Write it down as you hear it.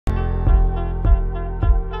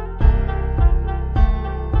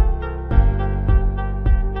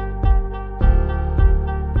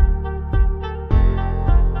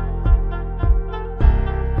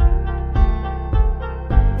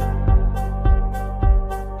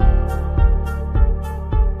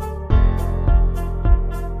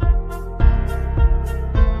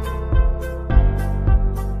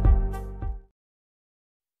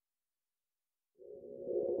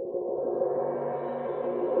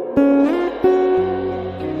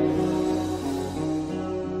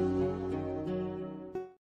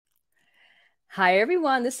Hi,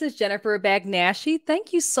 everyone. This is Jennifer Bagnashi.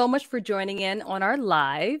 Thank you so much for joining in on our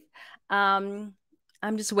live. Um,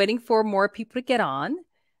 I'm just waiting for more people to get on.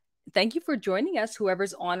 Thank you for joining us,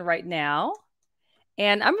 whoever's on right now.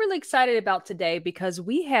 And I'm really excited about today because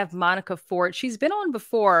we have Monica Ford. She's been on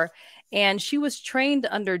before, and she was trained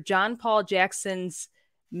under John Paul Jackson's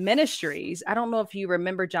ministries. I don't know if you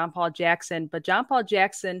remember John Paul Jackson, but John Paul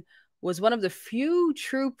Jackson was one of the few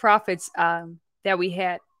true prophets that we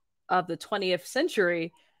had of the 20th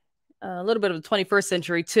century, a little bit of the 21st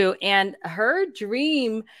century too. And her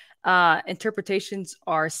dream interpretations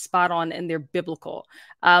are spot on and they're biblical.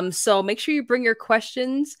 So make sure you bring your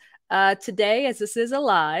questions today, as this is a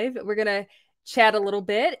live. We're going to chat a little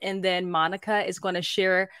bit, and then Monica is going to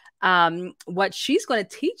share what she's going to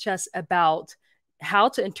teach us about how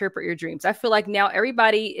to interpret your dreams. I feel like now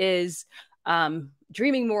everybody is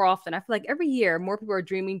dreaming more often. I feel like every year more people are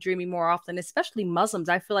dreaming more often, especially Muslims.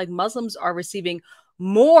 I feel like Muslims are receiving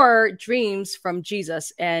more dreams from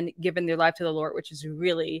Jesus and giving their life to the Lord, which is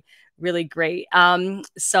really, really great.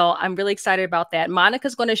 So I'm really excited about that.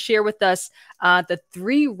 Monica's going to share with us the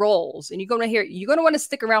 3 roles, and you're going to want to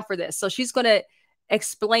stick around for this. So she's going to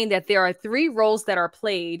explain that there are 3 roles that are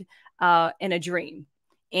played in a dream,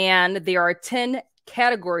 and there are 10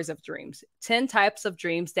 categories of dreams, 10 types of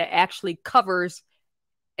dreams that actually covers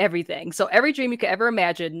everything. So every dream you could ever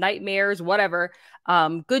imagine, nightmares, whatever,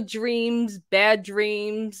 good dreams, bad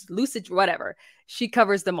dreams, lucid, whatever. She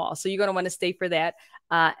covers them all. So you're going to want to stay for that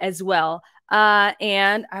as well.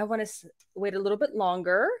 And I want to wait a little bit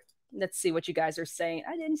longer. Let's see what you guys are saying.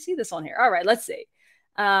 I didn't see this on here. All right, let's see.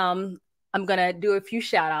 I'm going to do a few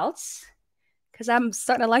shout outs because I'm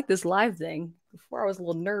starting to like this live thing. Before I was a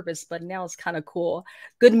little nervous, but now it's kind of cool.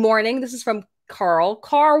 Good morning. This is from Carl.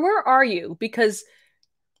 Carl, where are you? Because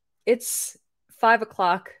it's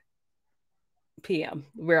 5:00 p.m.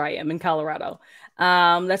 where I am in Colorado.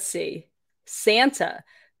 Let's see. Santa,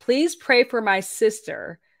 please pray for my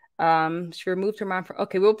sister. She removed her mom.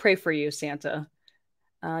 Okay, we'll pray for you, Santa.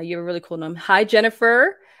 You have a really cool name. Hi,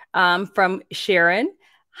 Jennifer, from Sharon.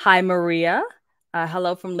 Hi, Maria.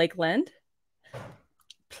 Hello from Lakeland.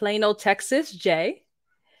 Plano, Texas, Jay.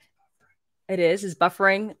 It's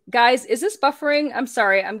buffering. Guys, is this buffering? I'm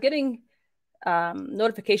sorry. I'm getting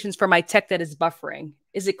notifications for my tech that is buffering.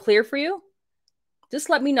 Is it clear for you? Just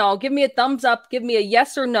let me know. Give me a thumbs up. Give me a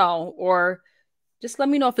yes or no, or just let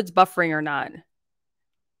me know if it's buffering or not.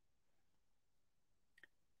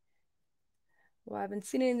 Well, I haven't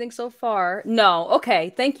seen anything so far. No.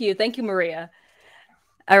 Okay. Thank you. Thank you, Maria.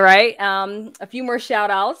 All right. A few more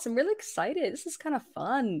shout outs. I'm really excited. This is kind of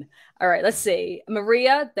fun. All right. Let's see.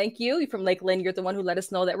 Maria, thank you. You're from Lakeland. You're the one who let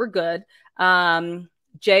us know that we're good.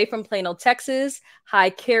 Jay from Plano, Texas.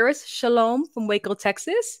 Hi, Karis. Shalom from Waco,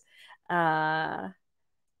 Texas.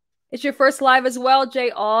 It's your first live as well,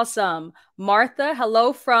 Jay. Awesome. Martha,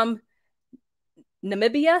 hello from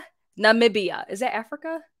Namibia. Namibia. Is that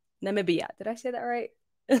Africa? Namibia. Did I say that right?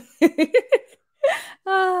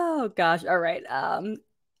 Oh, gosh. All right.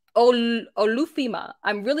 Olufima,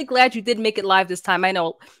 I'm really glad you did make it live this time. I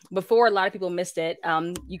know before a lot of people missed it.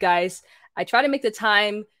 You guys, I try to make the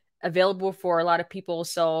time available for a lot of people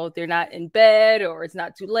so they're not in bed or it's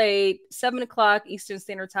not too late. 7:00 Eastern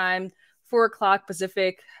Standard Time, 4:00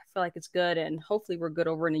 Pacific. I feel like it's good, and hopefully we're good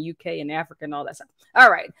over in the UK and Africa and all that stuff.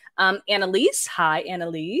 All right. Annalise. Hi,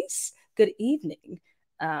 Annalise. Good evening.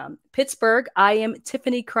 Pittsburgh. I am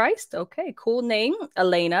Tiffany Christ. Okay, cool name.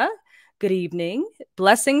 Elena. Good evening.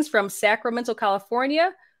 Blessings from Sacramento,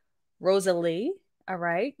 California. Rosalie. All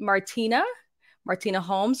right. Martina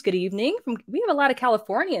Holmes. Good evening. We have a lot of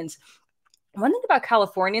Californians. One thing about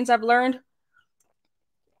Californians I've learned,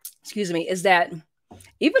 is that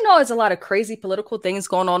even though there's a lot of crazy political things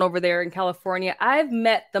going on over there in California, I've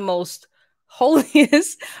met the most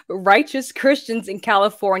holiest, righteous Christians in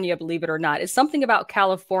California, believe it or not. It's something about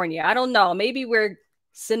California. I don't know. Maybe where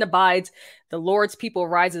sin abides, the Lord's people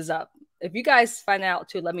rises up. If you guys find out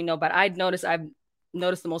too, let me know. But I've noticed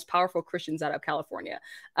the most powerful Christians out of California.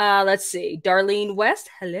 Let's see. Darlene West.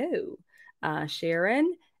 Hello.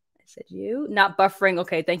 Sharon. I said you. Not buffering.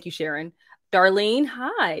 Okay. Thank you, Sharon. Darlene.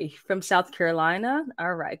 Hi. From South Carolina.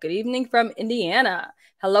 All right. Good evening from Indiana.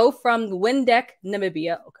 Hello from Windhoek,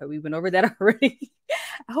 Namibia. Okay. We went over that already.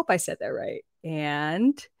 I hope I said that right.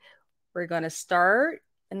 And we're going to start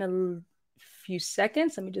in a few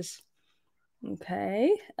seconds. Let me just...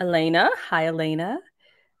 Okay. Elena. Hi, Elena.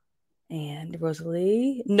 And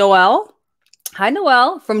Rosalie. Noelle. Hi,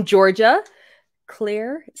 Noelle from Georgia.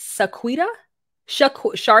 Claire Sharquita.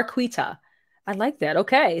 I I like that.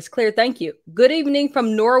 Okay, it's clear. Thank you. Good evening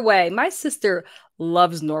from Norway. My sister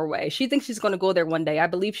loves Norway. She thinks she's going to go there one day. I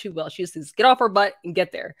believe she will. She just needs to get off her butt and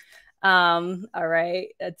get there. All right,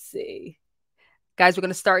 let's see. Guys, we're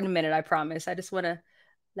going to start in a minute, I promise. I just want to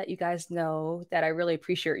let you guys know that I really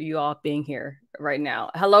appreciate you all being here right now.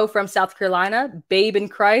 Hello from South Carolina, Babe in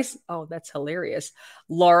Christ. Oh, that's hilarious.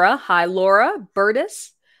 Laura. Hi, Laura.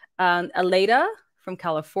 Burtis. Aleda from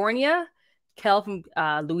California. Kel from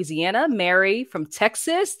Louisiana. Mary from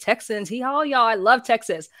Texas. Texans. Hee haw, y'all. I love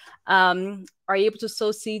Texas. Are you able to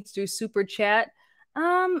sow seeds through Super Chat?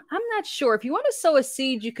 I'm not sure. If you want to sow a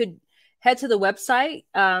seed, you could head to the website,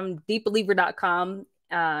 deepbeliever.com,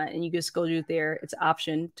 and you just go through there. It's an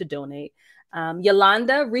option to donate.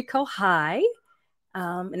 Yolanda Rico, hi.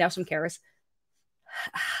 And now some Karis.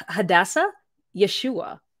 Hadassah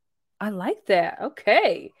Yeshua. I like that.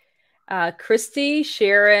 Okay. Christy,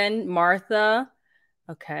 Sharon, Martha.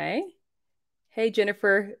 Okay. Hey,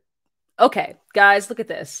 Jennifer. Okay, guys, look at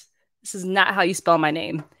this. This is not how you spell my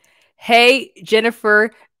name. Hey,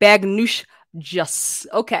 Jennifer Bagnush. Just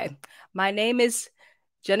okay. My name is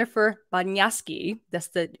Jennifer Bagnaski. That's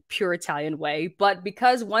the pure Italian way. But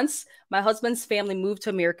because once my husband's family moved to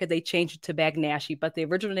America, they changed it to Bagnashi. But the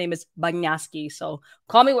original name is Bagnaski. So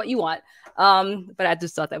call me what you want. But I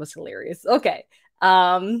just thought that was hilarious. Okay.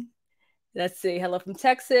 Let's see. Hello from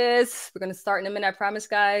Texas. We're going to start in a minute. I promise,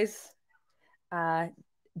 guys.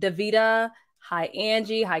 Davida. Hi,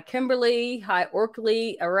 Angie. Hi, Kimberly. Hi,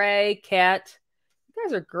 Orkley, Array, Kat. You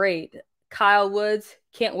guys are great. Kyle Woods.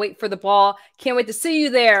 Can't wait for the ball. Can't wait to see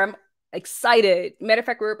you there. I'm excited. Matter of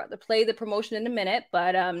fact, we're about to play the promotion in a minute,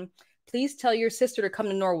 but please tell your sister to come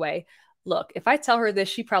to Norway. Look, if I tell her this,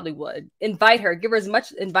 she probably would. Invite her. Give her as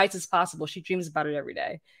much invites as possible. She dreams about it every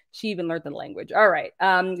day. She even learned the language. All right.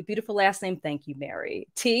 Beautiful last name. Thank you, Mary.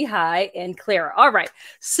 T, hi, and Clara. All right.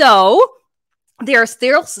 So there are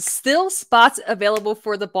still spots available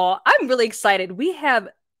for the ball. I'm really excited. We have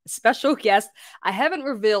special guests. I haven't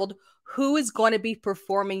revealed who is going to be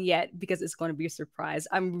performing yet because it's going to be a surprise.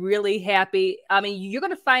 I'm really happy. I mean, you're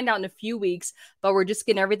going to find out in a few weeks, but we're just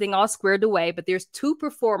getting everything all squared away. But there's two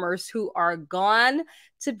performers who are gone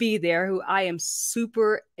to be there who I am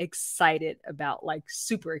super excited about, like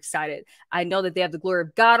super excited. I know that they have the glory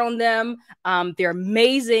of God on them. They're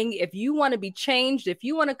amazing. If you want to be changed, if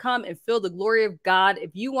you want to come and feel the glory of God,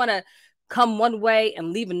 if you want to come one way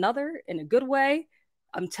and leave another in a good way,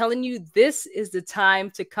 I'm telling you, this is the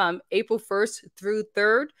time to come. April 1st through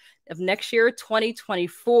 3rd of next year,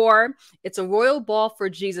 2024. It's a royal ball for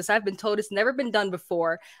Jesus. I've been told it's never been done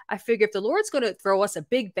before. I figure if the Lord's going to throw us a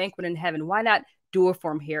big banquet in heaven, why not do it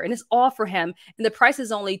for him here? And it's all for him. And the price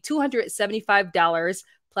is only $275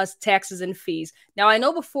 plus taxes and fees. Now, I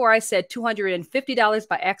know before I said $250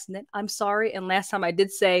 by accident. I'm sorry. And last time I did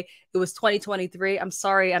say it was 2023. I'm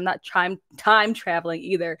sorry. I'm not time traveling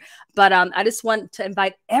either. But I just want to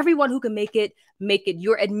invite everyone who can make it.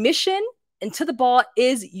 Your admission into the ball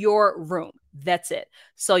is your room. That's it.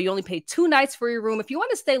 So you only pay 2 nights for your room. If you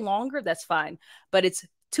want to stay longer, that's fine. But it's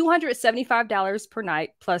 $275 per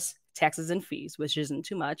night plus taxes and fees, which isn't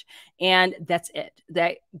too much. And that's it.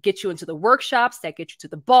 That gets you into the workshops, that gets you to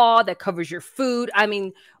the ball, that covers your food. I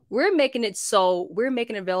mean, we're making it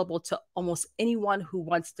available to almost anyone who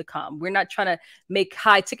wants to come. We're not trying to make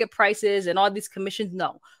high ticket prices and all these commissions.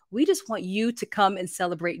 No, we just want you to come and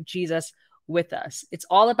celebrate Jesus with us. It's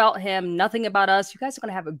all about him, nothing about us. You guys are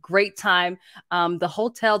going to have a great time.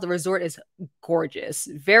 The resort is gorgeous,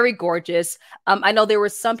 very gorgeous. I know there were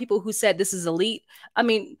some people who said this is elite. I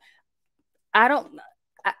mean,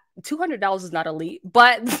 $200 is not elite,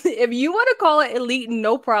 but if you want to call it elite,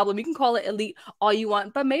 no problem. You can call it elite all you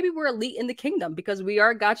want, but maybe we're elite in the kingdom because we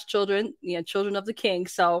are God's children, children of the King.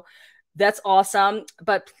 So that's awesome.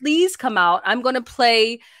 But please come out. I'm going to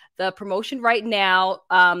play the promotion right now.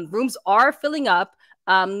 Rooms are filling up.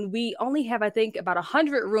 We only have, I think, about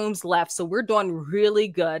 100 rooms left. So we're doing really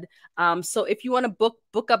good. So if you want to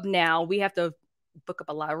book up now, we have to book up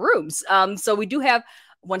a lot of rooms. So we do have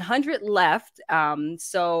 100 left.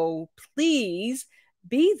 So please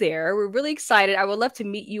be there. We're really excited. I would love to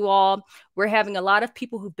meet you all. We're having a lot of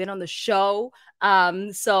people who've been on the show.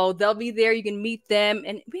 So they'll be there. You can meet them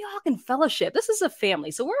and we all can fellowship. This is a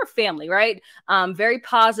family. So we're a family, right? Very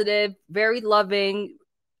positive, very loving.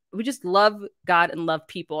 We just love God and love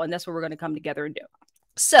people. And that's what we're going to come together and do.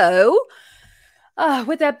 So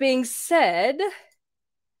with that being said,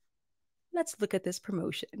 let's look at this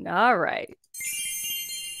promotion. All right.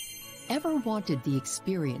 Ever wanted the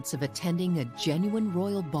experience of attending a genuine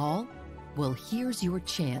royal ball? Well, here's your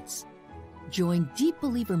chance. Join Deep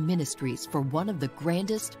Believer Ministries for one of the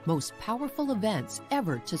grandest, most powerful events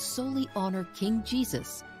ever to solely honor King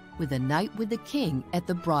Jesus with a night with the King at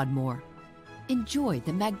the Broadmoor. Enjoy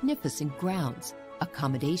the magnificent grounds,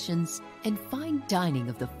 accommodations, and fine dining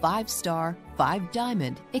of the 5-star,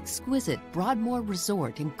 5-diamond, exquisite Broadmoor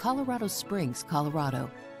Resort in Colorado Springs,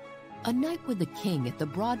 Colorado. A night with the King at the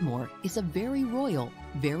Broadmoor is a very royal,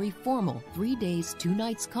 very formal 3 days, 2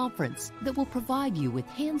 nights conference that will provide you with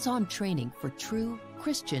hands-on training for true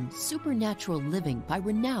Christian supernatural living by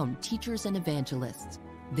renowned teachers and evangelists.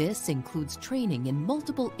 This includes training in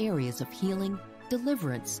multiple areas of healing,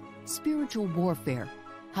 deliverance, spiritual warfare,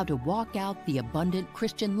 how to walk out the abundant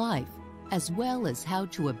Christian life, as well as how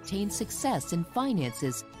to obtain success in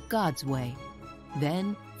finances God's way.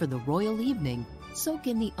 Then, for the royal evening, soak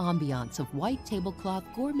in the ambiance of white tablecloth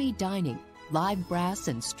gourmet dining, live brass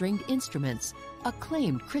and stringed instruments,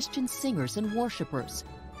 acclaimed Christian singers and worshipers.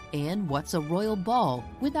 And what's a royal ball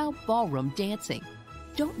without ballroom dancing?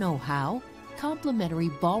 Don't know how? Complimentary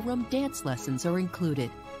ballroom dance lessons are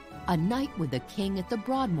included. A night with the King at the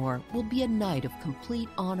Broadmoor will be a night of complete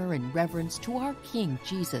honor and reverence to our King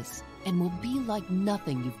Jesus, and will be like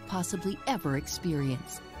nothing you've possibly ever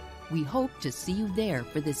experienced. We hope to see you there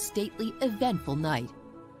for this stately, eventful night.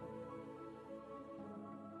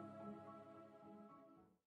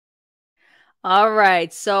 All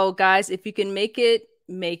right. So, guys, if you can make it,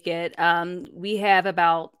 make it. We have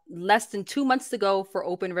about less than 2 months to go for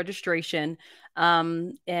open registration.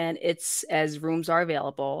 And it's as rooms are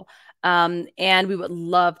available. And we would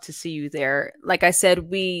love to see you there. Like I said,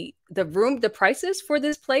 the prices for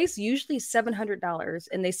this place usually $700,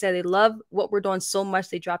 and they said they love what we're doing so much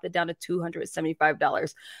they dropped it down to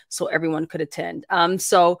 $275 so everyone could attend.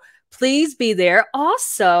 So please be there.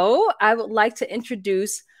 Also, I would like to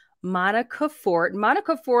introduce Monica Fort.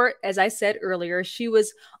 Monica Fort, as I said earlier, she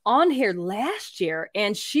was on here last year,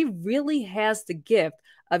 and she really has the gift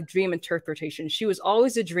of dream interpretation. She was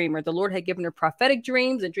always a dreamer. The Lord had given her prophetic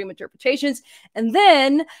dreams and dream interpretations. And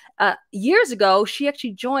then years ago, she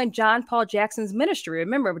actually joined John Paul Jackson's ministry.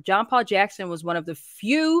 Remember, John Paul Jackson was one of the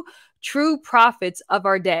few true prophets of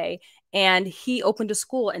our day. And he opened a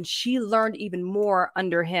school, and she learned even more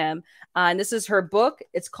under him. And this is her book.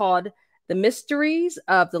 It's called The Mysteries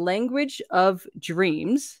of the Language of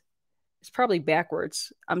Dreams. It's probably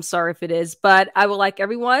backwards. I'm sorry if it is, but I would like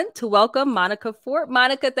everyone to welcome Monica Fort.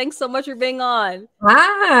 Monica, thanks so much for being on.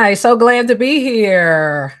 Hi, so glad to be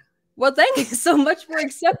here. Well, thank you so much for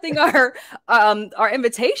accepting our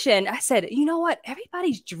invitation. I said, you know what?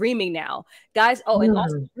 Everybody's dreaming now, guys. Oh, and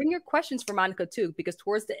also bring your questions for Monica too, because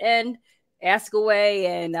towards the end, ask away,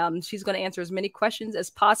 and she's going to answer as many questions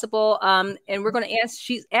as possible. And we're going to ask.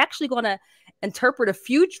 She's actually going to interpret a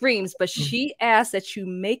few dreams, but she asked that you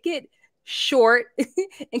make it short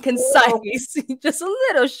and concise. Just a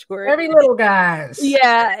little short. Every little, guys.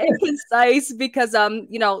 Yeah, and concise, because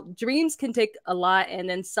you know, dreams can take a lot, and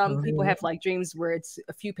then some people have like dreams where it's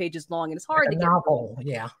a few pages long and it's hard like to novel. get.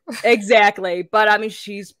 Yeah, exactly. But I mean,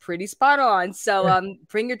 she's pretty spot on. So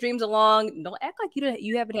bring your dreams along. Don't act like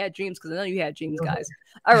you haven't had dreams, because I know you had dreams, guys.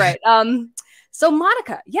 All right. So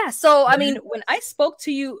Monica, yeah. So I mean, when I spoke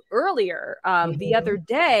to you earlier the other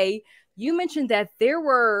day, you mentioned that there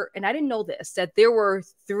were, and I didn't know this, that there were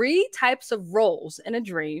 3 types of roles in a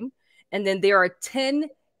dream, and then there are 10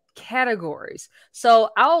 categories. So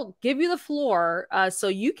I'll give you the floor so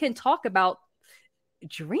you can talk about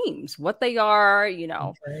dreams, what they are, you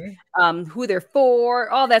know, who they're for,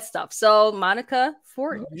 all that stuff. So Monica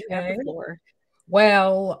Fort, you have the floor.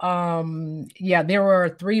 Well, yeah, there are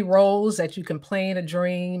 3 roles that you can play in a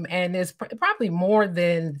dream, and there's probably more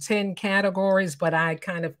than 10 categories, but I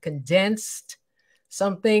kind of condensed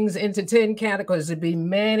some things into 10 categories. There'd be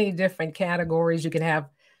many different categories. You can have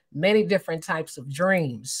many different types of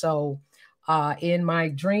dreams. So in my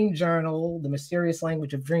dream journal, the Mysterious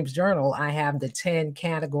Language of Dreams journal, I have the 10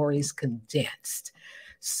 categories condensed.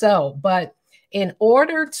 So, but in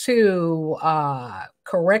order to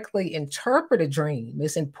correctly interpret a dream,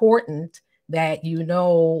 it's important that you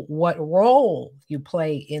know what role you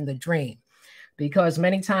play in the dream. Because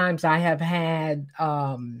many times I have had,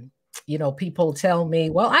 you know, people tell me,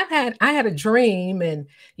 well, I had a dream, and,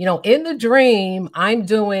 you know, in the dream, I'm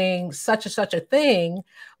doing such and such a thing,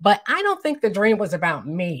 but I don't think the dream was about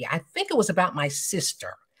me. I think it was about my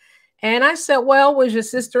sister. And I said, well, was your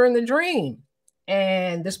sister in the dream?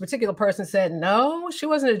 And this particular person said, no, she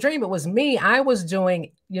wasn't a dream. It was me. I was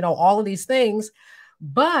doing, you know, all of these things,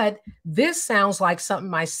 but this sounds like something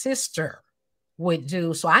my sister would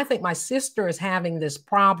do. So I think my sister is having this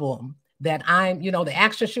problem that I'm, you know, the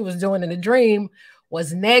action she was doing in the dream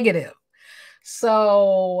was negative.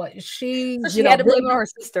 So she, So she had to blame it on her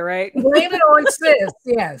sister, right? blame it on sis,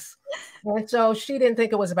 yes. And so she didn't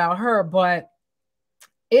think it was about her. But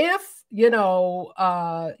if,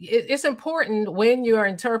 it's important when you're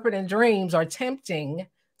interpreting dreams or attempting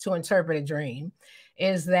to interpret a dream,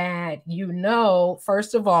 is that,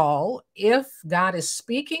 first of all, if God is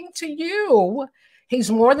speaking to you, he's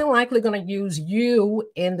more than likely going to use you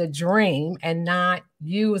in the dream and not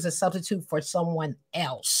you as a substitute for someone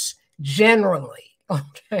else, generally.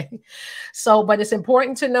 Okay. So, but it's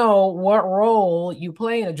important to know what role you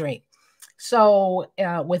play in a dream. So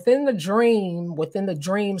within the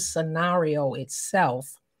dream scenario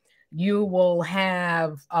itself, you will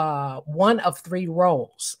have one of three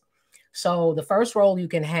roles. So the first role you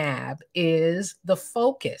can have is the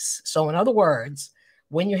focus. So in other words,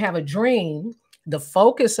 when you have a dream, the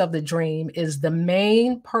focus of the dream is the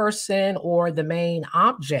main person or the main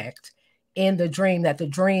object in the dream that the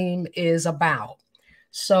dream is about.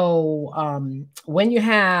 So when you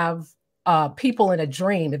have people in a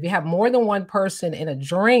dream, if you have more than one person in a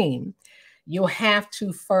dream, you'll have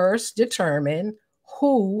to first determine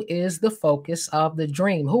who is the focus of the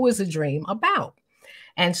dream. Who is the dream about?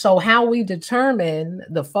 And so how we determine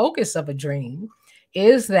the focus of a dream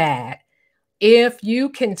is that if you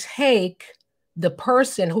can take the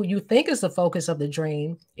person who you think is the focus of the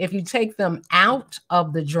dream, if you take them out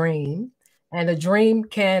of the dream and the dream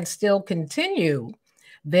can still continue,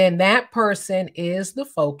 then that person is the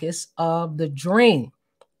focus of the dream.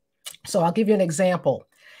 So I'll give you an example.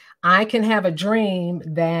 I can have a dream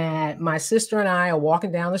that my sister and I are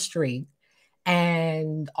walking down the street,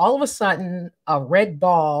 and all of a sudden a red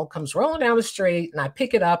ball comes rolling down the street, and I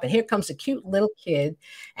pick it up, and here comes a cute little kid,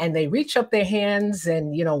 and they reach up their hands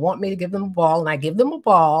and, want me to give them a ball, and I give them a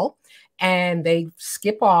ball, and they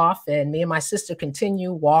skip off, and me and my sister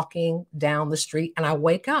continue walking down the street, and I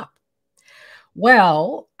wake up.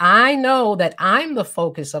 Well, I know that I'm the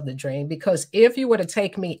focus of the dream, because if you were to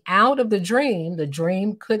take me out of the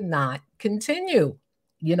dream could not continue.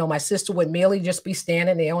 My sister would merely just be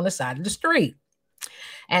standing there on the side of the street.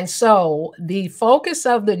 And so the focus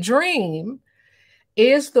of the dream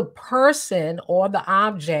is the person or the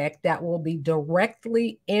object that will be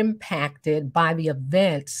directly impacted by the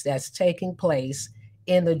events that's taking place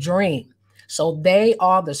in the dream. So they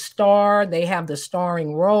are the star, they have the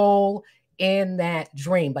starring role in that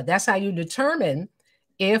dream. But that's how you determine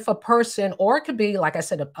if a person, or it could be, like I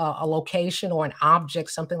said, a location or an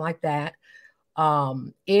object, something like that.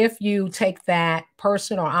 If you take that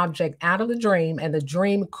person or object out of the dream and the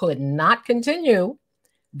dream could not continue,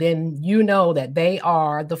 then you know that they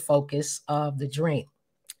are the focus of the dream.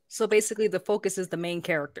 So basically the focus is the main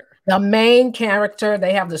character. The main character,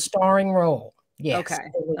 they have the starring role. Yes.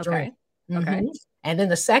 Okay. Okay. Mm-hmm. Okay. And then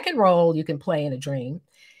the second role you can play in a dream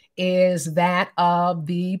is that of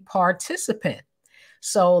the participant.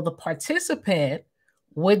 So the participant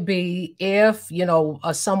would be if,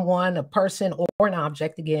 a person or an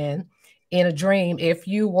object, again, in a dream, if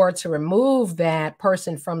you were to remove that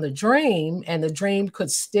person from the dream and the dream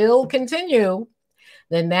could still continue,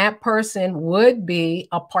 then that person would be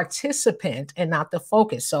a participant and not the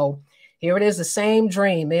focus. So here it is, the same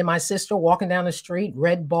dream. Me and my sister walking down the street,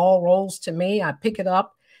 red ball rolls to me. I pick it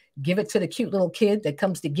up, give it to the cute little kid that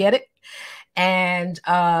comes to get it, and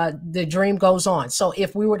the dream goes on. So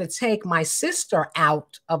if we were to take my sister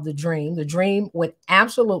out of the dream would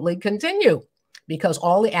absolutely continue because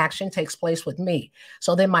all the action takes place with me.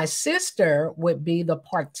 So then my sister would be the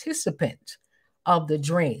participant of the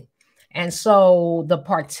dream. And so the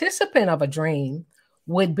participant of a dream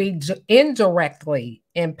would be indirectly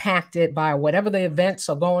impacted by whatever the events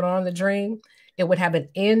are going on in the dream. It would have an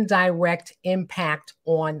indirect impact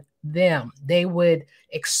on them. They would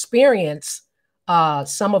experience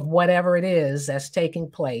some of whatever it is that's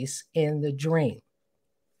taking place in the dream.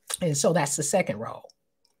 And so that's the second role.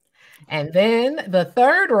 And then the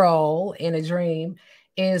third role in a dream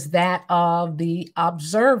is that of the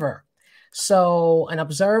observer. So an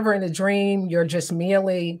observer in a dream, you're just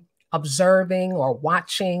merely observing or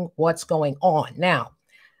watching what's going on. Now,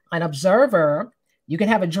 an observer, you can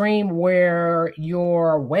have a dream where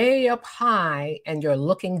you're way up high and you're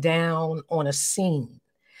looking down on a scene.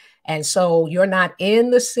 And so you're not in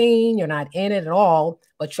the scene, you're not in it at all,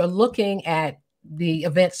 but you're looking at the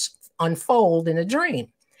events unfold in a dream.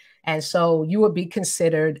 And so you would be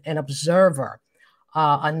considered an observer.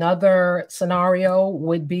 Another scenario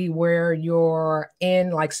would be where you're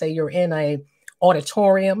in, like say you're in a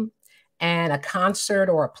auditorium and a concert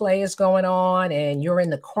or a play is going on and you're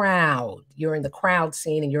in the crowd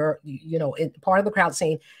scene and you're, in part of the crowd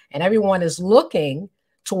scene and everyone is looking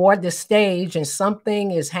toward the stage and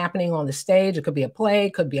something is happening on the stage. It could be a play,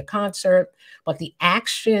 it could be a concert, but the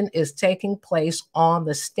action is taking place on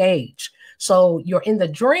the stage. So you're in the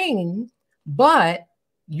dream, but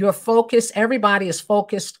you're focused, everybody is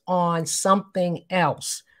focused on something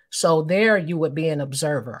else. So there you would be an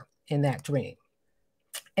observer in that dream.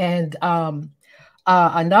 And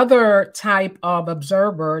another type of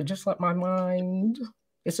observer, just let my mind,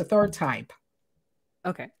 it's a third type.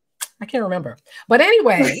 Okay. I can't remember. But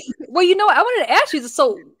anyway. Well, you know, I wanted to ask you,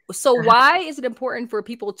 so why is it important for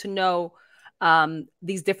people to know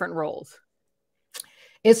these different roles?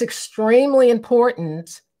 It's extremely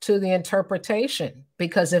important to the interpretation,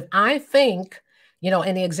 because if I think, you know,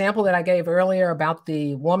 in the example that I gave earlier about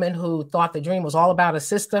the woman who thought the dream was all about a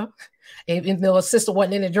sister, even though a sister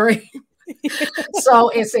wasn't in the dream. So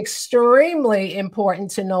it's extremely important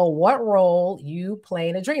to know what role you play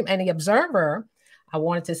in a dream. And the observer, I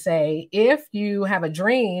wanted to say, if you have a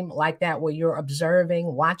dream like that, where you're observing,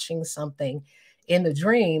 watching something in the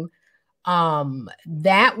dream,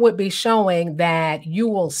 that would be showing that you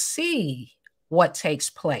will see what takes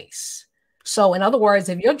place. So in other words,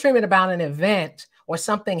 if you're dreaming about an event or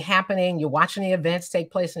something happening, you're watching the events take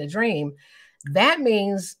place in a dream, that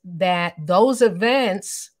means that those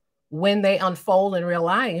events, when they unfold in real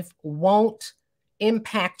life, won't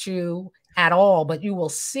impact you at all, but you will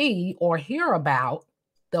see or hear about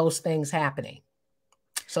those things happening.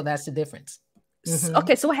 So that's the difference. Mm-hmm.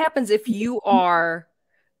 Okay, so what happens if you are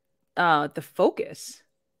the focus?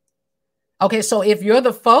 Okay, so if you're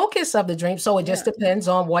the focus of the dream, so it just depends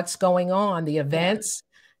on what's going on, the events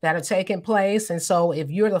that are taking place. And so if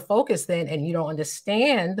you're the focus then, and you don't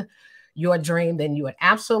understand your dream, then you would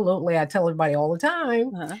absolutely, I tell everybody all the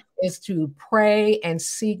time, is to pray and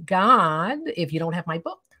seek God, if you don't have my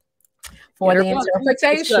book, for the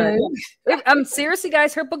interpretation. Seriously,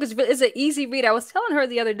 guys, her book is an easy read. I was telling her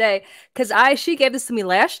the other day, because she gave this to me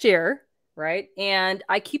last year, right? And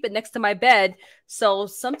I keep it next to my bed. So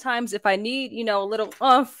sometimes if I need, you know, a little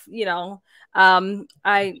you know, and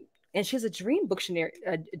she has a dream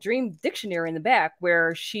dictionary in the back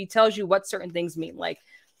where she tells you what certain things mean. Like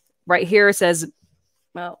right here it says,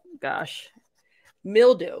 well, gosh,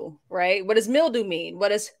 mildew, right? What does mildew mean? What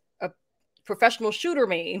does a professional shooter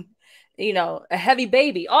mean? You know, a heavy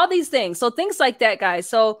baby, all these things. So things like that, guys.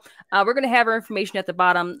 So we're going to have our information at the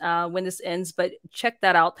bottom when this ends, but check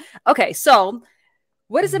that out. Okay. So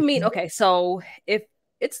what does it mean? Okay. So if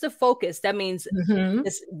it's the focus, that means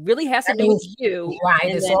this really has to do with you.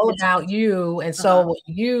 Right. It's all about you. And so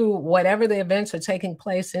you, whatever the events are taking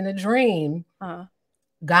place in a dream,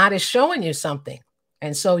 God is showing you something.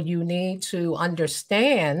 And so you need to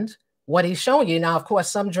understand what he's showing you. Now, of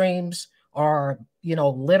course, some dreams are, you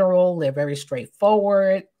know, literal. They're very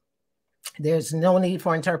straightforward. There's no need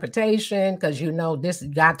for interpretation, because you know this,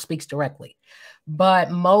 God speaks directly.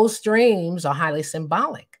 But most dreams are highly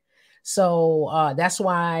symbolic. So that's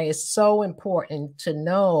why it's so important to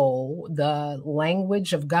know the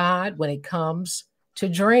language of God when it comes to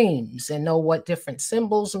dreams, and know what different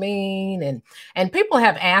symbols mean. And people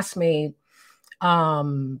have asked me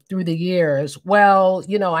through the years, well,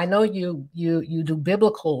 you know, I know you do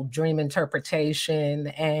biblical dream interpretation,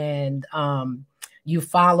 and you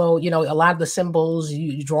follow, you know, a lot of the symbols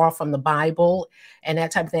you draw from the Bible and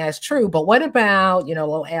that type of thing. That's true. But what about, you know,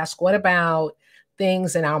 we'll ask, what about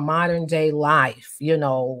things in our modern day life, you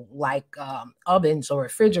know, like ovens or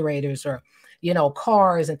refrigerators, or, you know,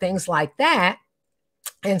 cars and things like that.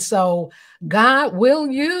 And so God will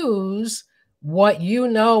use what you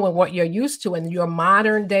know and what you're used to in your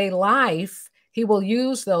modern day life. He will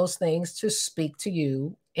use those things to speak to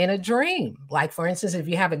you in a dream. Like, for instance, if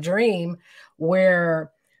you have a dream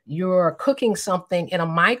where you're cooking something in a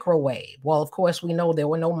microwave. Well, of course, we know there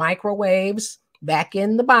were no microwaves back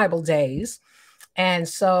in the Bible days. And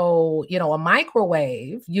so, you know, a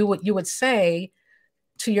microwave, you would say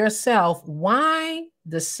to yourself, why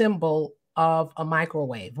the symbol of a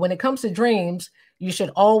microwave? When it comes to dreams, you should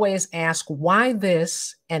always ask, why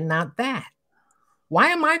this and not that?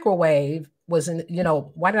 Why a microwave was in, you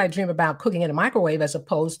know, why did I dream about cooking in a microwave as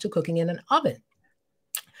opposed to cooking in an oven?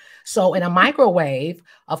 So in a microwave,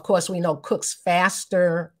 of course, we know cooks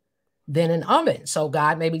faster than an oven. So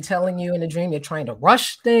God may be telling you in a dream, you're trying to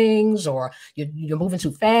rush things, or you're moving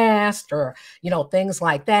too fast, or, you know, things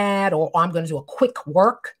like that, or I'm going to do a quick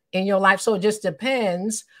work in your life. So it just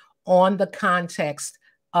depends on the context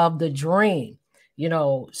of the dream. You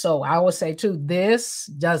know, so I would say too, this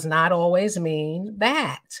does not always mean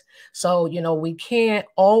that. So, you know, we can't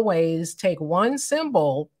always take one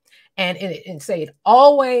symbol and say it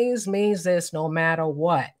always means this no matter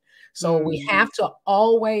what. So we have to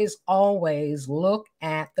always, always look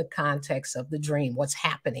at the context of the dream, what's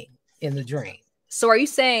happening in the dream. So are you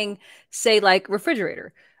saying, say like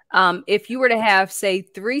refrigerator, if you were to have, say,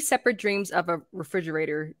 3 separate dreams of a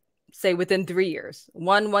refrigerator, say within 3 years,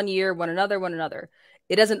 one year, one another,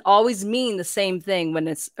 it doesn't always mean the same thing when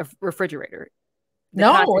it's a refrigerator.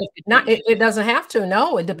 No, it doesn't have to.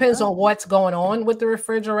 No, it depends on what's going on with the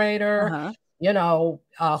refrigerator. You know,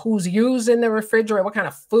 who's using the refrigerator, what kind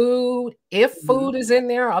of food, if food is in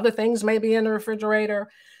there, other things may be in the refrigerator.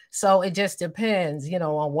 So it just depends, you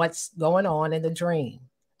know, on what's going on in the dream.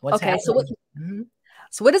 What's happening.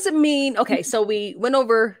 So what does it mean? Okay, so we went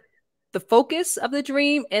over the focus of the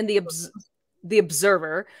dream and the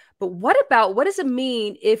observer, but what does it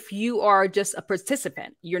mean if you are just a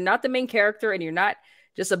participant? You're not the main character and you're not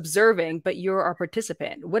just observing, but you're a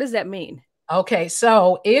participant. What does that mean? Okay,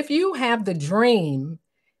 so if you have the dream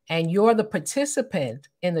and you're the participant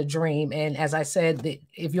in the dream, and as I said,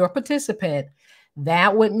 if you're a participant,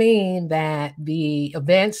 that would mean that the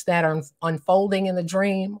events that are unfolding in the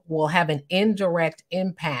dream will have an indirect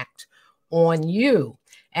impact on you.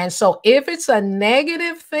 And so if it's a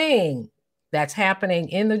negative thing that's happening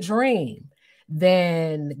in the dream,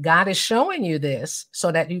 then God is showing you this so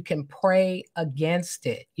that you can pray against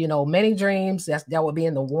it. You know, many dreams that would be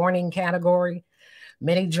in the warning category.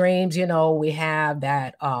 Many dreams, you know, we have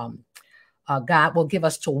that God will give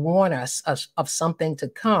us to warn us of something to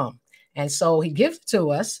come. And so he gives it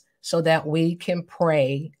to us so that we can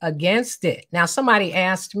pray against it. Now, somebody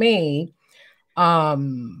asked me,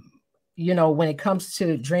 you know, when it comes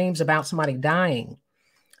to dreams about somebody dying,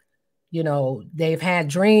 you know, they've had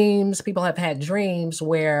dreams, people have had dreams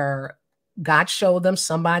where God showed them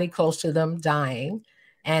somebody close to them dying.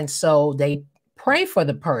 And so they pray for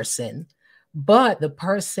the person, but the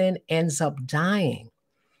person ends up dying,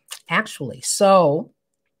 actually. So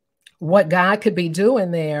what God could be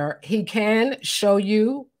doing there, he can show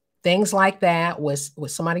you things like that with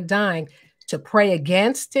somebody dying to pray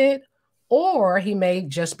against it, or he may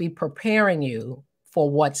just be preparing you for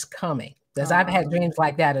what's coming. Because I've had dreams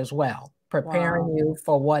like that as well, preparing you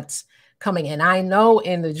for what's coming. And I know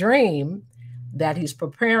in the dream that he's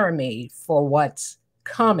preparing me for what's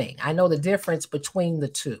coming. I know the difference between the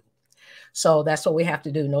two. So that's what we have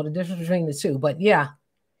to do, know the difference between the two. But yeah,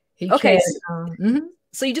 he can.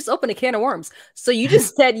 So you just opened a can of worms. So you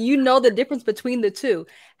just said you know the difference between the two.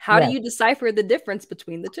 How do you decipher the difference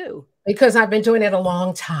between the two? Because I've been doing it a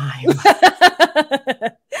long time.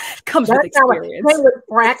 Comes with experience. With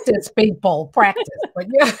practice, people, practice. But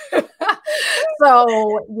yeah.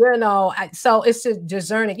 So, you know, so it's just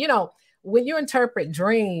discerning. You know, when you interpret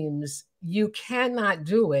dreams, you cannot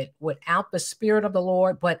do it without the Spirit of the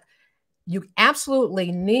Lord, but you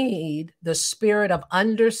absolutely need the spirit of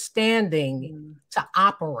understanding to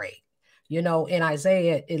operate. You know, in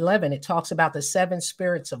Isaiah 11, it talks about the 7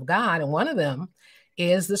 spirits of God, and one of them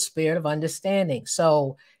is the spirit of understanding.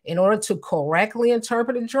 So in order to correctly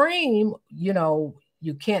interpret a dream, you know,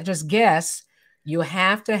 you can't just guess. You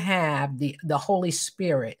have to have the Holy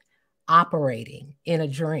Spirit operating in a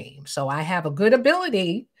dream. So I have a good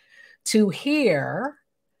ability to hear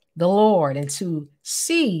the Lord and to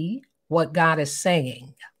see what God is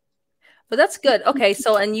saying. But that's good. Okay.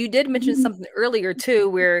 So, and you did mention something earlier too,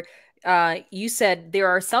 where you said there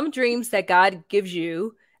are some dreams that God gives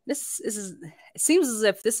you. This is, it seems as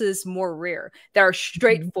if this is more rare, that are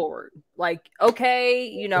straightforward. Like, okay,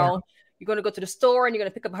 you know, you're going to go to the store and you're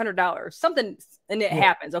going to pick up $100, something, and it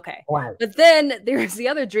happens. Okay. Right. But then there's the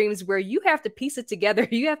other dreams where you have to piece it together.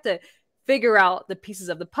 You have to figure out the pieces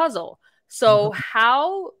of the puzzle. So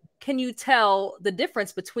how can you tell the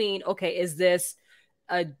difference between, okay, is this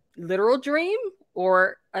a literal dream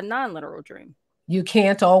or a non-literal dream? You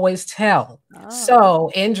can't always tell.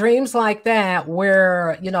 So in dreams like that,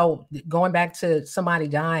 where, you know, going back to somebody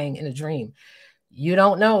dying in a dream, you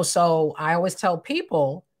don't know. So I always tell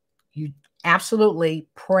people, you absolutely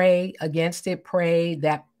pray against it, pray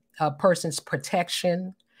that person's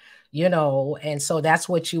protection, you know, and so that's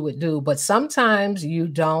what you would do. But sometimes you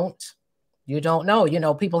don't know. You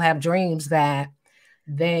know, people have dreams that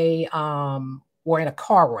they were in a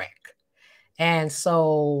car wreck. And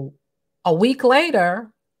so a week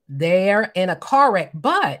later, they're in a car wreck,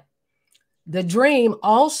 but the dream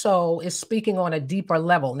also is speaking on a deeper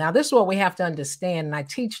level. Now, this is what we have to understand. And I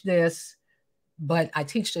teach this, but I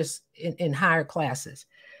teach this in higher classes.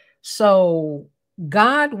 So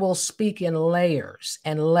God will speak in layers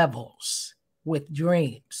and levels with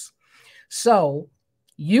dreams. So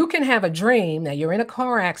you can have a dream that you're in a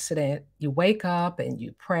car accident, you wake up and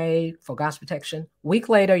you pray for God's protection. A week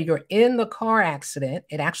later, you're in the car accident.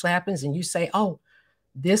 It actually happens and you say, oh,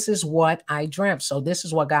 this is what I dreamt. So this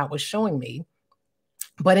is what God was showing me.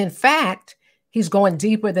 But in fact, he's going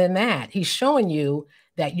deeper than that. He's showing you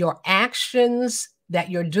that your actions that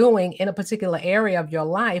you're doing in a particular area of your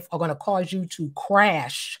life are going to cause you to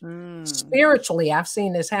crash spiritually. I've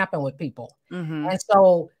seen this happen with people. And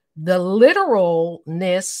so the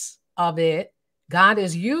literalness of it, God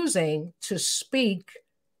is using to speak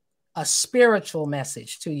a spiritual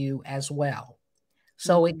message to you as well.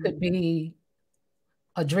 So it could be,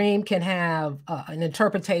 a dream can have an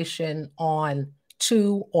interpretation on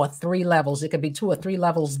 2 or 3 levels. It could be 2 or 3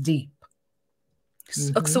 levels deep.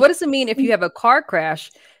 So what does it mean if you have a car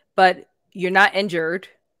crash, but you're not injured?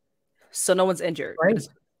 So no one's injured. Right.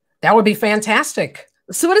 That would be fantastic.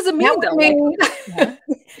 So what does it mean though?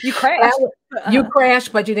 You crashed. You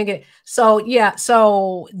crashed, but you didn't get it. So yeah.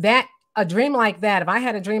 So that a dream like that, if I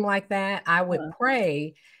had a dream like that, I would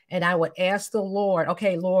pray and I would ask the Lord,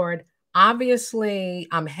 okay, Lord, obviously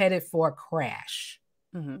I'm headed for a crash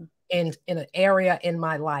in an area in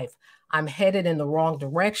my life. I'm headed in the wrong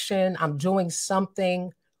direction. I'm doing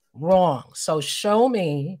something wrong. So show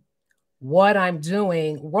me what I'm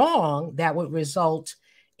doing wrong that would result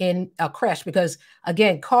in a crash. Because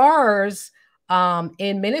again, cars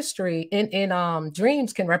in ministry, in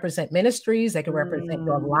dreams can represent ministries. They can represent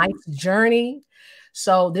your life's journey.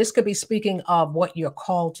 So this could be speaking of what you're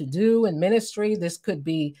called to do in ministry. This could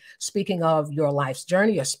be speaking of your life's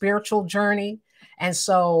journey, your spiritual journey. And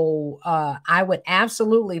so I would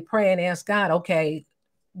absolutely pray and ask God, okay,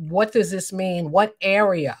 what does this mean? What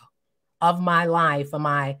area of my life am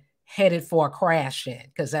I headed for a crash in?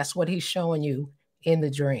 Because that's what he's showing you in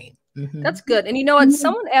the dream. That's good. And you know what?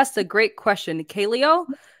 Someone asked a great question. Kaleo,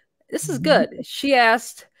 this is good. She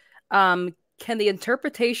asked, can the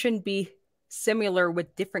interpretation be similar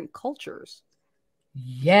with different cultures?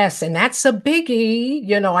 Yes, and that's a biggie.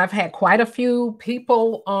 You know, I've had quite a few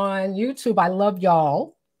people on YouTube, I love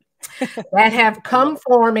y'all, that have come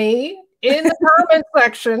for me in the comment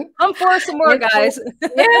section. Come for some more, guys.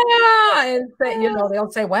 Yeah, and say, you know,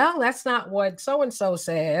 they'll say, well, that's not what so-and-so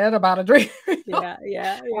said about a dream.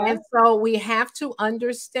 Yeah. And so we have to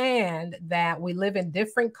understand that we live in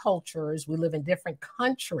different cultures. We live in different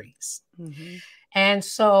countries. And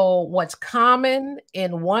so what's common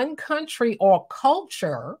in one country or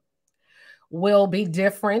culture will be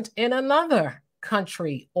different in another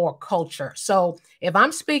country or culture. So if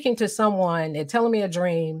I'm speaking to someone, they're telling me a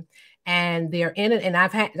dream and they're in it, and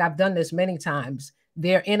I've done this many times,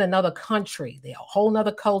 they're in another country, they're a whole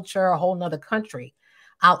nother culture, a whole nother country.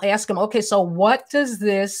 I'll ask them, okay, so what does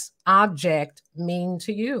this object mean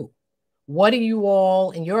to you? What do you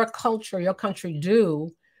all in your culture, your country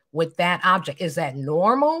do with that object? Is that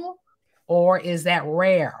normal or is that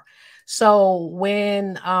rare? So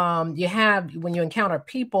when you encounter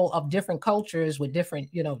people of different cultures with different,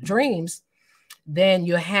 dreams, then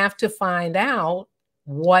you have to find out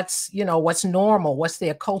what's normal, what's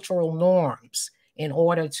their cultural norms in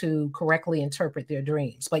order to correctly interpret their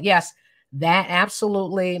dreams. But yes, that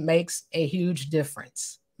absolutely makes a huge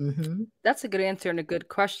difference. That's a good answer and a good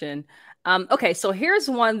question. Okay, so here's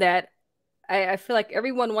one that I feel like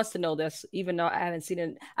everyone wants to know this, even though I haven't seen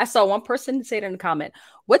it. I saw one person say it in a comment.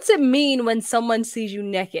 What's it mean when someone sees you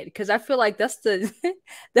naked? Because I feel like that's the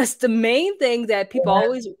main thing that people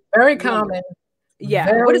always very common.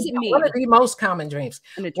 Yeah. What does it mean? One of the most common dreams.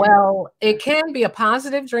 Well, it can be a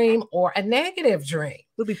positive dream or a negative dream.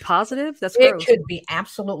 It'll be positive? That's gross. It could be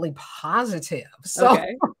absolutely positive. So,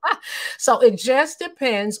 so it just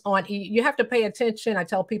depends on, you have to pay attention. I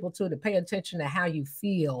tell people to pay attention to how you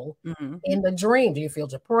feel in the dream. Do you feel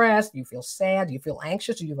depressed? Do you feel sad? Do you feel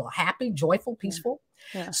anxious? Do you feel happy, joyful, peaceful?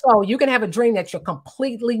 Yeah. So you can have a dream that you're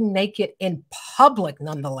completely naked in public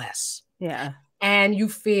nonetheless. Yeah. And you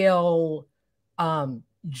feel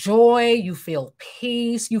joy, you feel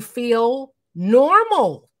peace, you feel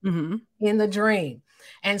normal in the dream.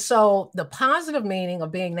 And so the positive meaning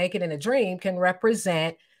of being naked in a dream can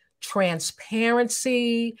represent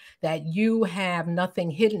transparency, that you have nothing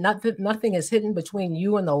hidden, nothing is hidden between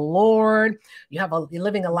you and the Lord. You're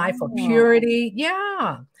living a life of purity.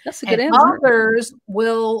 Yeah. That's a good answer. Others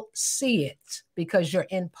will see it because you're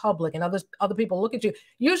in public and other people look at you.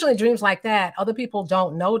 Usually dreams like that, other people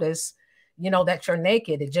don't notice that you're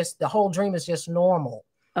naked. The whole dream is just normal.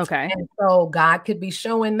 Okay. And so God could be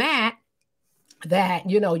showing that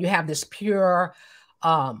you have this pure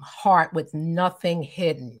heart with nothing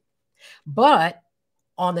hidden. But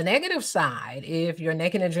on the negative side, if you're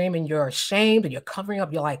naked in a dream and you're ashamed and you're covering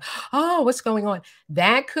up, you're like, oh, what's going on?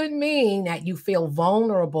 That could mean that you feel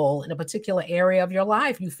vulnerable in a particular area of your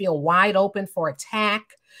life. You feel wide open for attack.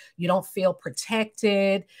 You don't feel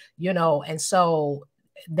protected, and so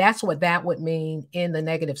that's what that would mean in the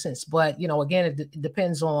negative sense. But, you know, again, it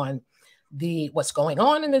depends on what's going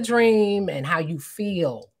on in the dream and how you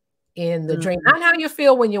feel in the dream, not how you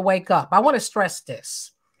feel when you wake up. I want to stress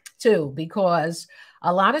this too, because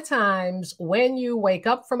a lot of times when you wake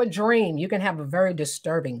up from a dream, you can have a very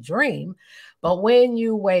disturbing dream, but when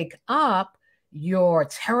you wake up, you're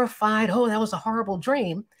terrified. Oh, that was a horrible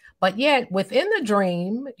dream. But yet within the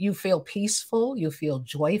dream, you feel peaceful, you feel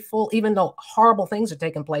joyful, even though horrible things are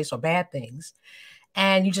taking place or bad things,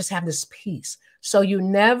 and you just have this peace. So you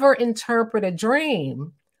never interpret a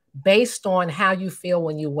dream based on how you feel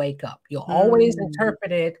when you wake up. You'll always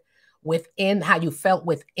interpret it within how you felt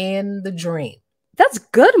within the dream. That's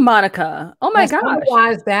good, Monica. Oh my gosh.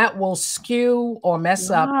 Otherwise, that will skew or mess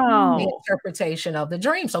up the interpretation of the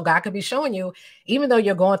dream. So God could be showing you, even though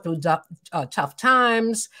you're going through tough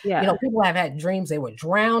times, you know, people have had dreams they were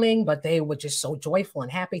drowning, but they were just so joyful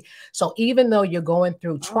and happy. So even though you're going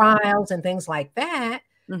through trials and things like that,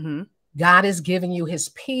 God is giving you his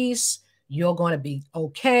peace. You're going to be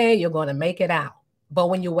okay. You're going to make it out. But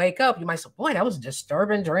when you wake up, you might say, boy, that was a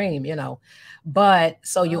disturbing dream, you know. But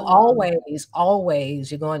so you always,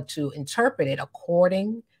 you're going to interpret it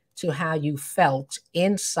according to how you felt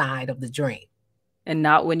inside of the dream. And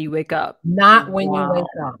not when you wake up. Not when you wake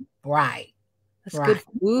up. Right. That's good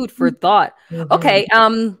food for thought. Okay.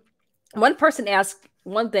 One person asked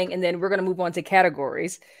one thing, and then we're going to move on to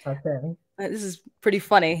categories. Okay. This is pretty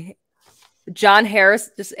funny. John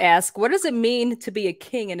Harris just asked, what does it mean to be a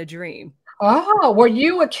king in a dream? Oh, were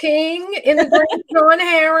you a king in the dream, John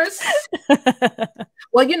Harris?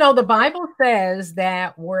 Well, you know, the Bible says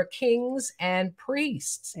that we're kings and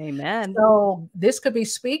priests. Amen. So this could be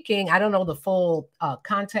speaking, I don't know the full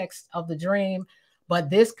context of the dream, but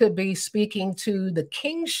this could be speaking to the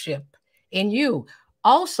kingship in you.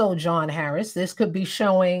 Also, John Harris, this could be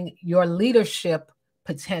showing your leadership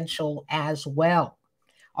potential as well.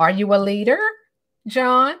 Are you a leader,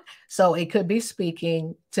 John? So it could be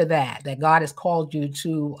speaking to that God has called you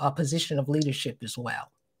to a position of leadership as well.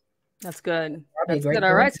 That's good. That's good.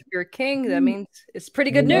 All right. So if you're a king, that means it's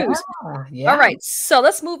pretty good news. Yeah. All right. So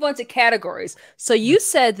let's move on to categories. So you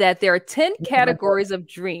said that there are 10 categories of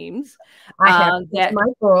dreams. I have my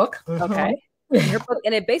book. Okay. Your book,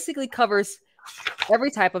 and it basically covers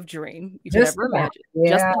every type of dream you could ever imagine.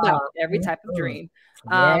 Just about every type of dream.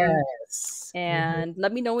 Yes. And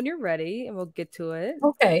let me know when you're ready and we'll get to it.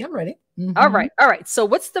 Okay, I'm ready. All right. All right. So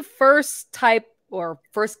what's the first type or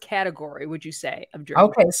first category, would you say, of dream?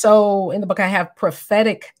 Okay. So in the book, I have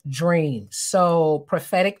prophetic dreams. So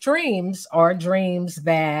prophetic dreams are dreams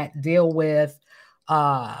that deal with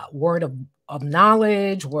word of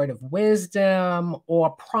knowledge, word of wisdom, or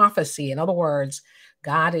prophecy. In other words,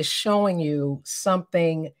 God is showing you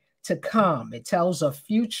something to come. It tells of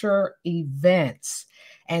future events.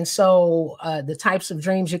 And so the types of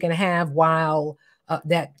dreams you can have while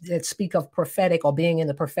that speak of prophetic or being in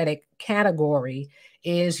the prophetic category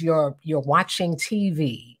is you're watching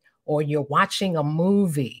TV or you're watching a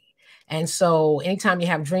movie. And so anytime you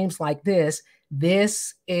have dreams like this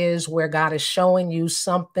is where God is showing you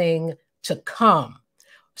something to come.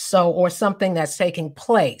 So, or something that's taking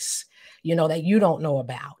place, you know, that you don't know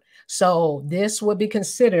about. So this would be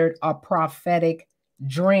considered a prophetic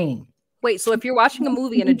dream. Wait, so if you're watching a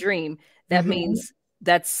movie in a dream, that means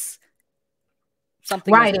that's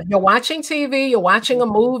something. Right. If you're watching TV, you're watching a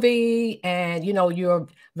movie, and, you know, you're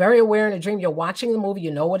very aware in a dream, you're watching the movie,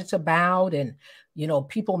 you know what it's about, and, you know,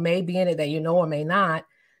 people may be in it that you know or may not.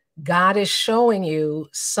 God is showing you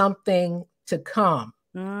something to come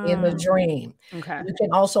in the dream. Okay. You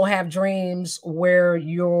can also have dreams where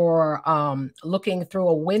you're looking through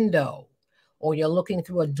a window or you're looking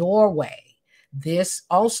through a doorway. This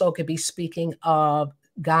also could be speaking of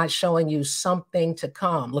God showing you something to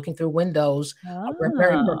come. Looking through windows are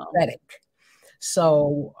very prophetic.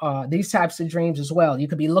 So these types of dreams as well. You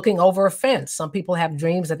could be looking over a fence. Some people have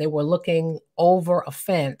dreams that they were looking over a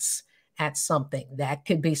fence at something. That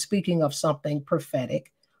could be speaking of something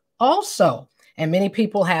prophetic also. And many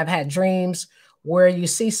people have had dreams where you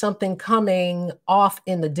see something coming off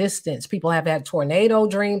in the distance. People have had tornado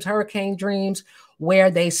dreams, hurricane dreams, where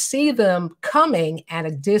they see them coming at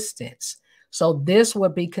a distance. So this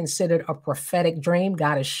would be considered a prophetic dream.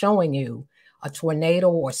 God is showing you a tornado,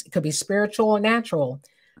 or it could be spiritual or natural,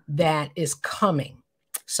 that is coming.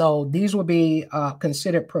 So these would be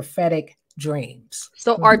considered prophetic dreams.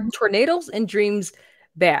 So are tornadoes and dreams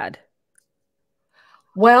bad?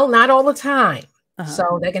 Well, not all the time.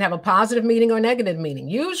 So they can have a positive meaning or negative meaning.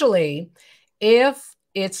 Usually, if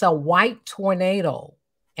it's a white tornado,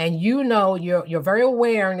 and you know you're very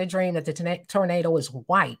aware in the dream that the tornado is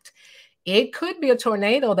white, It could be a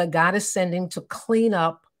tornado that God is sending to clean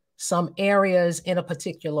up some areas in a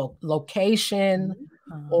particular location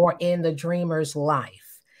or in the dreamer's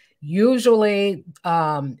life. Usually,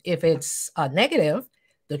 if it's negative,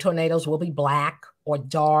 the tornadoes will be black or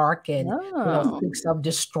dark and speaks of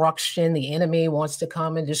destruction. The enemy wants to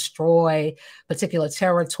come and destroy particular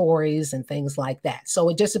territories and things like that. So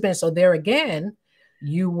it just depends. So there again,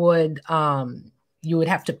 you would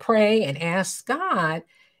have to pray and ask God,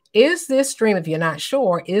 is this dream, if you're not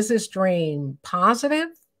sure, is this dream positive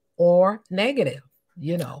or negative?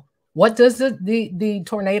 What does the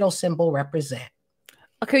tornado symbol represent?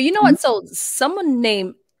 Okay, you know what? So someone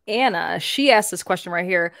named Anna, she asked this question right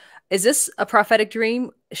here. Is this a prophetic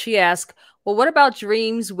dream? She asked, well, what about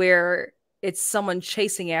dreams where it's someone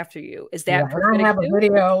chasing after you? Is that prophetic?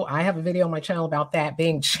 I have a video on my channel about that,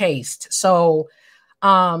 being chased. So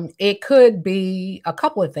it could be a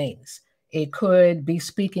couple of things. It could be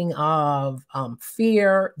speaking of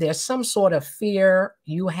fear. There's some sort of fear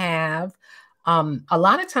you have. A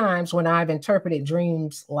lot of times when I've interpreted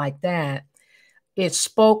dreams like that, it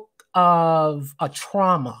spoke of a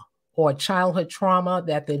trauma or childhood trauma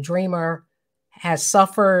that the dreamer has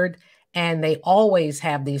suffered. And they always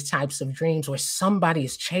have these types of dreams where somebody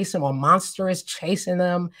is chasing, or a monster is chasing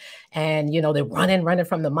them. And, they're running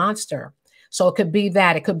from the monster. So it could be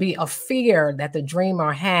that. It could be a fear that the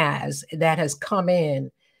dreamer has that has come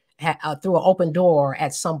in through an open door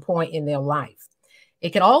at some point in their life. It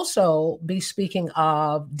could also be speaking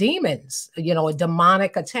of demons, a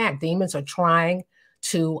demonic attack. Demons are trying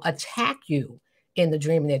to attack you in the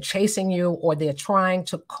dream. They're chasing you, or they're trying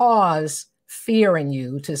to cause fear in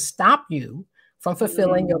you to stop you from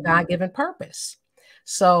fulfilling your God-given purpose.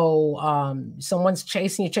 So someone's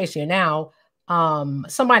chasing you. Now,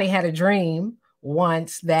 somebody had a dream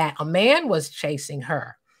once that a man was chasing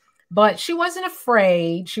her, but she wasn't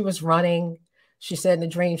afraid. She was running. She said in the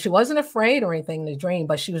dream, she wasn't afraid or anything in the dream,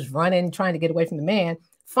 but she was running, trying to get away from the man.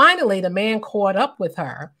 Finally, the man caught up with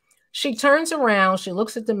her. She turns around, she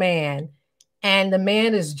looks at the man, and the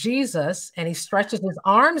man is Jesus, and he stretches his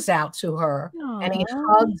arms out to her. Aww. And he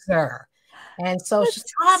hugs her. And so she said,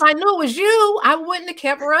 oh, if I knew it was you, I wouldn't have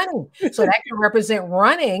kept running. So that can represent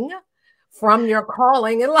running from your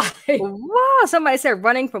calling in life. Wow, somebody said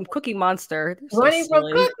running from Cookie Monster. Running from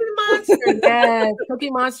Cookie Monster. Yes,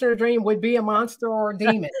 Cookie Monster dream would be a monster or a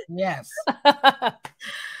demon. Yes.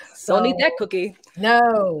 Don't need that cookie. No.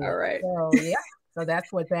 All right. So, yeah. So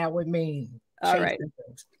that's what that would mean. All right.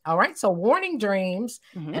 All right. So warning dreams,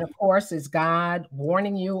 and of course, is God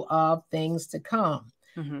warning you of things to come.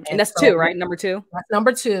 And that's two, right? Number two? That's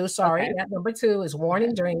number two. Sorry. Okay. That number two is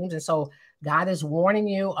warning dreams. And so God is warning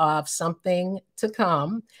you of something to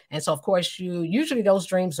come. And so, of course, usually those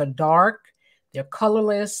dreams are dark. They're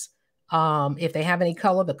colorless. If they have any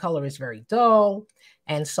color, the color is very dull.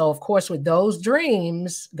 And so, of course, with those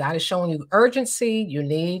dreams, God is showing you urgency. You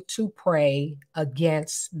need to pray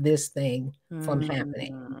against this thing from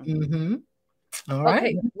happening. All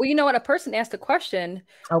right. Okay. Well, you know what? A person asked a question.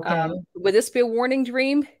 Okay. Would this be a warning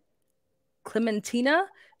dream? Clementina,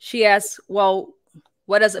 she asked, well,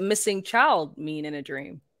 what does a missing child mean in a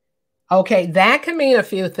dream? Okay. That can mean a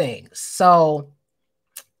few things. So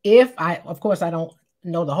of course, I don't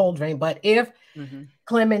know the whole dream, but if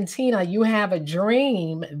Clementina, you have a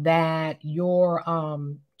dream that your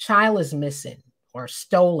child is missing or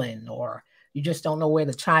stolen, or you just don't know where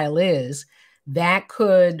the child is, that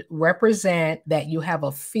could represent that you have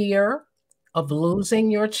a fear of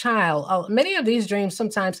losing your child. Many of these dreams,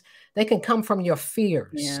 sometimes they can come from your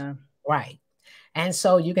fears. Yeah. Right. And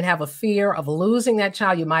so you can have a fear of losing that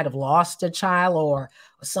child. You might have lost a child, or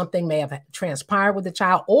something may have transpired with the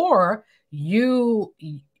child, or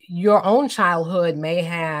your own childhood may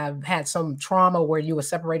have had some trauma where you were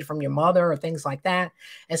separated from your mother or things like that.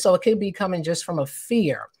 And so it could be coming just from a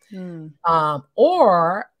fear.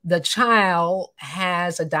 Or the child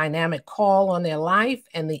has a dynamic call on their life,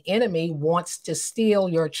 and the enemy wants to steal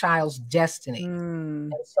your child's destiny.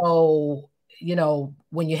 And so,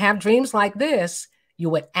 when you have dreams like this, you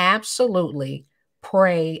would absolutely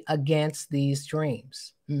pray against these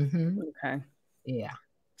dreams. Okay. Yeah.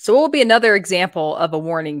 So what would be another example of a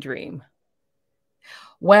warning dream?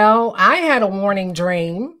 Well, I had a warning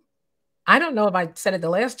dream. I don't know if I said it the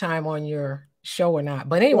last time on your show or not,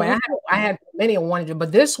 but anyway, I had many a warning dream,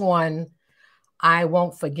 but this one I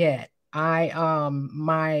won't forget.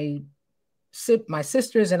 My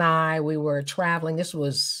sisters and I, we were traveling. This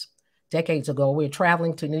was decades ago. We were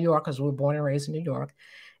traveling to New York because we were born and raised in New York,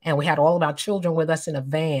 and we had all of our children with us in a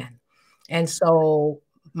van. And so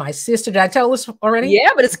my sister, did I tell this already? Yeah,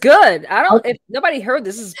 but it's good. I don't, Okay. if nobody heard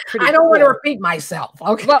this is pretty I don't want to cool. repeat myself.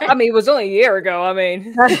 Okay. Well, I mean, it was only a year ago. I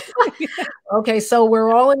mean, Okay, so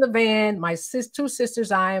we're all in the van, my two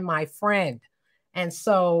sisters, I, and my friend. And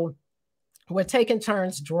so we're taking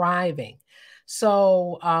turns driving.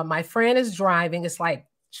 So my friend is driving. It's like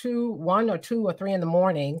 1 or 2 or 3 in the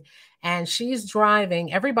morning, and she's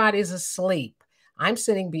driving. Everybody's asleep. I'm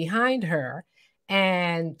sitting behind her.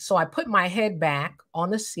 And so I put my head back on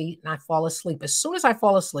the seat and I fall asleep. As soon as I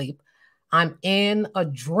fall asleep, I'm in a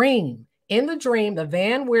dream. In the dream, the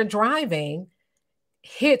van we're driving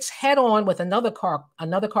hits head on with another car.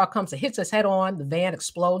 Another car comes and hits us head on. The van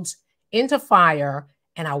explodes into fire,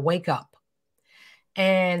 and I wake up.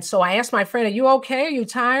 And so I asked my friend, "Are you okay? Are you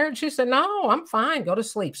tired?" She said, "No, I'm fine. Go to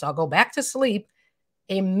sleep." So I'll go back to sleep.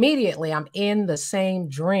 Immediately, I'm in the same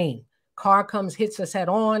dream. Car comes, hits us head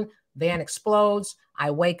on. Van explodes.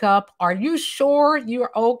 I wake up. "Are you sure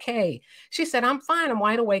you're okay?" She said, "I'm fine. I'm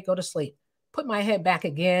wide awake. Go to sleep." Put my head back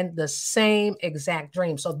again. The same exact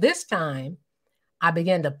dream. So this time, I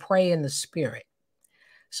began to pray in the spirit.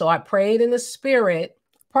 So I prayed in the spirit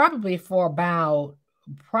probably for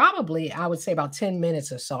I would say about 10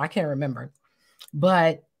 minutes or so. I can't remember.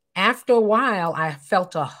 But after a while, I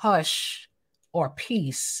felt a hush or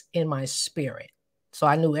peace in my spirit. So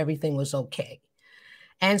I knew everything was okay.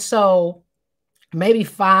 And so maybe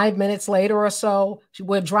 5 minutes later or so,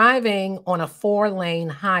 we're driving on a 4-lane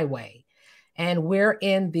highway, and we're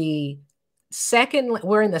in the second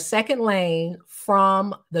lane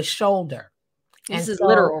from the shoulder. this is so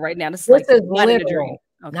literal right now. This is this like is not in a dream. literal,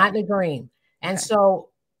 Okay. not in a dream. And Okay. so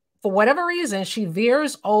for whatever reason, she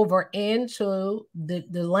veers over into the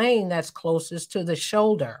lane that's closest to the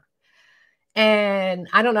shoulder. And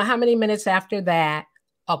I don't know how many minutes after that,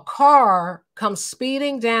 a car comes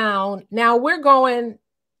speeding down. Now we're going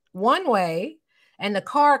one way, and the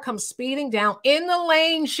car comes speeding down in the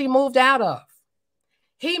lane she moved out of.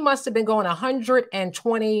 He must have been going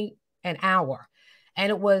 120 an hour.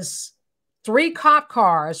 And it was 3 cop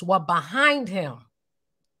cars were behind him.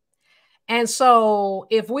 And so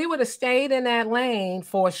if we would have stayed in that lane,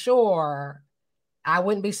 for sure, I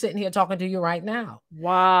wouldn't be sitting here talking to you right now.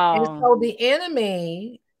 Wow. And so the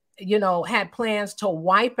enemy, had plans to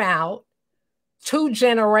wipe out 2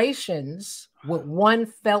 generations with one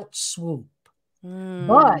felt swoop.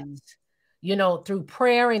 But, through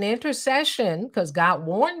prayer and intercession, because God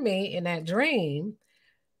warned me in that dream,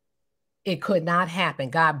 it could not happen.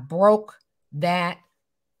 God broke that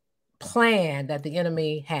plan that the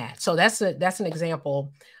enemy had. So that's an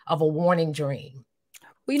example of a warning dream.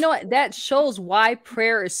 Well, you know what? That shows why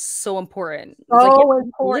prayer is so important. It's So like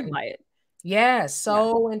important. Live by it. Yes,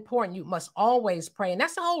 so important. You must always pray. And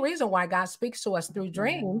that's the whole reason why God speaks to us through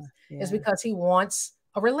dreams, is because he wants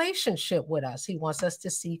a relationship with us. He wants us to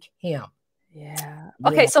seek him. Yeah.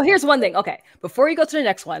 Okay, so here's one thing. Okay, before you go to the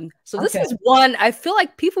next one. So this is one, I feel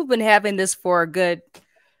like people have been having this for a good,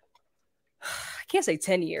 I can't say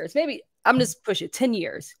 10 years. Maybe I'm just push it 10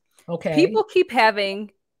 years. Okay. People keep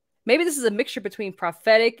having, maybe this is a mixture between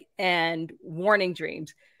prophetic and warning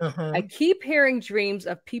dreams. I keep hearing dreams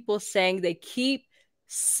of people saying they keep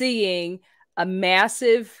seeing a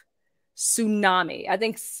massive tsunami. I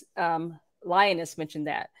think Lioness mentioned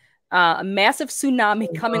that. A massive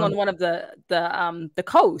tsunami coming on one of the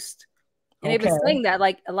coast. And they've been saying that,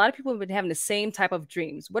 like, a lot of people have been having the same type of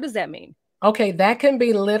dreams. What does that mean? Okay, that can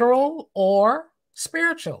be literal or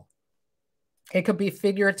spiritual. It could be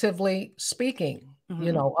figuratively speaking, of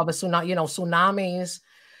a tsunami. Tsunamis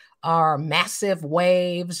are massive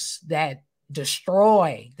waves that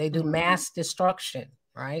destroy. They do mass destruction,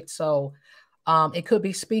 right? So it could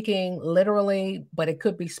be speaking literally, but it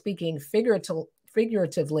could be speaking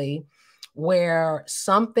figuratively, where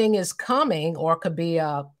something is coming, or it could be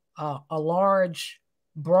a large,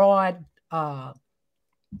 broad,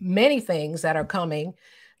 many things that are coming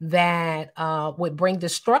that would bring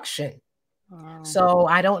destruction. Wow. So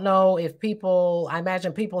I don't know if I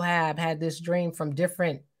imagine people have had this dream from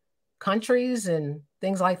different countries and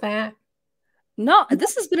things like that. No,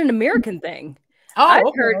 this has been an American thing. I've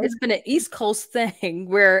heard it's been an East Coast thing,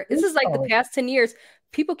 where this is like the past 10 years,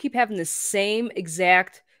 people keep having the same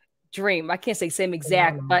exact dream. I can't say same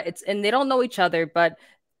exact, but and they don't know each other, but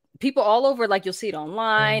people all over, like, you'll see it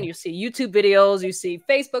online, you see YouTube videos, you see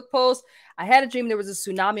Facebook posts. I had a dream there was a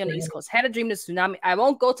tsunami on the East Coast. Had a dream there's a tsunami. I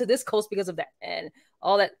won't go to this coast because of that and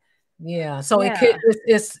all that. Yeah. So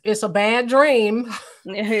it's a bad dream.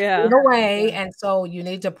 Yeah. In a way. And so you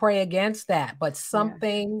need to pray against that. But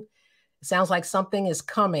something, it sounds like something is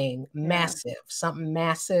coming massive, something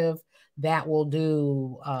massive that will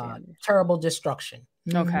do terrible destruction.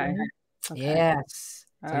 Okay. Yes.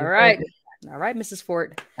 So All right. All right, Mrs.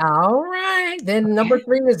 Ford. All right. Then number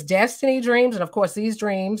 3 is destiny dreams. And of course, these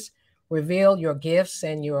dreams reveal your gifts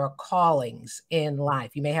and your callings in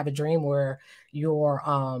life. You may have a dream where you're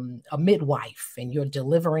a midwife and you're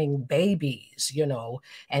delivering babies,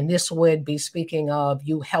 and this would be speaking of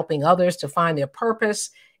you helping others to find their purpose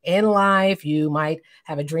in life. You might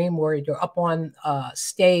have a dream where you're up on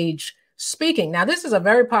stage speaking. Now, this is a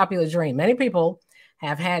very popular dream. Many people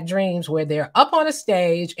have had dreams where they're up on a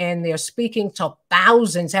stage and they're speaking to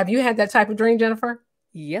thousands. Have you had that type of dream, Jennifer?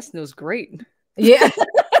 Yes, it was great. Yeah.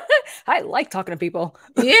 I like talking to people.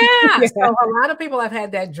 Yeah. So a lot of people have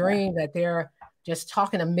had that dream that they're just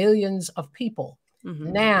talking to millions of people.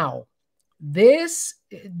 Mm-hmm. Now, these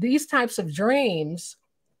types of dreams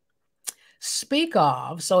speak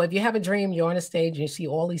of, so if you have a dream, you're on a stage and you see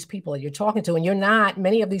all these people that you're talking to, and you're not,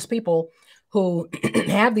 many of these people who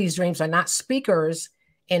have these dreams are not speakers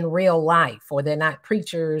in real life, or they're not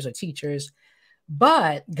preachers or teachers,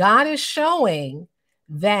 but God is showing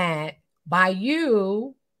that by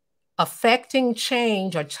you affecting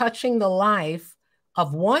change or touching the life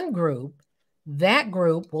of one group, that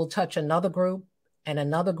group will touch another group and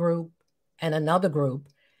another group and another group.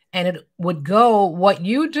 And it would go, what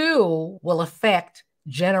you do will affect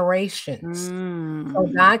generations. So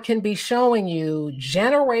God can be showing you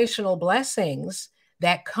generational blessings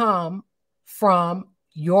that come from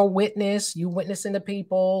your witness, you witnessing to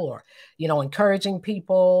people, or, encouraging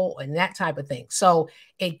people and that type of thing. So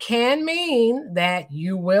it can mean that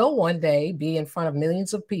you will one day be in front of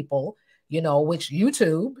millions of people, which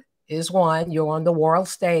YouTube is one. You're on the world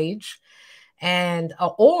stage. And,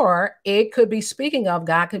 or it could be speaking of,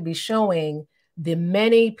 God could be showing the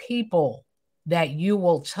many people that you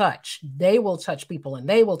will touch. They will touch people and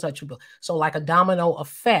they will touch people. So like a domino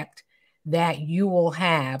effect that you will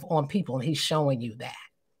have on people. And he's showing you that.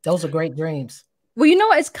 Those are great dreams. Well,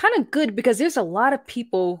 it's kind of good because there's a lot of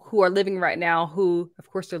people who are living right now who, of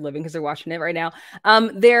course, they're living because they're watching it right now.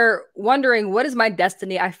 They're wondering, what is my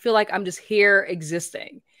destiny? I feel like I'm just here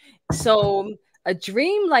existing. So a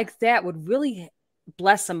dream like that would really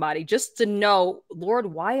bless somebody just to know, Lord,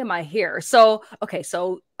 why am I here? So, okay,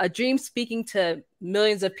 so a dream speaking to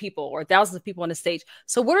millions of people or thousands of people on the stage.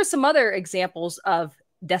 So what are some other examples of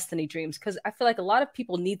destiny dreams? Because I feel like a lot of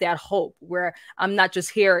people need that hope where I'm not just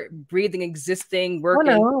here breathing, existing,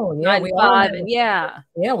 working. Oh, no.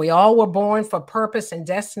 We all were born for purpose and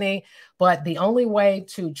destiny, but the only way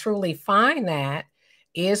to truly find that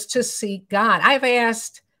is to seek God. I've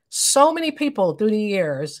asked so many people through the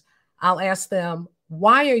years, I'll ask them,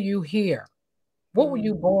 why are you here? What were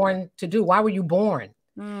you born to do? Why were you born?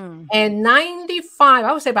 And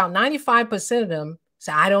I would say about 95% of them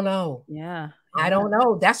say, I don't know. Yeah. I don't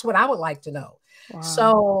know. That's what I would like to know. Wow.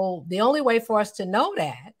 So the only way for us to know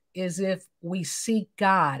that is if we seek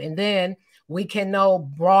God, and then we can know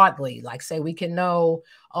broadly, like say we can know,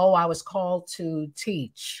 I was called to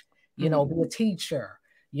teach, be a teacher,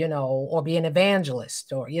 or be an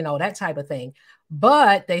evangelist, or, that type of thing.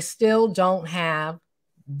 But they still don't have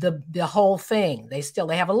the whole thing. They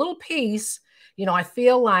have a little piece. I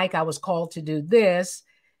feel like I was called to do this,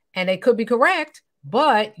 and they could be correct,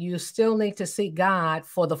 but you still need to seek God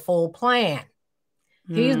for the full plan.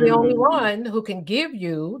 He's the only one who can give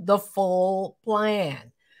you the full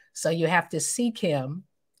plan. So you have to seek him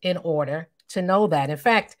in order to know that. In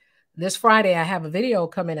fact, this Friday, I have a video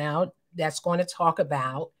coming out that's going to talk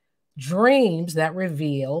about dreams that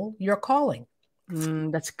reveal your calling.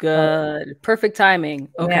 That's good. Perfect timing.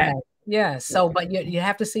 Okay. Yeah. So, but you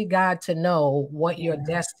have to see God to know what your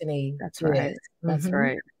destiny is. Right. That's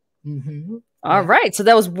right. Mm-hmm. All right. So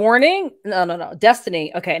that was warning. No.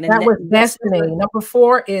 Destiny. Okay. And that was destiny. Number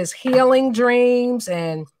 4 is healing dreams.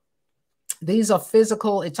 And these are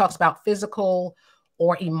physical. It talks about physical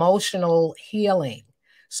or emotional healing.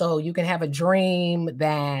 So you can have a dream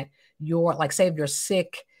that you're like, say if you're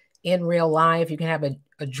sick in real life, you can have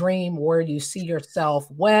a dream where you see yourself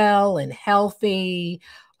well and healthy.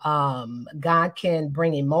 God can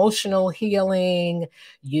bring emotional healing.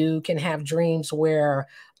 You can have dreams where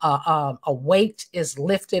a weight is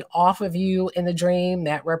lifted off of you in the dream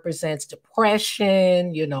that represents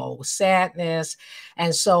depression, sadness.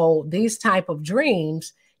 And so these type of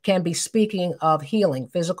dreams can be speaking of healing,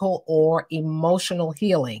 physical or emotional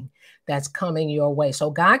healing that's coming your way. So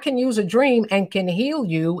God can use a dream and can heal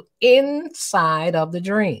you inside of the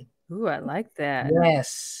dream. Ooh, I like that.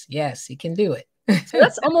 Yes, he can do it. So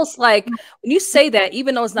that's almost like when you say that,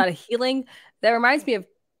 even though it's not a healing, that reminds me of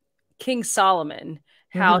King Solomon,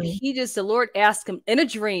 how the Lord asked him in a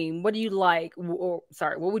dream, what do you like? What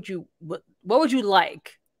would you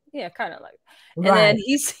like? Yeah, kind of like. And then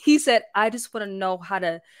Right. he said, I just want to know how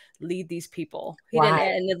to lead these people. He didn't,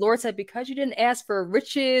 Right. and the Lord said, because you didn't ask for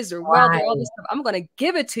riches or wealth or all Right. this stuff, I'm going to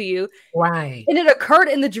give it to you. Right. And it occurred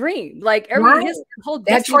in the dream. Like Right. his whole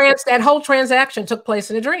destiny That whole transaction took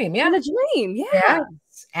place in a dream. in Yeah. a dream. Yeah.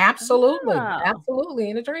 Yes. Absolutely. Wow. Absolutely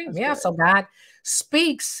in a dream. That's Yeah. good. So God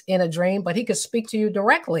speaks in a dream, but he could speak to you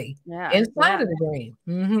directly Yeah. inside Yeah. of the dream.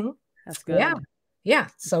 Mm-hmm. That's Yeah. good. Yeah.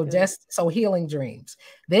 So Good. so healing dreams.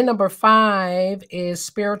 Then number 5 is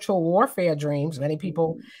spiritual warfare dreams. Many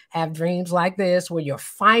people have dreams like this where you're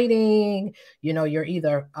fighting, you're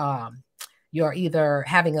either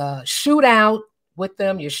having a shootout with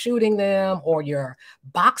them, you're shooting them, or you're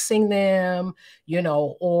boxing them,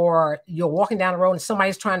 or you're walking down the road and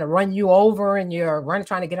somebody's trying to run you over and you're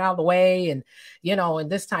trying to get out of the way, and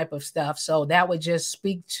and this type of stuff. So that would just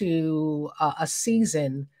speak to a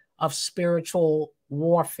season of spiritual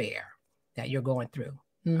warfare that you're going through.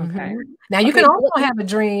 Okay. Now you can also have a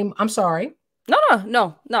dream. I'm sorry.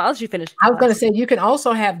 No. I'll let you finish. I was going to say you can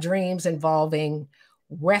also have dreams involving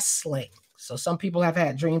wrestling. So some people have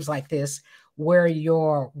had dreams like this where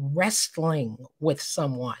you're wrestling with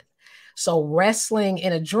someone. So wrestling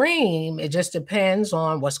in a dream, it just depends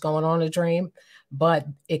on what's going on in the dream, but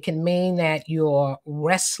it can mean that you're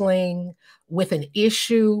wrestling with an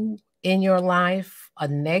issue in your life, a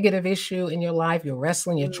negative issue in your life. You're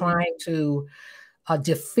wrestling, you're trying to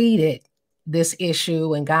defeat this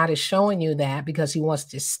issue, and God is showing you that because he wants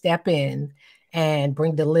to step in and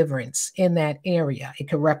bring deliverance in that area. It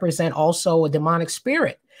could represent also a demonic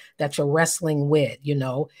spirit that you're wrestling with.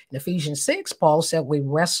 In Ephesians 6, Paul said we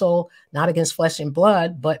wrestle not against flesh and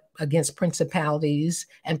blood, but against principalities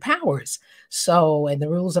and powers. So, and the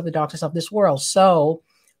rules of the darkness of this world. So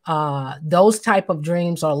those type of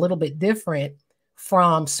dreams are a little bit different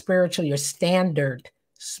from your standard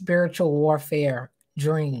spiritual warfare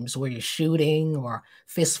dreams where you're shooting or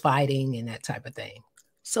fist fighting and that type of thing.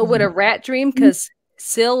 So with a rat dream, because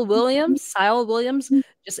Sil Williams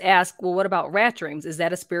just asked, well, what about rat dreams? Is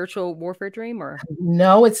that a spiritual warfare dream or?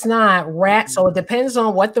 No, it's not. Rat. So it depends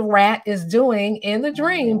on what the rat is doing in the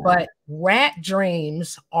dream, but rat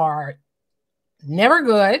dreams are never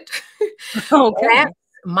good. Okay.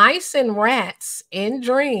 Mice and rats in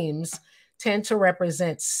dreams tend to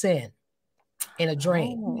represent sin. In a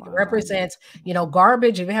dream, it represents,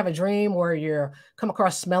 garbage. If you have a dream where you're come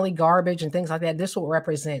across smelly garbage and things like that, this will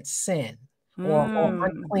represent sin or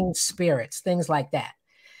unclean spirits, things like that.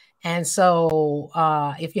 And so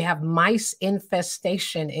if you have mice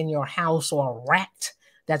infestation in your house or a rat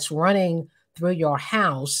that's running through your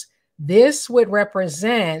house, this would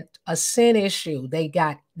represent a sin issue. They've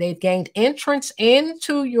gained entrance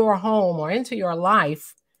into your home or into your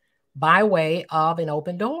life by way of an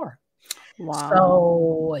open door. Wow.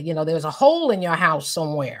 So, there's a hole in your house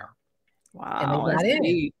somewhere. Wow. And they got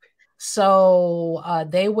in. So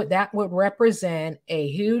that would represent a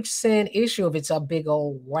huge sin issue if it's a big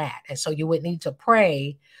old rat. And so you would need to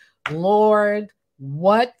pray, Lord,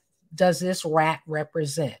 what does this rat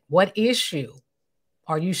represent? What issue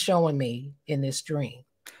are you showing me in this dream?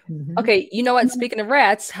 Okay, you know what? Speaking of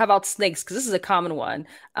rats, how about snakes? Because this is a common one.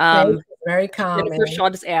 Very common. Jennifer Shaw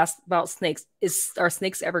just asked about snakes. Are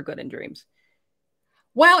snakes ever good in dreams?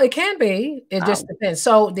 Well, it can be. It just depends.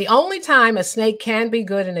 So the only time a snake can be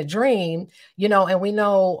good in a dream, and we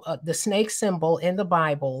know the snake symbol in the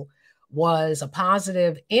Bible was a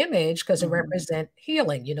positive image because it represents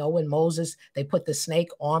healing. When Moses, they put the snake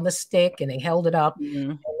on the stick and they held it up.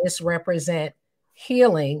 And this represent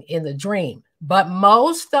healing in the dream. But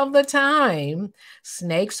most of the time,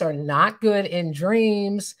 snakes are not good in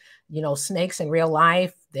dreams. Snakes in real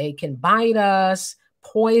life, they can bite us,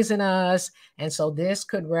 poison us. And so this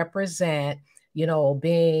could represent,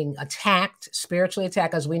 being attacked, spiritually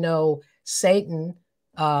attacked. As we know, Satan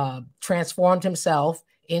transformed himself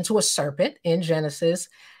into a serpent in Genesis.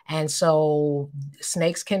 And so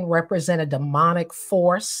snakes can represent a demonic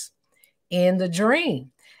force in the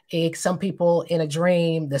dream. Some people in a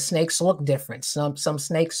dream, the snakes look different. Some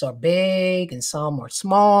snakes are big and some are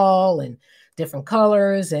small and different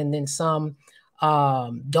colors. And then some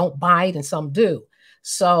don't bite and some do.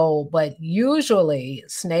 So, but usually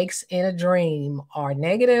snakes in a dream are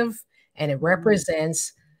negative and it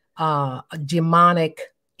represents a demonic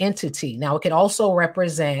entity. Now, it could also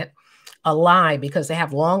represent a lie because they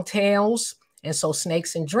have long tails. And so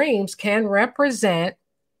snakes in dreams can represent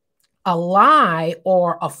a lie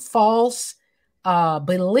or a false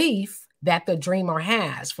belief that the dreamer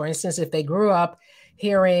has. For instance, if they grew up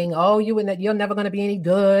hearing, oh, you're never going to be any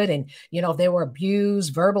good. And, if they were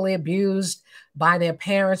verbally abused by their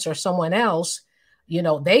parents or someone else,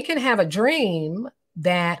 they can have a dream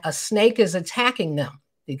that a snake is attacking them,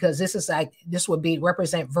 because this would be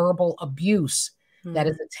represent verbal abuse that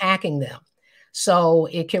is attacking them. So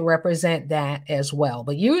it can represent that as well.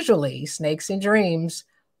 But usually snakes in dreams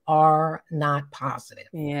are not positive.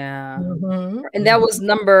 Yeah. Mm-hmm. And that was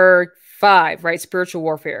number 5, right? Spiritual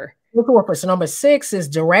warfare. So number 6 is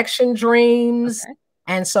direction dreams. Okay.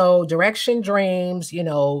 And so direction dreams,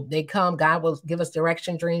 they come, God will give us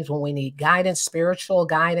direction dreams when we need guidance, spiritual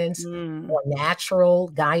guidance, or natural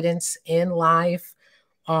guidance in life,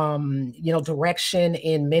 direction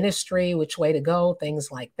in ministry, which way to go,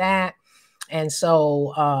 things like that. And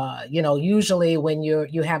so, usually when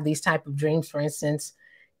you have these type of dreams, for instance,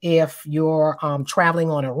 if you're traveling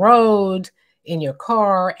on a road in your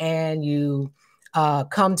car and you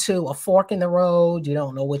come to a fork in the road, you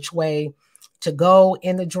don't know which way to go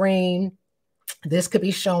in the dream, this could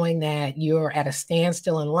be showing that you're at a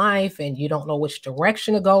standstill in life and you don't know which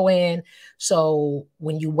direction to go in. So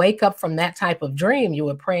when you wake up from that type of dream, you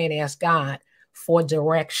would pray and ask God for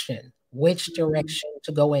direction, which direction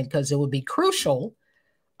to go in, because it would be crucial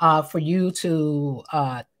for you to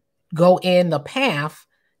go in the path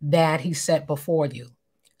that he set before you.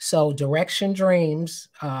 So direction dreams,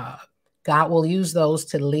 God will use those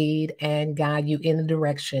to lead and guide you in the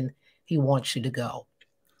direction he wants you to go.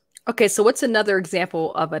 Okay, so what's another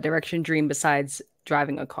example of a direction dream besides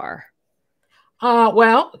driving a car?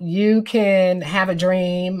 Well, you can have a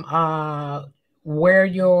dream where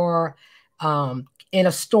you're in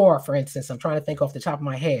a store, for instance. I'm trying to think off the top of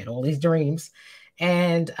my head, all these dreams.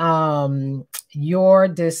 And you're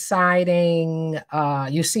deciding,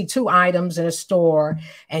 you see 2 items in a store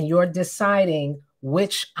and you're deciding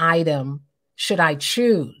which item should I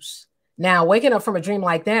choose. Now, waking up from a dream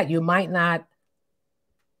like that, you might not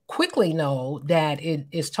quickly know that it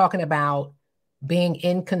is talking about being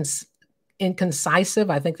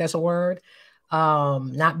incisive. I think that's a word.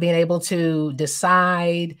 Not being able to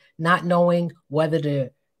decide, not knowing whether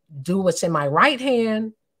to do what's in my right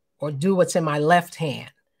hand or do what's in my left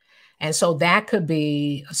hand. And so that could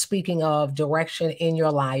be speaking of direction in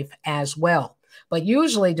your life as well. But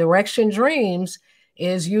usually direction dreams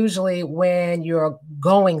is usually when you're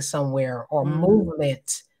going somewhere or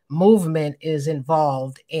movement is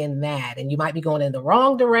involved in that. And you might be going in the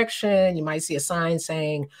wrong direction. You might see a sign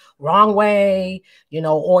saying wrong way,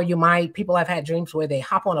 or people have had dreams where they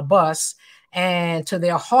hop on a bus and to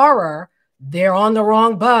their horror, they're on the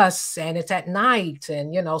wrong bus and it's at night.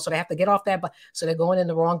 And, so they have to get off that bus. So they're going in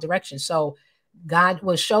the wrong direction. So God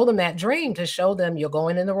will show them that dream to show them you're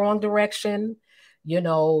going in the wrong direction.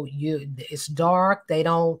 It's dark. They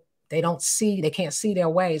can't see their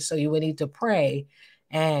way. So you would need to pray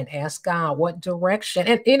and ask God what direction.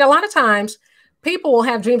 And a lot of times people will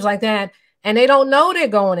have dreams like that and they don't know they're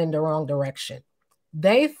going in the wrong direction.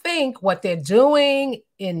 They think what they're doing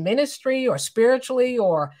in ministry or spiritually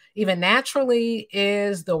or even naturally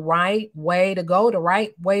is the right way to go, the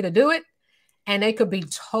right way to do it. And they could be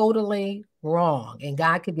totally wrong. And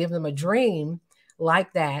God could give them a dream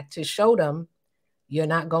like that to show them you're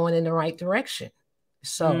not going in the right direction.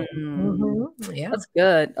 So, yeah, that's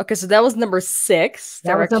good. Okay, so that was number 6.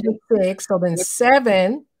 That was number 6. So then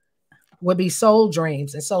 7 would be soul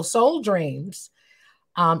dreams. And so soul dreams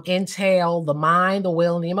entail the mind, the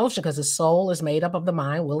will, and the emotion, because the soul is made up of the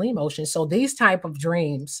mind, will, and emotion. So these type of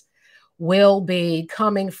dreams will be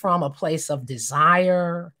coming from a place of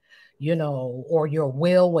desire, or your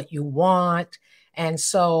will, what you want. And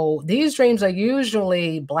so these dreams are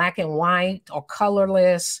usually black and white or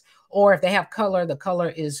colorless, or if they have color, the color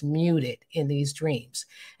is muted in these dreams.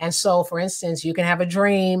 And so, for instance, you can have a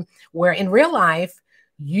dream where in real life,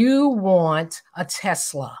 you want a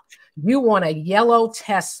Tesla. You want a yellow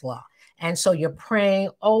Tesla. And so you're praying,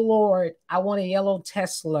 oh, Lord, I want a yellow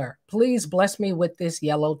Tesla. Please bless me with this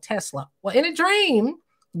yellow Tesla. Well, in a dream,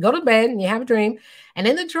 you go to bed and you have a dream. And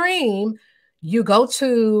in the dream, you go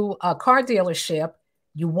to a car dealership,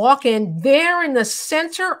 you walk in, there in the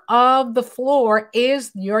center of the floor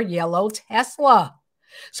is your yellow Tesla.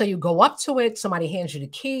 So you go up to it, somebody hands you the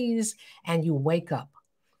keys, and you wake up.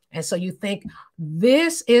 And so you think,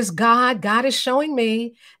 this is God. God is showing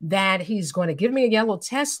me that he's going to give me a yellow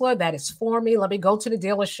Tesla that is for me. Let me go to the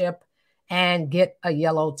dealership and get a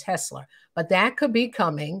yellow Tesla. But that could be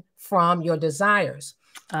coming from your desires.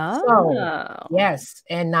 Oh, so, yes,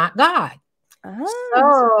 and not God.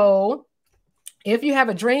 So if you have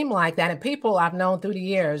a dream like that, and people I've known through the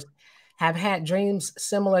years have had dreams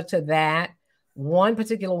similar to that. One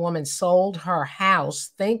particular woman sold her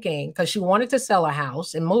house thinking, because she wanted to sell her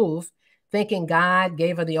house and move, thinking God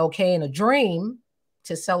gave her the okay in a dream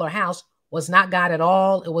to sell her house. Was not God at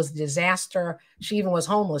all. It was a disaster. She even was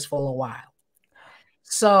homeless for a while.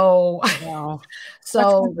 So, Wow. That's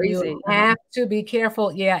so you crazy. have to be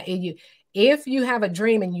careful. Yeah. If you have a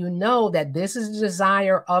dream and you know that this is the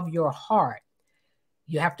desire of your heart,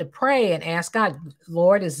 you have to pray and ask God,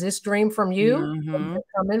 Lord, is this dream from you? Or is Mm-hmm. it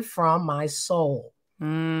coming from my soul? So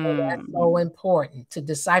that's so Mm. important to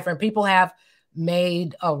decipher. And people have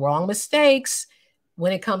made wrong mistakes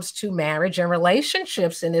when it comes to marriage and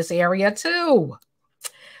relationships in this area too.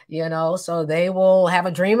 So they will have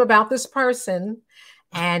a dream about this person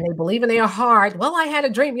and they believe in their heart. Well, I had a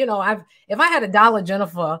dream. If I had $1,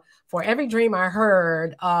 Jennifer, for every dream I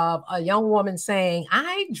heard of a young woman saying,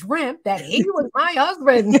 I dreamt that he was my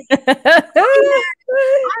husband. I've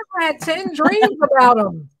had 10 dreams about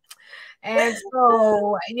him. And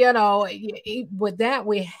so, with that,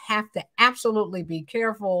 we have to absolutely be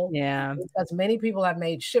careful, Yeah. because many people have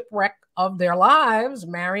made shipwreck of their lives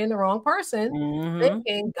marrying the wrong person,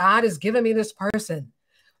 thinking God has given me this person.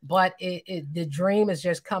 But the dream is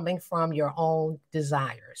just coming from your own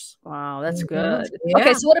desires. Wow, that's good. Yeah.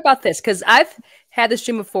 Okay, so what about this? Because I've had this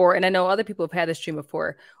dream before, and I know other people have had this dream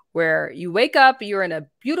before, where you wake up, you're in a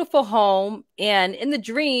beautiful home, and in the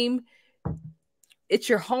dream, it's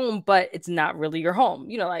your home, but it's not really your home.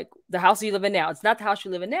 Like the house you live in now. It's not the house you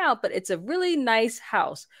live in now, but it's a really nice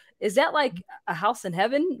house. Is that like a house in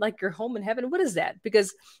heaven? Like your home in heaven? What is that?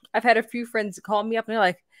 Because I've had a few friends call me up and they're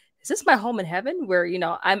like, is this my home in heaven? Where,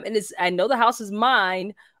 I know the house is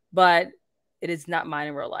mine, but it is not mine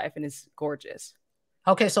in real life. And it's gorgeous.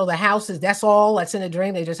 Okay, so the house that's all that's in a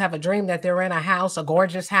dream. They just have a dream that they're in a house, a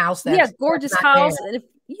gorgeous house. Gorgeous house. And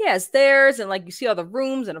it's theirs. And like you see all the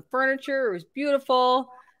rooms and the furniture. It was beautiful.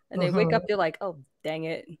 And they wake up, they're like, oh, dang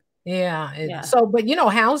it. Yeah. So, but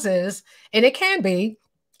houses, and it can be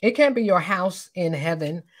your house in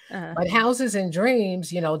heaven, but houses in dreams,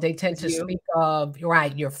 they tend to speak of your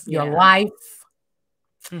life, your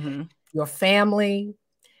family.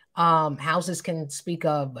 Houses can speak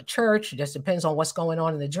of a church. It just depends on what's going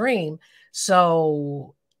on in the dream.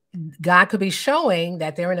 So God could be showing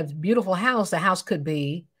that they're in a beautiful house. The house could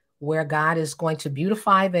be where God is going to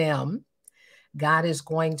beautify them. God is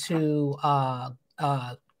going to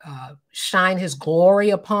shine his glory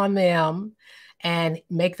upon them and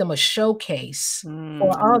make them a showcase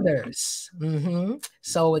for others.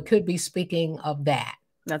 So it could be speaking of that.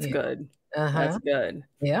 That's good. That's good.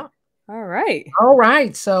 Yeah. All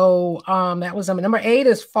right. So that was number 8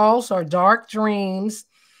 is false or dark dreams.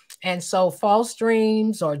 And so false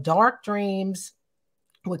dreams or dark dreams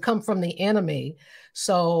would come from the enemy.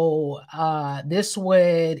 So this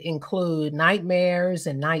would include nightmares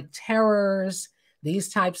and night terrors, these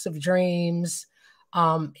types of dreams.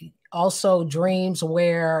 Also dreams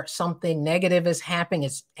where something negative is happening.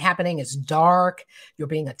 It's dark. You're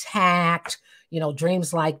being attacked,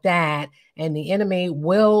 dreams like that. And the enemy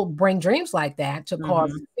will bring dreams like that to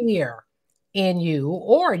cause fear in you,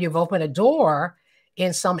 or you've opened a door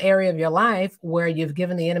in some area of your life where you've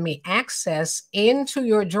given the enemy access into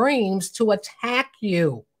your dreams to attack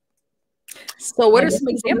you. So what are some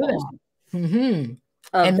examples?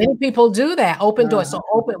 And many people do that. Open doors. So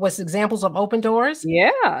what's examples of open doors?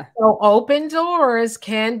 Yeah. So open doors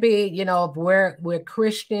can be, we're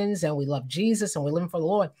Christians and we love Jesus and we're living for the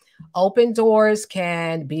Lord. Open doors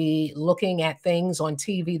can be looking at things on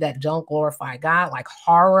TV that don't glorify God, like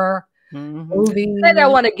horror movies. Say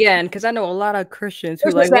that one again, because I know a lot of Christians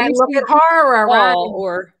who look at horror, right?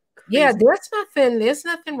 Or yeah, there's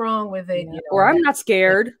nothing wrong with it. Or I'm not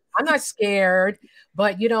scared. I'm not scared.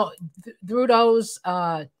 But, through those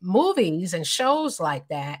movies and shows like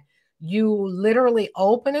that, you literally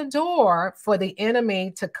open a door for the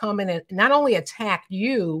enemy to come in and not only attack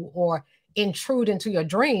you or intrude into your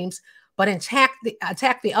dreams, but attack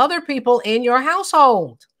the other people in your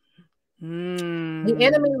household. The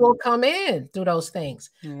enemy will come in through those things.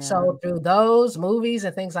 Yeah. So through those movies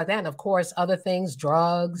and things like that, and of course, other things,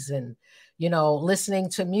 drugs and, listening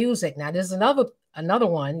to music. Now, there's another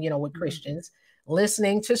one, with Christians.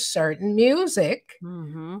 Listening to certain music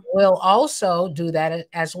will also do that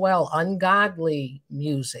as well. Ungodly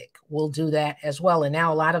music will do that as well. And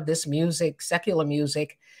now a lot of this music, secular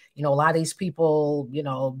music, a lot of these people,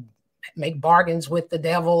 make bargains with the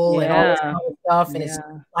devil and all this kind of stuff. And it's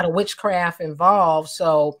a lot of witchcraft involved.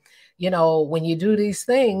 So, when you do these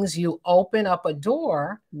things, you open up a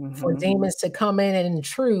door for demons to come in and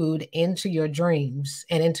intrude into your dreams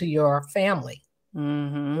and into your family.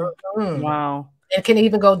 Wow. It can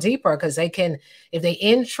even go deeper because if they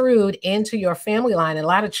intrude into your family line, and a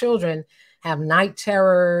lot of children have night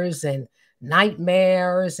terrors and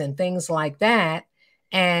nightmares and things like that.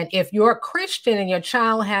 And if you're a Christian and your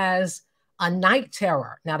child has a night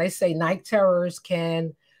terror, now they say night terrors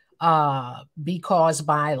can be caused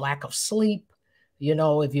by lack of sleep. You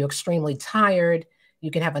know, if you're extremely tired,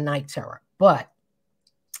 you can have a night terror. But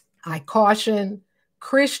I caution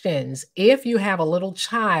Christians, if you have a little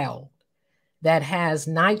child that has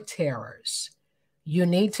night terrors, you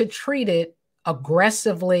need to treat it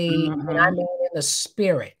aggressively, and I mean in the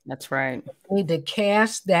spirit. That's right. You need to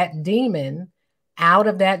cast that demon out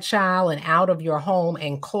of that child and out of your home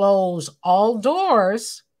and close all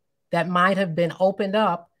doors that might have been opened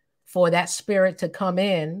up for that spirit to come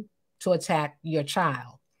in to attack your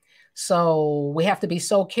child. So we have to be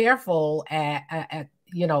so careful at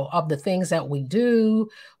you know, of the things that we do,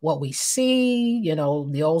 what we see, you know,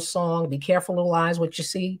 the old song, be careful, little eyes, what you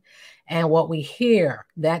see, and what we hear,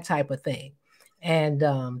 that type of thing. And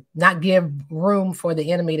not give room for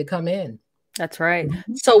the enemy to come in. That's right.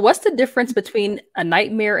 So what's the difference between a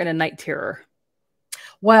nightmare and a night terror?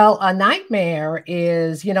 Well, a nightmare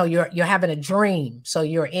is, you know, you're having a dream. So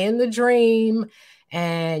you're in the dream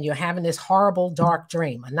and you're having this horrible, dark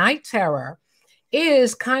dream. A night terror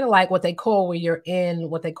is kind of like what they call where you're in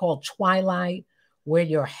what they call twilight, where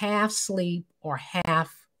you're half asleep or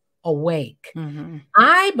half awake.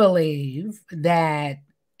 I believe that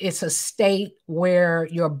it's a state where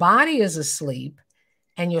your body is asleep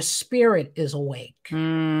and your spirit is awake.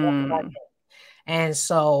 And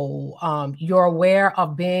so you're aware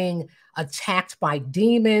of being attacked by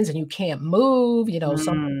demons and you can't move. You know,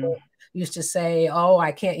 some people used to say, oh,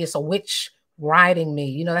 I can't, it's a witch riding me.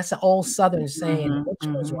 You know, that's an old Southern saying. The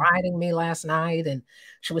witch was riding me last night and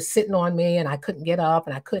she was sitting on me and I couldn't get up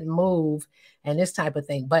and I couldn't move and this type of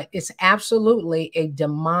thing. But it's absolutely a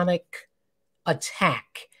demonic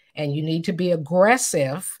attack. And you need to be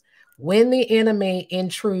aggressive when the enemy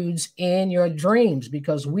intrudes in your dreams,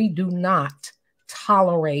 because we do not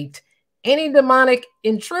tolerate any demonic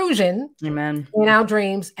intrusion in our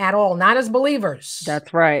dreams at all, not as believers.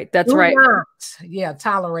 That's right. That's right. Not,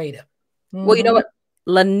 tolerate it. Well, you know what?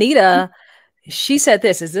 Lanita, she said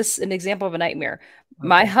this. Is this an example of a nightmare? Okay.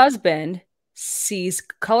 My husband sees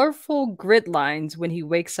colorful grid lines when he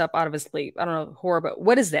wakes up out of his sleep. I don't know, horror, but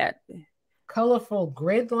what is that? Colorful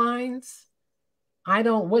grid lines? I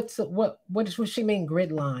don't, what does she mean,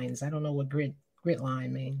 grid lines? I don't know what grid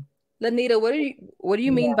line mean. Lanita, what do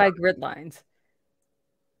you mean by grid lines?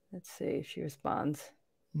 Let's see if she responds.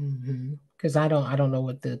 Because I don't know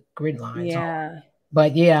what the grid lines are.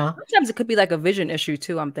 But sometimes it could be like a vision issue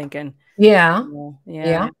too, I'm thinking. Okay. All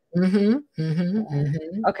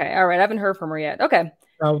right. I haven't heard from her yet. Okay.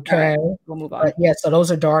 Right. We'll move on. But so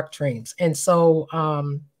those are dark dreams. And so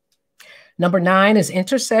number 9 is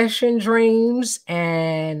intercession dreams.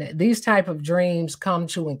 And these type of dreams come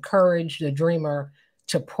to encourage the dreamer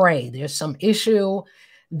to pray. There's some issue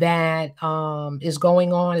that is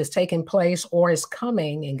going on, is taking place, or is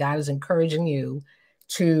coming, and God is encouraging you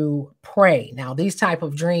to pray. Now, these type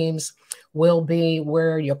of dreams will be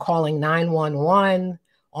where you're calling 911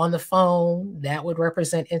 on the phone. That would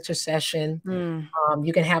represent intercession.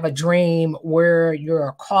 You can have a dream where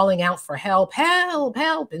you're calling out for help,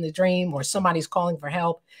 help in the dream, or somebody's calling for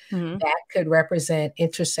help. That could represent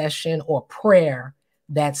intercession or prayer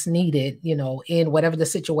that's needed, you know, in whatever the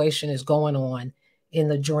situation is going on in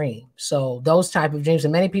the dream. So those type of dreams,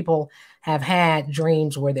 and many people have had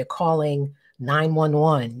dreams where they're calling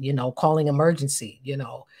 911, you know, calling emergency, you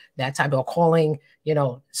know, that type of calling, you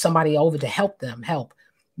know, somebody over to help them.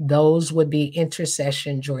 Those would be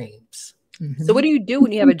intercession dreams. So what do you do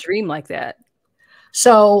when you have a dream like that?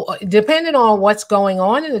 So depending on what's going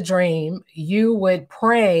on in the dream, you would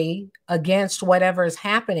pray against whatever is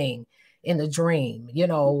happening in the dream. You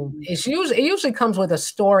know, it usually comes with a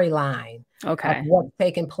storyline of what's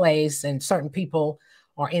taking place, and certain people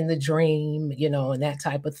are in the dream, you know, and that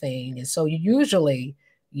type of thing. And so you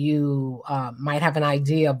might have an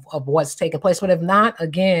idea of what's taking place. But if not,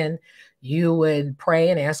 again, you would pray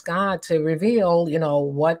and ask God to reveal, you know,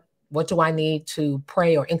 what do I need to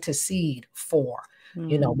pray or intercede for,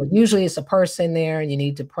 you know. But usually it's a person there, and you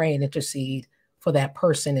need to pray and intercede for that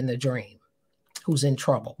person in the dream who's in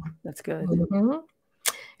trouble. That's good.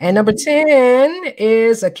 And number 10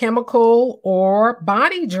 is a chemical or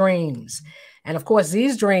body dreams. And of course,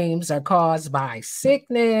 these dreams are caused by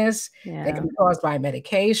sickness. They can be caused by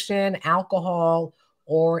medication, alcohol,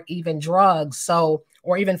 or even drugs. So,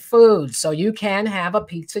 or even food. So you can have a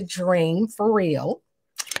pizza dream for real.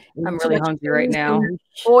 I'm really hungry right now.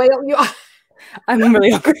 I'm really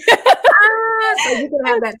hungry. So you can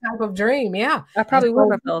have that type of dream. Yeah. I probably would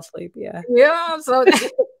if I fell asleep. Yeah. Yeah.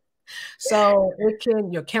 So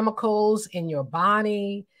your chemicals in your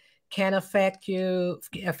body can affect your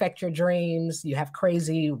dreams. You have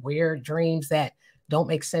crazy, weird dreams that don't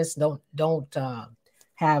make sense, don't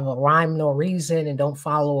have a rhyme nor reason and don't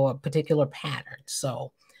follow a particular pattern.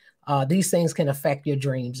 So these things can affect your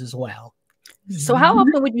dreams as well. So how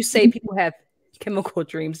often would you say people have chemical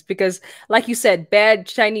dreams? Because like you said, bad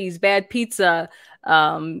Chinese, bad pizza,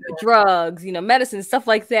 drugs, medicine, stuff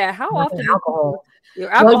like that. How often alcohol?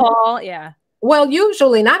 Alcohol, yeah. Well,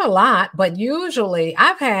 usually not a lot, but usually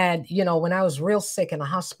I've had, when I was real sick in the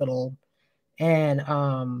hospital, and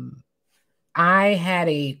I had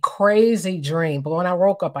a crazy dream. But when I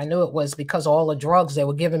woke up, I knew it was because of all the drugs they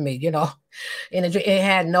were giving me, and it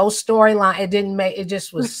had no storyline. It didn't make, it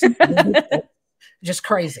just was just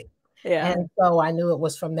crazy. Yeah. And so I knew it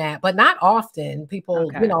was from that, but not often.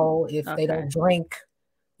 People, if they don't drink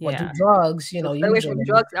or do drugs, stay away from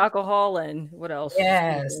drugs, alcohol, and what else?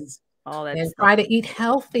 Yes. All that and stuff. Try to eat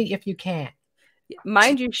healthy if you can.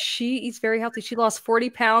 Mind you, she eats very healthy. She lost 40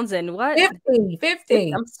 pounds and what?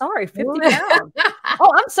 50. I'm sorry, 50 pounds.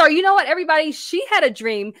 Oh, I'm sorry. You know what, everybody? She had a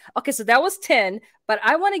dream. Okay, so that was 10, but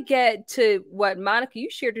I want to get to what, Monica, you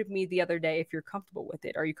shared with me the other day, if you're comfortable with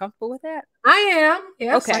it. Are you comfortable with that? I am.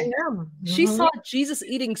 Yes, okay. I am. Mm-hmm. She saw Jesus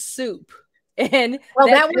eating soup. And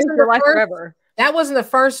that wasn't the life forever. That wasn't the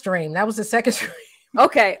first dream. That was the second dream.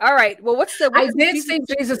 Okay, all right. Well, I did see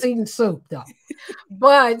Jesus eating soup, though.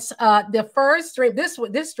 But the first dream,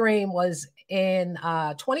 this dream was in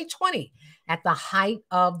 2020 at the height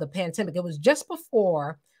of the pandemic. It was just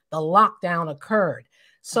before the lockdown occurred.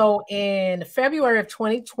 So in February of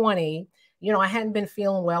 2020, I hadn't been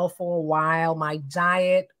feeling well for a while. My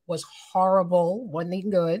diet was horrible, wasn't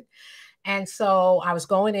eating good. And so I was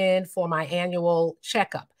going in for my annual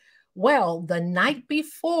checkup. Well, the night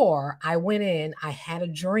before I went in, I had a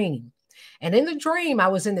dream. And in the dream, I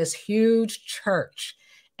was in this huge church.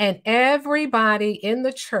 And everybody in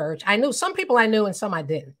the church, I knew some people I knew and some I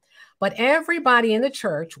didn't. But everybody in the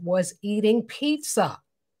church was eating pizza.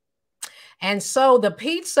 And so the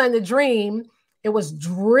pizza in the dream, it was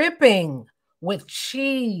dripping with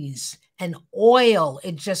cheese and oil.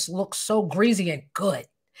 It just looked so greasy and good.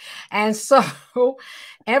 And so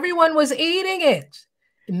everyone was eating it.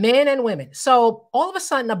 Men and women. So all of a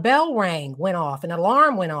sudden a bell went off, an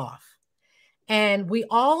alarm went off. And we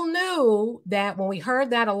all knew that when we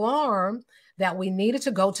heard that alarm, that we needed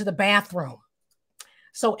to go to the bathroom.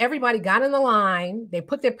 So everybody got in the line. They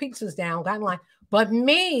put their pizzas down, got in line. But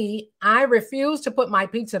me, I refused to put my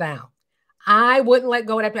pizza down. I wouldn't let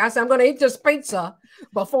go of that. I said, I'm going to eat this pizza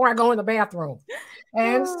before I go in the bathroom.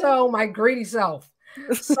 And so my greedy self.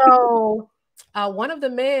 So one of the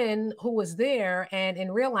men who was there, and in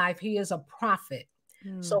real life, he is a prophet.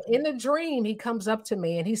 So in the dream, he comes up to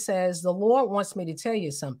me and he says, the Lord wants me to tell you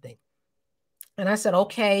something. And I said,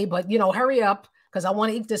 okay, but hurry up because I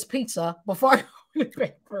want to eat this pizza before I go to the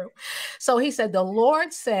bathroom. So he said, the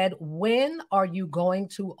Lord said, when are you going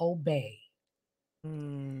to obey?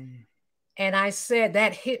 And I said,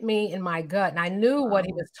 that hit me in my gut. And I knew what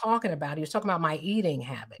he was talking about. He was talking about my eating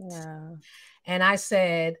habits. Yeah. And I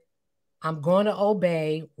said, I'm going to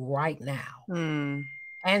obey right now.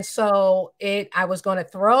 And so I was going to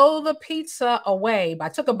throw the pizza away, but I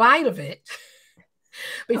took a bite of it.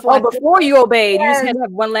 Before you obeyed, you just had to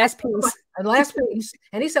have one last piece.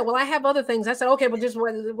 And he said, well, I have other things. I said, okay, but just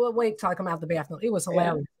wait till I come out the bathroom. It was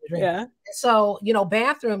hilarious. Yeah. So,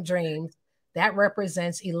 bathroom dreams, that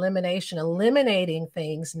represents eliminating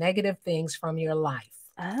things, negative things from your life.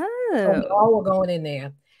 Oh. So we all were going in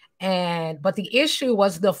there. But the issue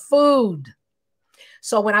was the food.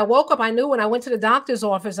 So when I woke up, I knew when I went to the doctor's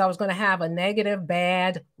office, I was going to have a negative,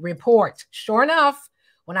 bad report. Sure enough,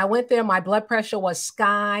 when I went there, my blood pressure was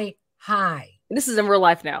sky high. This is in real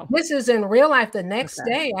life now. This is in real life. The next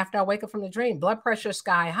day after I wake up from the dream, blood pressure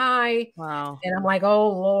sky high. Wow. And I'm like, oh,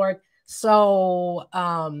 Lord. So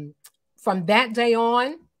from that day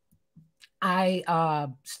on, I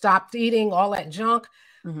stopped eating all that junk.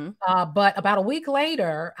 But about a week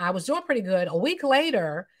later, I was doing pretty good. A week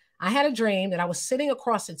later, I had a dream that I was sitting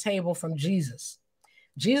across the table from Jesus.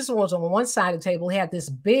 Jesus was on one side of the table. He had this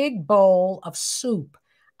big bowl of soup.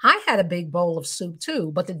 I had a big bowl of soup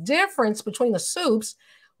too. But the difference between the soups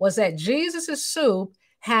was that Jesus's soup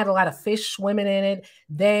had a lot of fish swimming in it.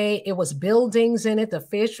 It was buildings in it. The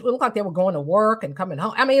fish, it looked like they were going to work and coming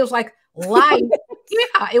home. I mean, it was like life.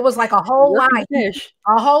 Yeah, it was like a whole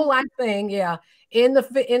life thing. Yeah. In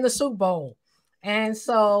the soup bowl. And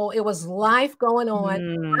so it was life going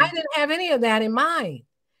on. I didn't have any of that in mind.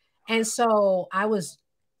 And so I was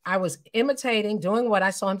imitating, doing what I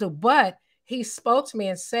saw him do, but he spoke to me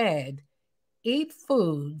and said, eat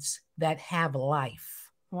foods that have life.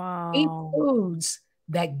 Wow. Eat foods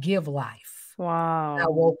that give life. Wow. And I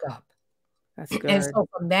woke up. That's good. And so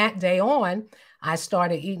from that day on, I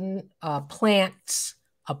started eating plants,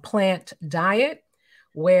 a plant diet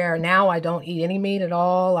where now I don't eat any meat at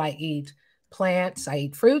all. I eat plants, I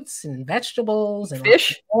eat fruits and vegetables and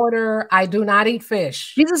fish. Water. I do not eat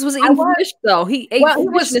fish. Jesus was eating fish though. He ate well,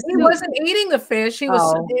 fish he wasn't eating the fish. He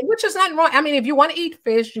was, which is not wrong. I mean, if you want to eat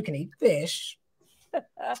fish, you can eat fish.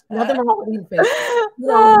 Nothing wrong with eating fish.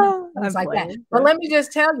 Things like that. But let me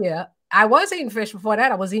just tell you, I was eating fish before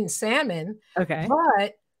that. I was eating salmon. Okay.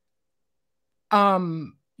 But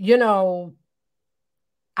you know,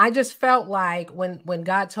 I just felt like when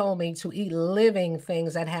God told me to eat living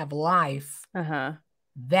things that have life,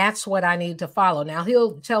 that's what I need to follow. Now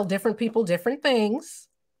he'll tell different people different things.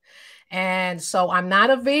 And so I'm not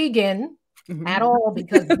a vegan at all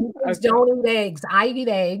because vegans don't eat eggs. I eat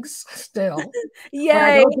eggs still.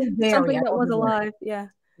 Yeah, something that was alive. Yeah.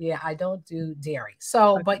 Yeah, I don't do dairy.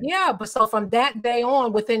 So, but so from that day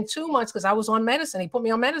on, within 2 months, because I was on medicine, he put me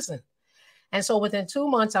on medicine. And so within 2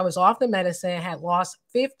 months, I was off the medicine, had lost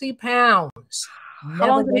 50 pounds. How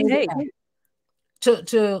long did it take?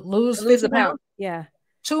 To lose 50 pounds? Yeah.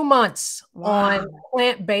 2 months on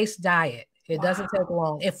plant-based diet. It doesn't take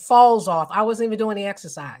long. It falls off. I wasn't even doing the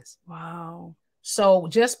exercise. Wow. So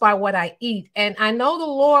just by what I eat. And I know the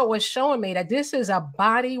Lord was showing me that this is a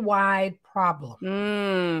body-wide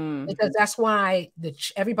problem. Because that's why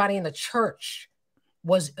everybody in the church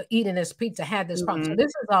was eating this pizza, had this problem. So this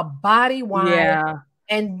is a body-wide. Yeah.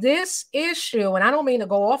 And this issue, and I don't mean to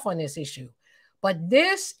go off on this issue, but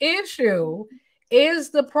this issue is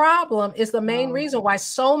the problem, is the main reason why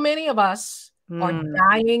so many of us are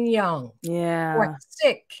dying young, or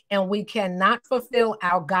sick, and we cannot fulfill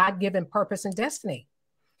our God-given purpose and destiny.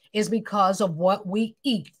 Is because of what we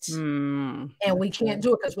eat, and we can't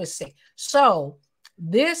do it because we're sick. So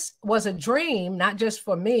this was a dream, not just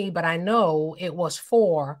for me, but I know it was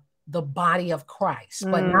for the body of Christ.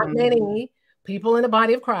 But not many people in the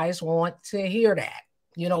body of Christ want to hear that.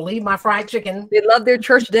 You know, leave my fried chicken. They love their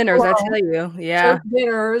church dinners, I tell you. Yeah. Church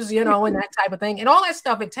dinners, you know, and that type of thing. And all that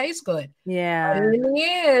stuff, it tastes good. Yeah. But in the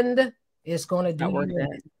end, it's going to do you.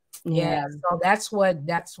 Yeah. So that's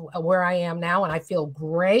where I am now. And I feel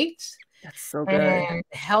great. That's so good. And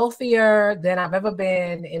healthier than I've ever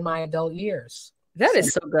been in my adult years. That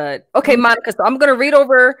is so good. Okay, Monica, so I'm going to read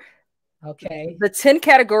over the 10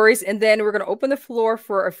 categories, and then we're going to open the floor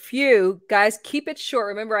for a few. Guys, keep it short.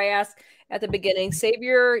 Remember, I asked at the beginning, save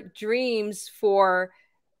your dreams for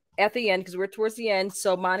at the end, because we're towards the end,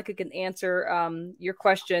 so Monica can answer your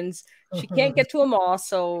questions. She can't get to them all,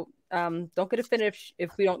 so don't get offended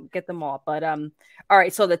if we don't get them all. But all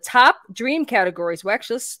right, so the top dream categories, well,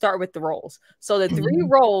 actually, let's start with the roles. So the three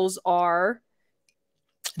roles are?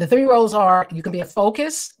 The three roles are, you can be a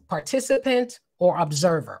focus, participant, or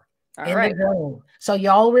observer. All right. So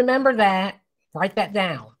y'all remember that. Write that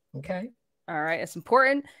down, okay? All right, it's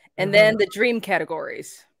important. And then the dream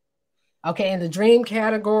categories. Okay, in the dream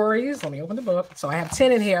categories, let me open the book. So I have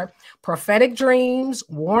 10 in here. Prophetic dreams,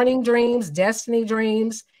 warning dreams, destiny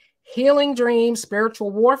dreams, healing dreams,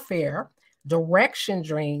 spiritual warfare, direction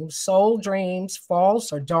dreams, soul dreams,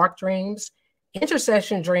 false or dark dreams,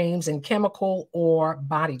 intercession dreams, and chemical or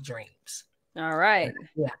body dreams. All right.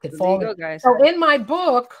 Yeah, there you go, guys. So in my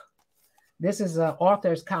book, this is an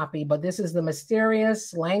author's copy, but this is the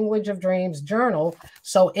Mysterious Language of Dreams journal.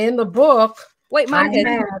 So in the book, wait,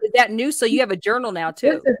 Monica, is that new? So you have a journal now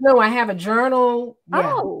too? No, I have a journal.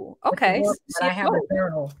 Yeah. Oh, okay. I have a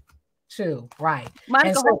journal too, right?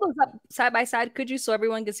 Monica, hold those up side by side, could you, so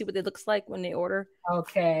everyone can see what it looks like when they order?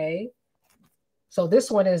 Okay. So this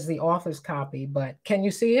one is the author's copy, but can you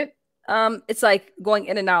see it? It's like going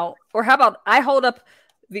in and out. Or how about I hold up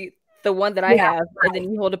the one that I have, and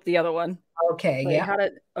then you hold up the other one. Okay.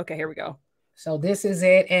 Wait, okay, here we go. So this is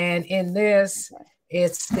it. And in this,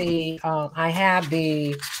 it's the, I have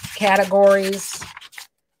the categories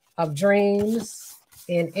of dreams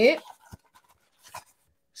in it.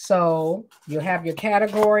 So you have your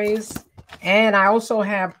categories, and I also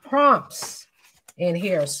have prompts in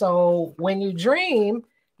here. So when you dream,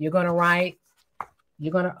 you're going to write,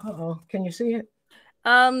 can you see it?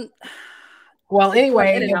 Well,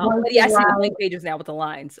 anyway, I see the blank pages now with the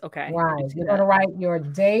lines. Okay. Right. You're going to write your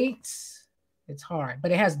dates. It's hard,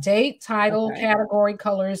 but it has date, title, category,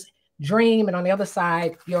 colors, dream, and on the other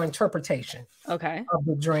side, your interpretation of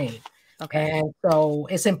the dream. Okay. And so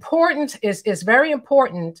it's important, it's very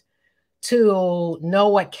important to know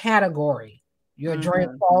what category your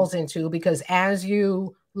dream falls into, because as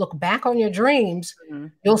you look back on your dreams,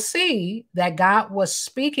 you'll see that God was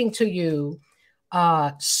speaking to you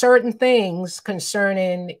certain things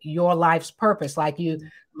concerning your life's purpose. Like you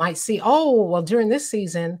might see, oh, well, during this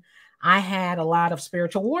season, I had a lot of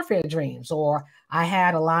spiritual warfare dreams, or I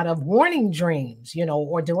had a lot of warning dreams, you know,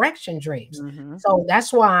 or direction dreams. Mm-hmm. So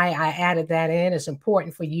that's why I added that in. It's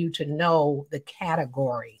important for you to know the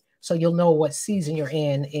category so you'll know what season you're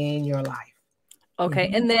in your life. Okay.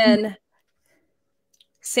 Mm-hmm. And then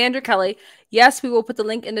Sandra Kelly, yes, we will put the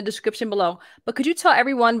link in the description below. But could you tell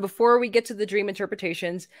everyone, before we get to the dream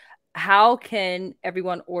interpretations, how can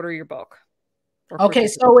everyone order your book? Okay,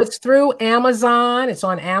 so it's through Amazon. It's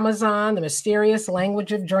on Amazon, The Mysterious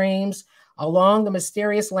Language of Dreams, along the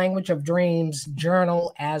Mysterious Language of Dreams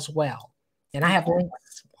journal as well. And I have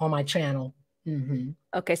links on my channel. Mm-hmm.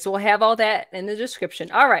 Okay, so we'll have all that in the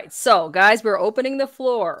description. All right, so guys, we're opening the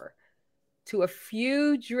floor to a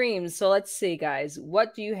few dreams. So let's see, guys,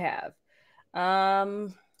 what do you have?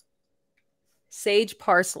 Sage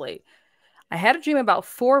Parsley. I had a dream about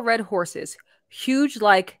 4 red horses, huge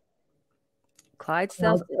like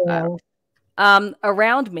Clydesdale,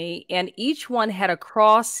 around me, and each one had a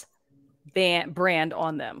cross brand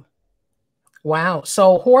on them. Wow.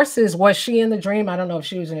 So horses, was she in the dream? I don't know if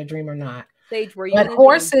she was in a dream or not. Sage, were you but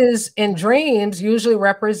horses in dreams usually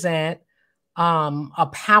represent a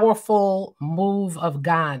powerful move of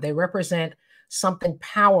God. They represent something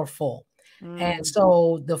powerful. And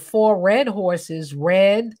so the 4 red horses,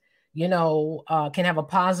 red, you know, can have a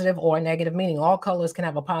positive or a negative meaning. All colors can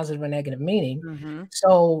have a positive or negative meaning.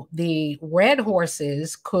 So the red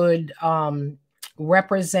horses could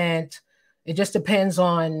represent, it just depends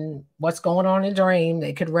on what's going on in the dream.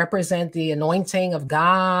 They could represent the anointing of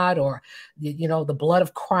God, or, you know, the blood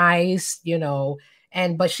of Christ, you know.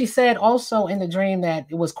 But she said also in the dream that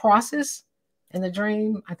it was crosses in the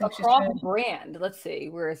dream. I think she said brand. Let's see,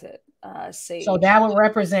 where is it? Sage. So that would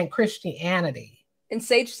represent Christianity. And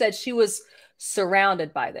Sage said she was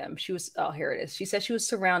surrounded by them. She was, oh, here it is. She said she was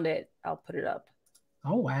surrounded. I'll put it up.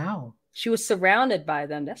 Oh, wow. She was surrounded by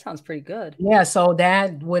them. That sounds pretty good. Yeah, so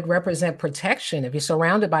that would represent protection. If you're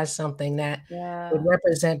surrounded by something, that would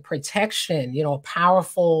represent protection, you know,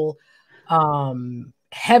 powerful,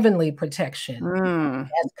 heavenly protection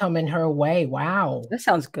that's coming her way. Wow. That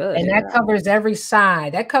sounds good. And that covers every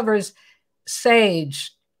side. That covers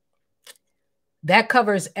Sage. That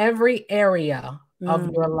covers every area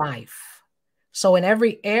of your life. So in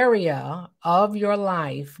every area of your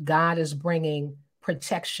life, God is bringing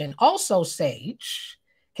protection. Also, Sage,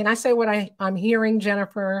 can I say what I'm hearing,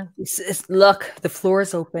 Jennifer? Look, the floor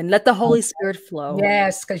is open. Let the Holy Spirit flow.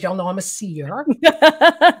 Yes, because y'all know I'm a seer.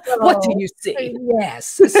 What do you see?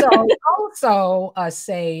 Yes. So also,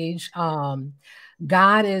 Sage,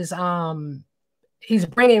 God is he's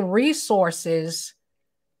bringing resources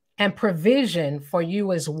and provision for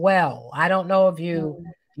you as well. I don't know if you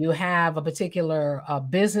have a particular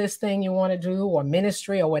business thing you want to do, or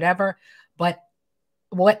ministry or whatever, but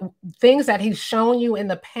what things that he's shown you in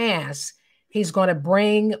the past, he's going to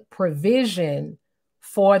bring provision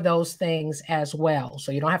for those things as well.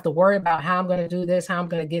 So you don't have to worry about how I'm going to do this, how I'm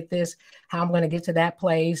going to get this, how I'm going to get to that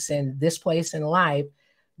place and this place in life.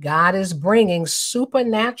 God is bringing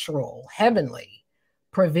supernatural, heavenly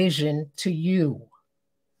provision to you.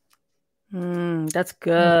 That's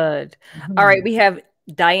good. All right, we have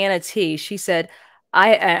Diana T. She said,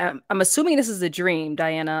 I'm assuming this is a dream,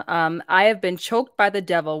 Diana. I have been choked by the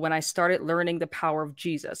devil when I started learning the power of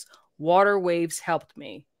Jesus. Water waves helped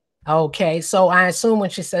me. Okay, so I assume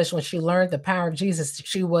when she says when she learned the power of Jesus,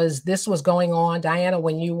 this was going on, Diana,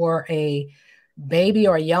 when you were a baby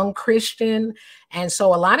or a young Christian. And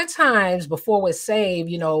so a lot of times before we're saved,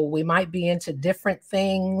 you know, we might be into different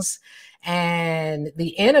things, and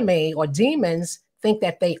the enemy or demons think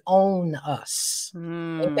that they own us.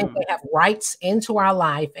 They think they have rights into our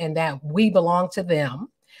life and that we belong to them.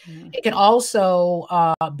 It can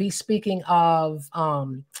also be speaking of,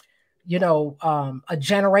 you know, a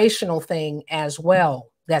generational thing as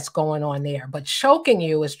well that's going on there. But choking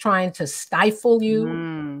you is trying to stifle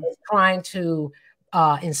you, it's trying to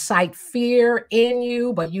incite fear in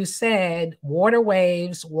you. But you said water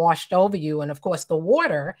waves washed over you. And of course, the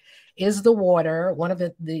water is the water. One of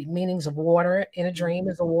the meanings of water in a dream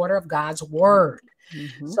is the water of God's word.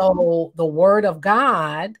 So the word of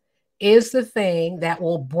God is the thing that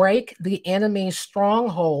will break the enemy's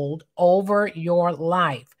stronghold over your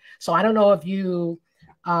life. So I don't know if you,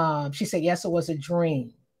 she said, yes, it was a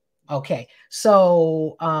dream. Okay.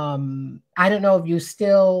 So I don't know if you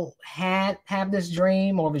still have this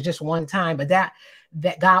dream or it was just one time, but that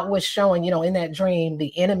God was showing, you know, in that dream,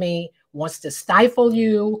 the enemy wants to stifle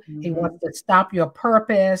you. He wants to stop your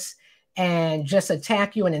purpose and just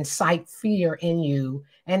attack you and incite fear in you.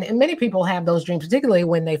 And many people have those dreams, particularly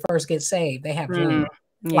when they first get saved. They have dreams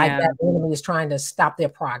like that the enemy is trying to stop their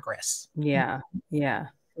progress. Yeah.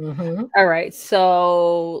 Mm-hmm. All right.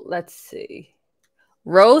 So let's see.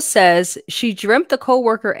 Rose says she dreamt the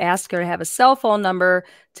coworker asked her to have a cell phone number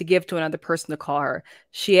to give to another person to call her.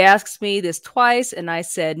 She asked me this twice, and I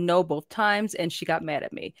said no both times, and she got mad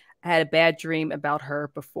at me. I had a bad dream about her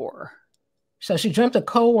before. So she dreamt a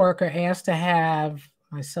coworker asked to have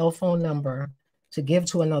my cell phone number to give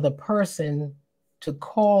to another person to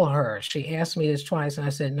call her. She asked me this twice, and I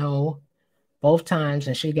said no both times,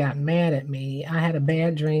 and she got mad at me. I had a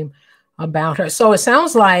bad dream about her. So it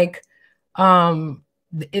sounds like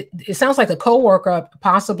it sounds like the coworker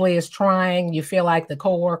possibly is trying, you feel like the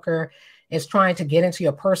coworker is trying to get into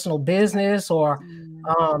your personal business or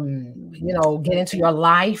get into your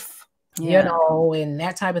life, and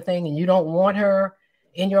that type of thing, and you don't want her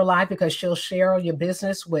in your life because she'll share your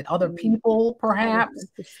business with other people perhaps.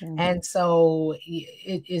 And so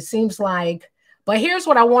it seems like, but here's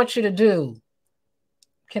what I want you to do.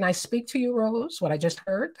 Can I speak to you, Rose, what I just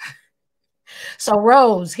heard? So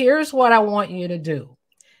Rose, here's what I want you to do.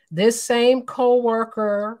 This same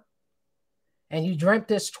coworker, and you dreamt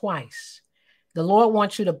this twice, the Lord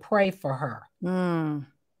wants you to pray for her.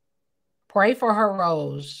 Pray for her,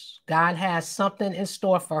 Rose. God has something in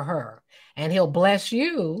store for her, and he'll bless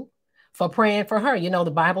you for praying for her. You know,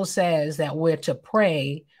 the Bible says that we're to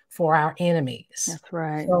pray for our enemies. That's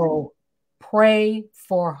right. So pray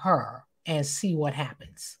for her and see what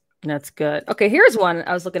happens. That's good. Okay, here's one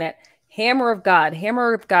I was looking at. Hammer of God.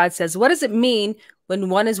 Hammer of God says, what does it mean when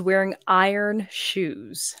one is wearing iron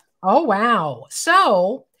shoes? Oh, wow.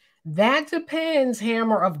 So that depends,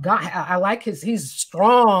 Hammer of God. I like he's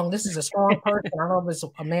strong. This is a strong person. I don't know if it's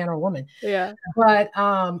a man or a woman. Yeah. But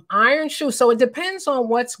iron shoes. So it depends on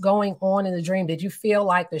what's going on in the dream. Did you feel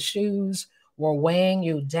like the shoes were weighing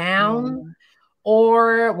you down?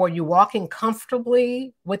 Or were you walking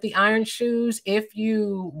comfortably with the iron shoes? If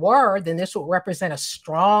you were, then this would represent a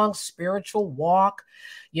strong spiritual walk.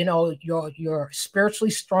 You know, you're spiritually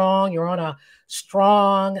strong. You're on a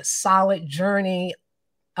strong, solid journey.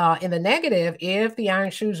 In the negative, if the iron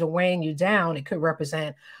shoes are weighing you down, it could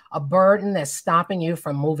represent a burden that's stopping you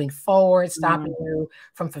from moving forward, stopping you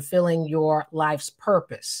from fulfilling your life's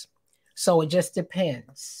purpose. So it just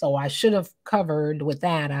depends. So I should have covered with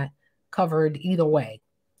that. I covered either way.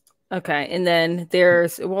 Okay. And then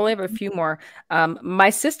we'll only have a few more. My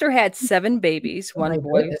sister had 7 babies, 1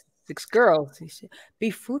 boy, 6 girls. Be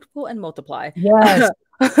fruitful and multiply. Yes.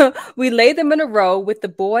 We laid them in a row with the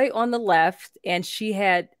boy on the left, and he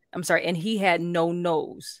had no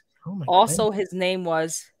nose. Also, his name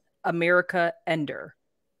was America Ender.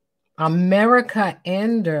 America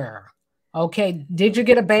Ender. Okay. Did you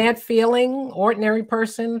get a bad feeling, ordinary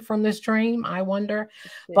person, from this dream? I wonder.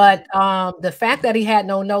 But the fact that he had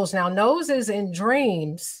no nose. Now, noses in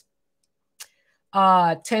dreams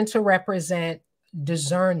tend to represent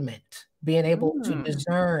discernment, being able to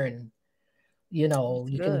discern. You know,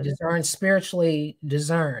 you can discern, spiritually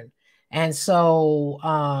discern. And so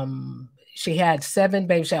she had 7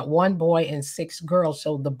 babies. She had 1 boy and 6 girls.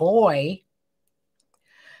 So the boy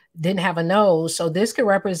didn't have a nose. So this could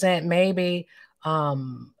represent maybe a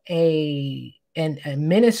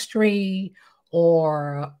ministry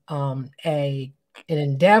or an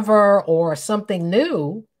endeavor or something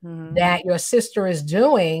new that your sister is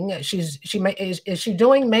doing. Is she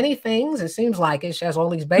doing many things? It seems like it. She has all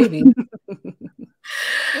these babies.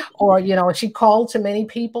 Or, you know, she called to many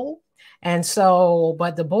people. And so,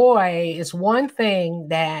 but the boy is one thing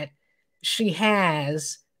that she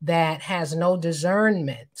has that has no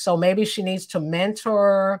discernment. So maybe she needs to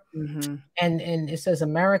mentor. And it says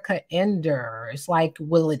America Ender. It's like,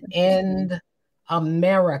 will it end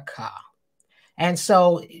America? And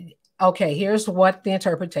so, okay, here's what the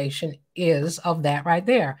interpretation is of that right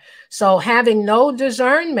there. So having no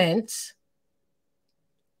discernment,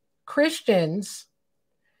 Christians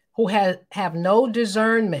who have no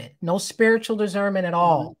discernment, no spiritual discernment at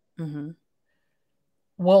all,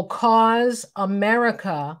 will cause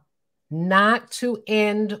America not to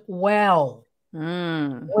end well.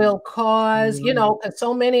 Will cause, you know,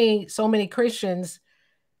 so many Christians,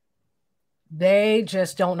 they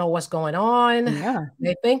just don't know what's going on.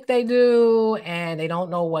 They think they do, and they don't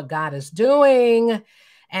know what God is doing.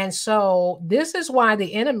 And so this is why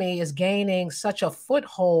the enemy is gaining such a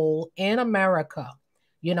foothold in America,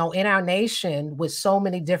 you know, in our nation, with so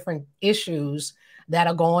many different issues that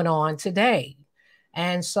are going on today.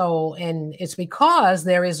 And so, and it's because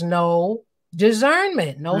there is no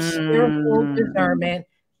discernment, no spiritual discernment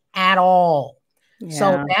at all.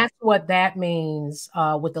 So that's what that means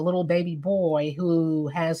with the little baby boy who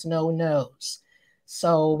has no nose.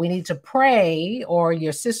 So we need to pray, or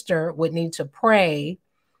your sister would need to pray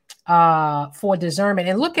for discernment.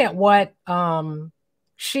 And look at what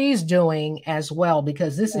she's doing as well,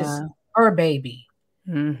 because this is her baby.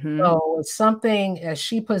 So it's something that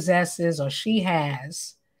she possesses or she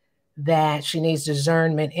has that she needs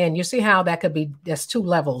discernment in. You see how that could be, there's two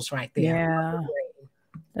levels right there. Yeah.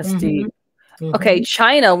 That's deep. Okay.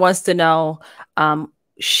 China wants to know,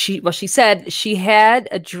 she said she had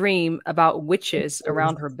a dream about witches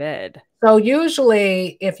around her bed. So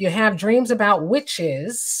usually if you have dreams about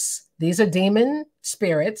witches, these are demon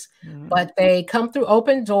spirits, but they come through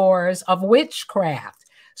open doors of witchcraft.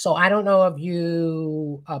 So I don't know if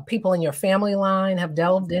you people in your family line have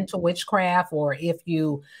delved into witchcraft, or if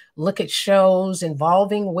you look at shows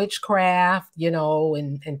involving witchcraft, you know,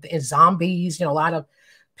 and zombies. You know, a lot of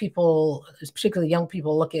people, particularly young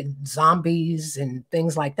people, look at zombies and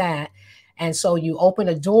things like that. And so you open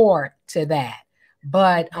a door to that.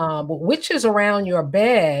 But witches around your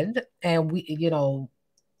bed, and we, you know,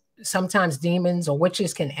 sometimes demons or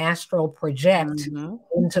witches can astral project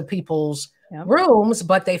into people's rooms,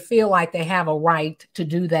 but they feel like they have a right to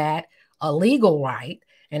do that, a legal right.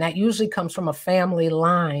 And that usually comes from a family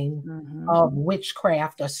line of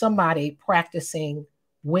witchcraft or somebody practicing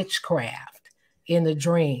witchcraft in the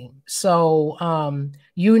dream. So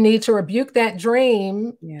you need to rebuke that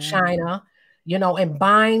dream, China, you know, and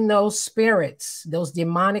bind those spirits, those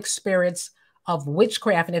demonic spirits of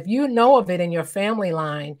witchcraft. And if you know of it in your family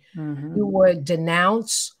line, you would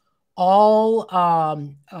denounce all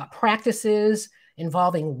practices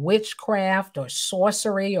involving witchcraft or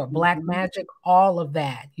sorcery or black magic, all of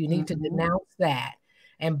that. You need to denounce that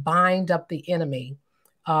and bind up the enemy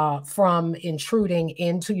from intruding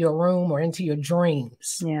into your room or into your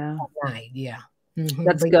dreams.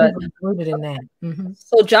 That's good. Included in that.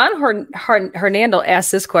 So John Hernando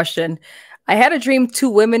asked this question. I had a dream 2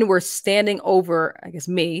 women were standing over, I guess,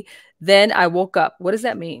 me. Then I woke up. What does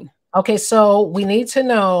that mean? Okay, so we need to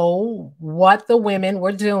know what the women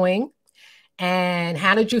were doing, and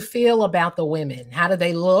how did you feel about the women? How did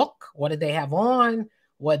they look? What did they have on?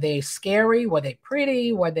 Were they scary? Were they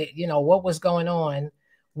pretty? Were they, you know, what was going on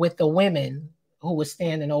with the women who were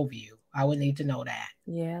standing over you? I would need to know that.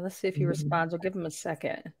 Yeah, let's see if he responds. We'll give him a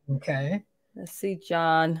second. Okay. Let's see,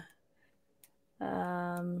 John.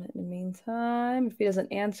 In the meantime, if he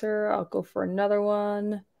doesn't answer, I'll go for another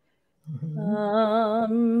one.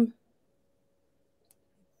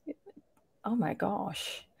 Oh my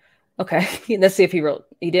gosh. Okay, let's see if he wrote.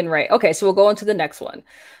 He didn't write. Okay, so we'll go on to the next one.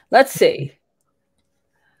 Let's see.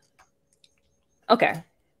 Okay.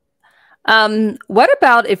 What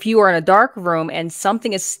about if you are in a dark room and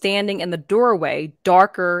something is standing in the doorway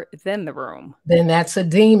darker than the room? Then that's a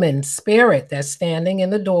demon spirit that's standing in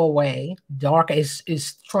the doorway. Dark is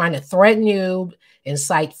trying to threaten you,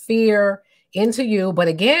 incite fear into you. But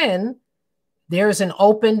again, there's an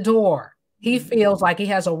open door. He feels like he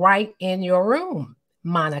has a right in your room,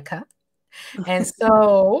 Monica. And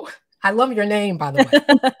so I love your name, by the way.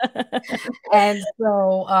 And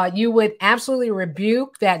so you would absolutely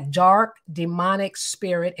rebuke that dark demonic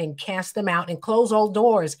spirit and cast them out and close all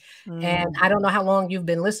doors. And I don't know how long you've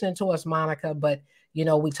been listening to us, Monica, but you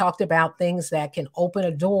know, we talked about things that can open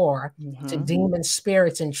a door to demon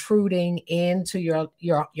spirits intruding into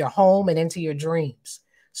your home and into your dreams.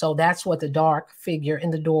 So that's what the dark figure in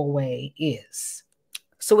the doorway is.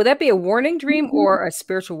 So would that be a warning dream or a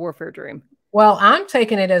spiritual warfare dream? Well, I'm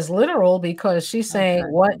taking it as literal, because she's saying,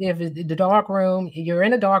 what if the dark room, you're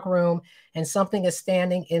in a dark room and something is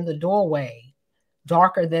standing in the doorway,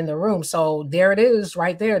 darker than the room. So there it is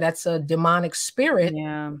right there. That's a demonic spirit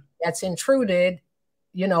that's intruded,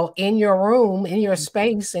 you know, in your room, in your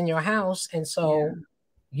space, in your house. And so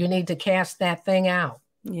you need to cast that thing out.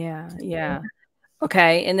 Yeah.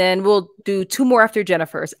 Okay, and then we'll do 2 more after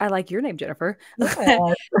Jennifer's. I like your name, Jennifer.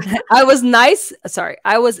 I was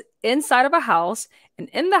inside of a house, and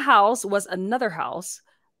in the house was another house,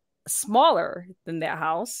 smaller than that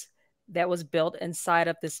house, that was built inside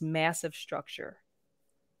of this massive structure.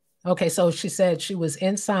 Okay, so she said she was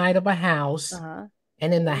inside of a house,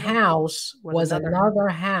 and in the house was another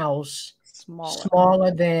house,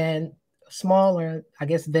 smaller, I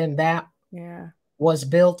guess, than that was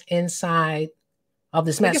built inside of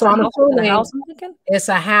this mess. So I'm assuming it's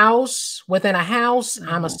a house within a house.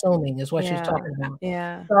 I'm assuming is what she's talking about.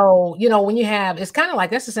 So, you know, when you have, it's kind of like,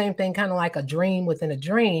 that's the same thing, kind of like a dream within a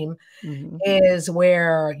dream, is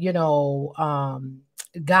where, you know,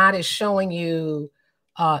 God is showing you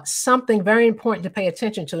something very important to pay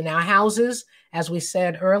attention to. Now, houses, as we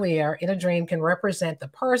said earlier, in a dream can represent the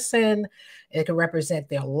person. It can represent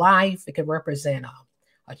their life. It can represent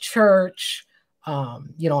a church,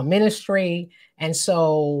 you know, a ministry. And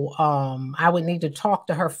so I would need to talk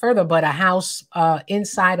to her further, but a house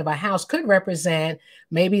inside of a house could represent,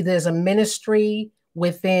 maybe there's a ministry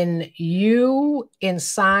within you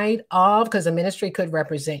inside of, because a ministry could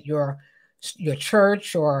represent your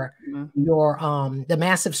church, or your the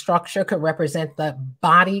massive structure could represent the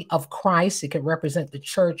body of Christ. It could represent the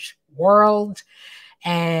church world,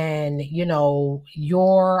 and you know,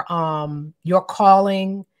 your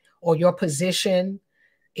calling or your position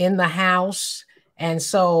in the house. And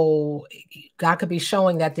so God could be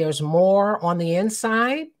showing that there's more on the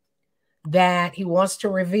inside that he wants to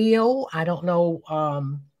reveal. I don't know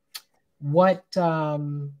what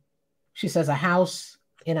she says, a house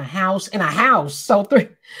in a house in a house. So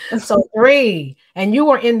three. And you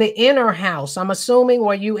were in the inner house. I'm assuming,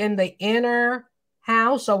 were you in the inner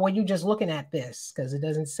house, or were you just looking at this? Because it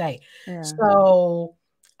doesn't say. Yeah. So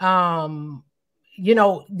you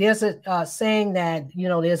know, there's a saying that, you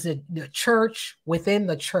know, there's the church within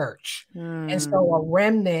the church. And so a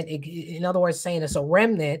remnant, in other words, saying it's a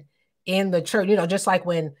remnant in the church, you know, just like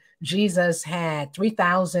when Jesus had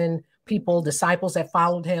 3,000 people, disciples that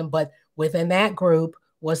followed him, but within that group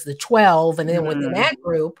was the 12, and then within that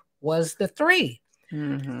group was the 3.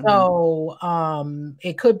 So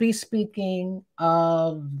it could be speaking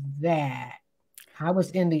of that. I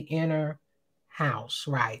was in the inner house,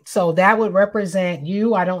 right? So that would represent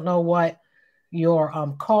you. I don't know what your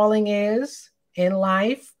calling is in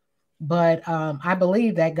life, but I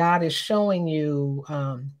believe that God is showing you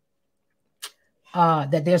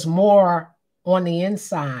that there's more on the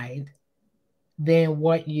inside than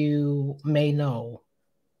what you may know.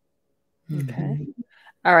 Okay.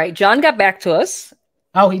 All right. John got back to us.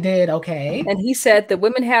 Oh, he did? Okay. And he said the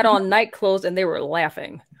women had on night clothes and they were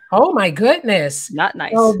laughing. Oh my goodness. Not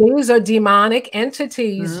nice. So these are demonic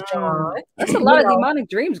entities, John. That's a lot of demonic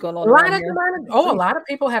dreams going on. A lot of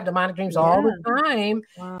people have demonic dreams all the time.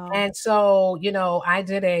 Wow. And so, you know, I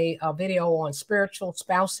did a video on spiritual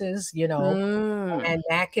spouses, you know, and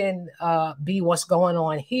that can be what's going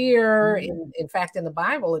on here. In fact, in the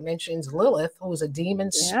Bible, it mentions Lilith, who is a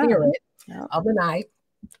demon spirit of the night.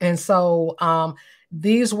 And so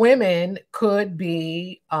these women could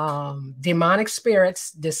be demonic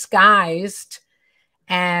spirits disguised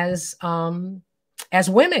as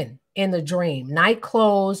women in the dream. Night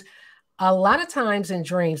clothes, a lot of times in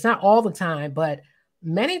dreams, not all the time, but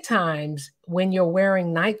many times when you're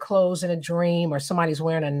wearing night clothes in a dream, or somebody's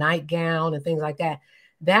wearing a nightgown and things like that,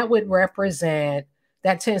 that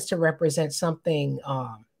tends to represent something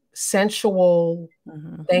sensual,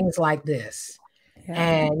 things like this.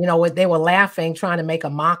 And, you know, they were laughing, trying to make a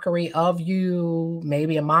mockery of you,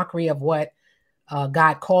 maybe a mockery of what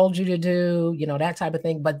God called you to do, you know, that type of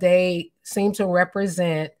thing. But they seem to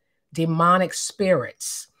represent demonic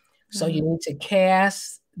spirits. So you need to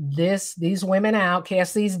cast these women out,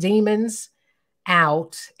 cast these demons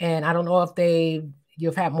out. And I don't know if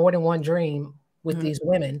you've had more than one dream with these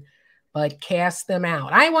women, but cast them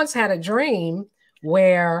out. I once had a dream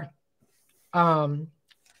where,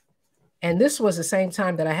 and this was the same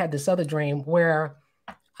time that I had this other dream, where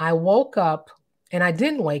I woke up, and I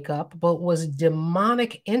didn't wake up, but was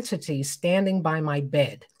demonic entity standing by my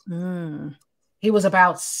bed. He was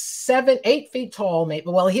about 7-8 feet tall, maybe.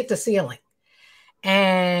 Well, he hit the ceiling.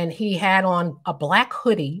 And he had on a black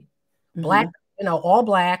hoodie, black, you know, all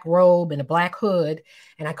black robe and a black hood.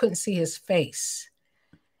 And I couldn't see his face.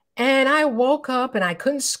 And I woke up and I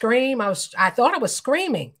couldn't scream. I thought I was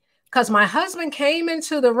screaming, because my husband came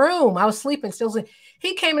into the room. I was sleeping, still sleeping.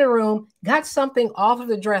 He came in the room, got something off of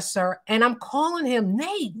the dresser, and I'm calling him,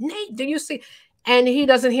 Nate, do you see? And he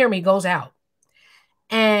doesn't hear me, he goes out.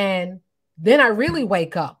 And then I really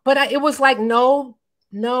wake up. But it was like no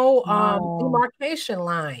demarcation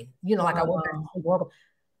line. You know, like I woke up.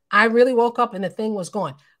 I really woke up and the thing was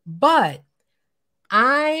gone. But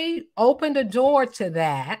I opened a door to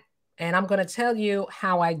that, and I'm going to tell you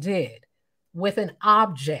how I did. With an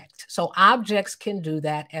object. So objects can do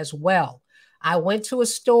that as well. I went to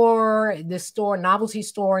this novelty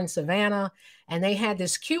store in Savannah, and they had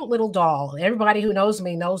this cute little doll. Everybody who knows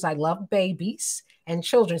me knows I love babies and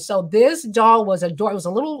children. So this doll was it was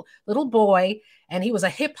a little boy, and he was a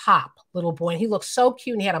hip hop little boy, and he looked so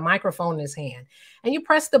cute, and he had a microphone in his hand. And you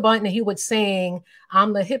press the button and he would sing,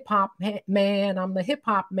 "I'm the hip hop man, I'm the hip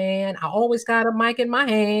hop man. I always got a mic in my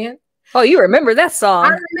hand." Oh, you remember that song? I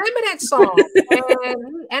remember that song.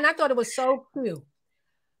 and I thought it was so cute.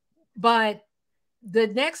 But the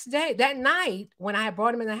next day, that night, when I had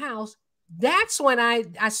brought him in the house, that's when I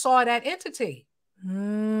saw that entity.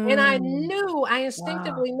 And I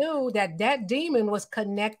instinctively knew that demon was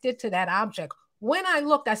connected to that object. When I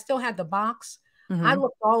looked, I still had the box, I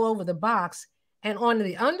looked all over the box, and on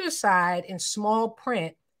the underside in small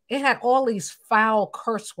print, it had all these foul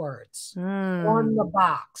curse words on the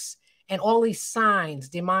box and all these signs,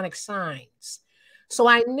 demonic signs. So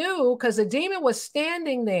I knew, because the demon was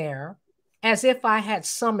standing there as if I had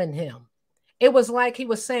summoned him. It was like he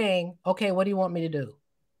was saying, okay, what do you want me to do?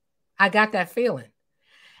 I got that feeling.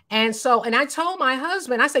 And so, and I told my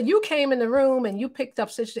husband, I said, you came in the room and you picked up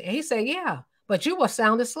such, and he said, yeah, but you were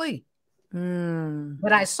sound asleep.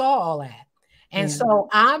 But I saw all that. And so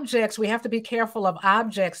objects, we have to be careful of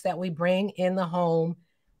objects that we bring in the home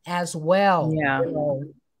as well. Yeah. You know?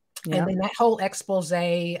 And then that whole expose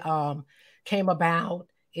came about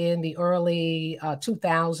in the early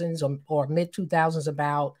 2000s or mid 2000s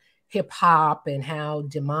about hip hop and how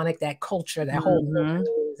demonic that culture, that whole thing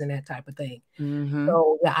is, and that type of thing.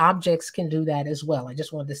 So the objects can do that as well. I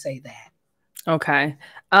just wanted to say that. Okay.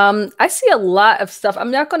 I see a lot of stuff.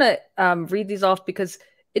 I'm not going to read these off because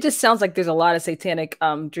it just sounds like there's a lot of satanic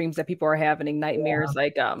dreams that people are having, nightmares,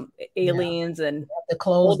 like aliens and the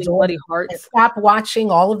closed door, bloody hearts. Stop watching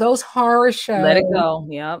all of those horror shows. Let it go.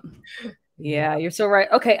 Yep. Yeah, you're so right.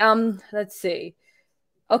 Okay. Let's see.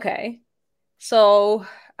 Okay. So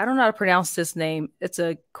I don't know how to pronounce this name. It's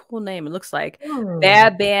a cool name. It looks like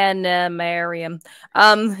Baban Mariam.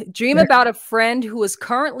 Dream about a friend who is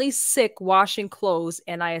currently sick washing clothes,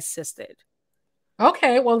 and I assisted.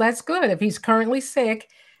 Okay, well, that's good. If he's currently sick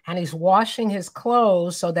and he's washing his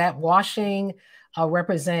clothes, so that washing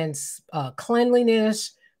represents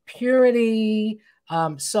cleanliness, purity.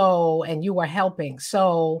 And you are helping.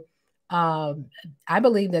 So I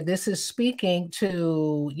believe that this is speaking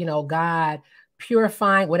to, God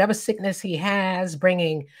purifying whatever sickness he has,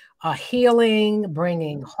 bringing healing,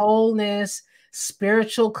 bringing wholeness,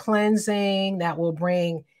 spiritual cleansing that will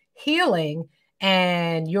bring healing,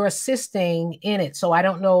 and you're assisting in it. So I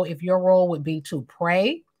don't know if your role would be to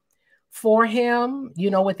pray for him,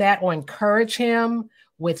 with that, or encourage him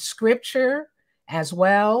with scripture as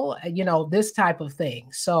well, this type of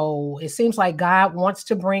thing. So it seems like God wants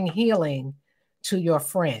to bring healing to your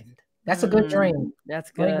friend. That's a good dream. That's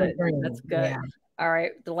good. Good dream. That's good. Yeah. All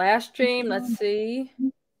right. The last dream, let's see.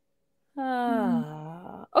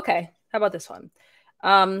 Okay. How about this one?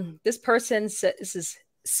 This person says, this is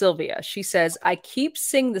Sylvia. She says, I keep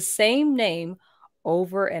seeing the same name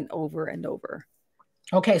over and over and over.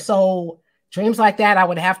 Okay. So dreams like that, I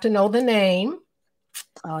would have to know the name.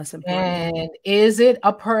 Oh, it's important. And is it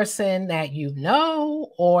a person that you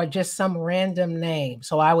know or just some random name?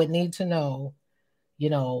 So I would need to know,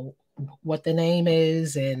 what the name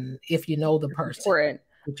is and if you know the person. Important.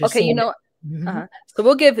 Okay, so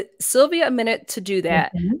we'll give Sylvia a minute to do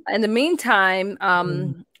that. In the meantime,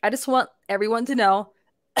 I just want everyone to know,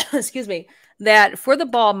 excuse me, that for the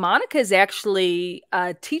ball, Monica is actually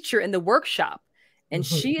a teacher in the workshop. And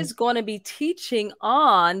she is going to be teaching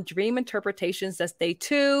on dream interpretations. That's day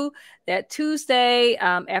 2, that Tuesday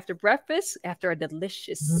after breakfast, after a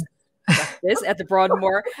delicious breakfast at the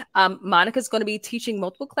Broadmoor. Monica's going to be teaching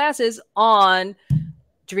multiple classes on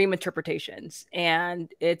dream interpretations, and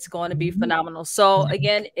it's going to be phenomenal. So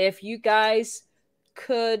again, if you guys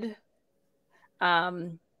could,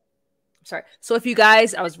 sorry. So if you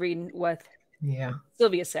guys, I was reading what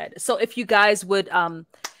Sylvia said. So if you guys would,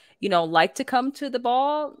 like to come to the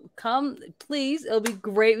ball, come, please. It'll be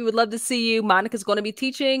great. We would love to see you. Monica's going to be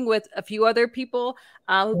teaching with a few other people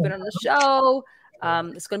who've been on the show.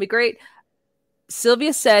 It's going to be great.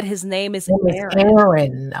 Sylvia said his name is Aaron.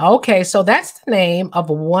 Aaron. Okay, so that's the name of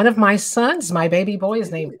one of my sons. My baby boy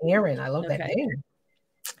is named Aaron. I love that name.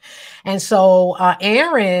 And so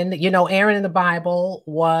Aaron, Aaron in the Bible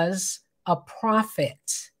was a prophet.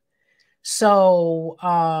 So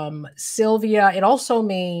Sylvia, it also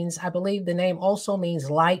means, I believe the name also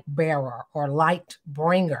means light bearer or light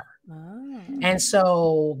bringer. And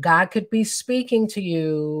so God could be speaking to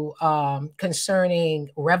you concerning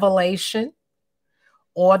revelation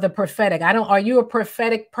or the prophetic. Are you a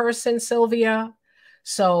prophetic person, Sylvia?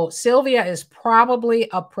 So Sylvia is probably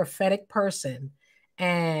a prophetic person.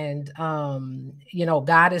 And,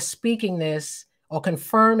 God is speaking this or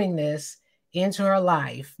confirming this into her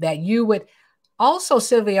life, that you would also,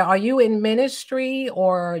 Sylvia, are you in ministry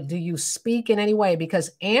or do you speak in any way?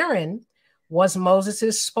 Because Aaron was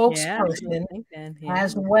Moses's spokesperson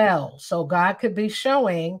as well. So God could be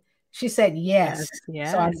showing, she said, yes.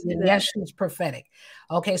 So I said, yes, she's prophetic.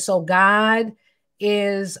 Okay. So God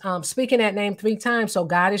is speaking that name 3 times. So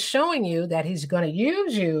God is showing you that he's going to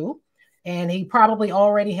use you, and he probably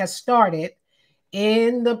already has started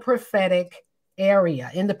in the prophetic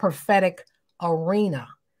area, in the prophetic arena.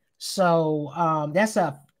 So that's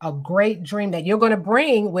a great dream that you're going to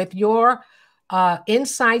bring with your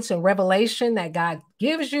insights and revelation that God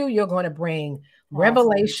gives you, you're going to bring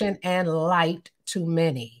revelation and light to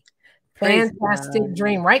many. Fantastic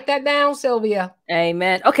dream. Write that down, Sylvia.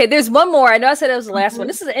 Amen. Okay, there's one more. I know I said it was the last one.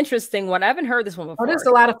 This is an interesting one. I haven't heard this one before. Oh, this is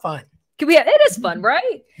a lot of fun. It is fun,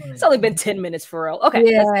 right? It's only been 10 minutes for real. Okay.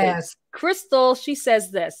 Yes. Crystal, she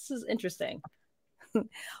says this. This is interesting.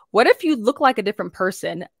 What if you look like a different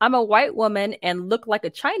person? I'm a white woman and look like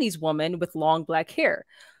a Chinese woman with long black hair.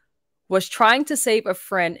 Was trying to save a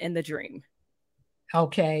friend in the dream.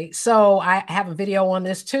 Okay, so I have a video on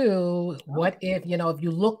this too. What if, if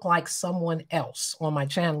you look like someone else, on my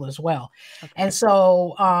channel as well. Okay. And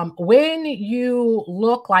so when you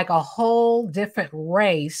look like a whole different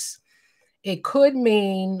race, it could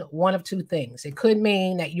mean one of two things. It could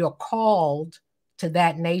mean that you're called to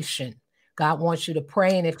that nation. God wants you to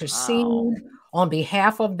pray and intercede on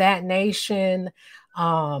behalf of that nation,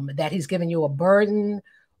 that he's given you a burden,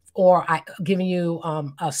 or giving you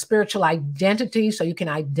a spiritual identity so you can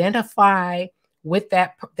identify with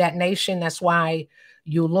that nation. That's why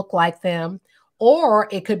you look like them. Or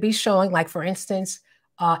it could be showing, like, for instance,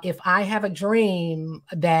 if I have a dream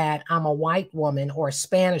that I'm a white woman or a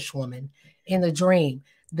Spanish woman in the dream,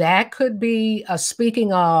 that could be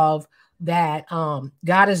speaking of that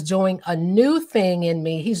God is doing a new thing in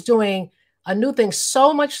me. He's doing a new thing,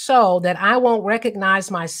 so much so that I won't recognize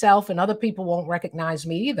myself and other people won't recognize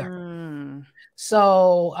me either.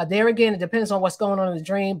 So there again, it depends on what's going on in the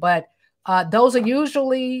dream, but those are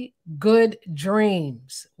usually good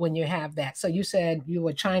dreams when you have that. So you said you were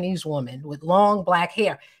a Chinese woman with long black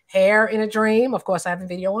hair. Hair in a dream, of course, I have a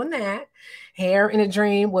video on that. Hair in a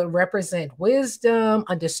dream would represent wisdom,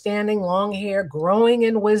 understanding, long hair, growing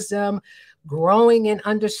in wisdom, growing in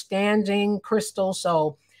understanding, Crystal.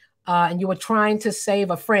 So and you were trying to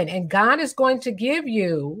save a friend, and God is going to give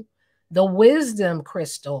you the wisdom,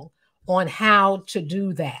 Crystal, on how to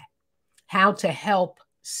do that, how to help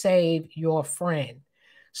save your friend.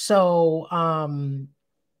 So,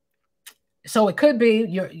 so it could be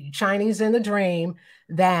you're Chinese in the dream,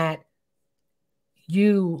 that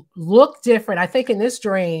you look different. I think in this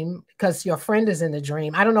dream, because your friend is in the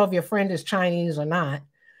dream, I don't know if your friend is Chinese or not,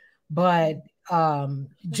 but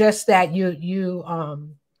just that you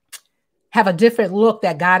have a different look,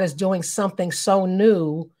 that God is doing something so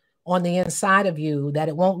new on the inside of you that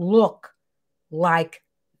it won't look like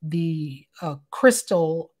the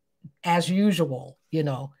Crystal as usual,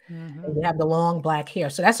 and you have the long black hair.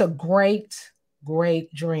 So that's a great,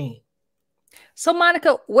 great dream. So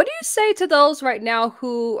Monica, what do you say to those right now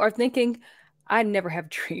who are thinking, I never have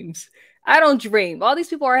dreams? I don't dream. All these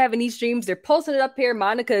people are having these dreams. They're posting it up here.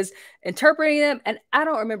 Monica's interpreting them. And I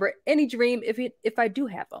don't remember any dream if I do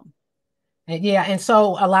have them. Yeah. And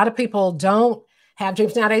so a lot of people don't have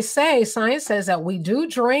dreams. Now they say, science says that we do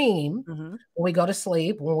dream when we go to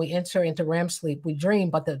sleep, when we enter into REM sleep, we dream,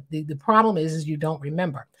 but the problem is you don't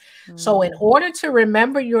remember. So in order to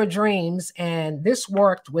remember your dreams, and this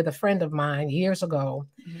worked with a friend of mine years ago,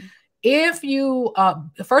 if you,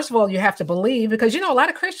 first of all, you have to believe, because, a lot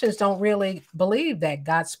of Christians don't really believe that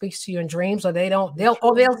God speaks to you in dreams, or they'll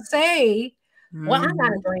say, well, I'm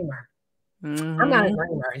not a dreamer. I'm not a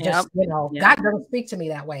dreamer. Just, God doesn't speak to me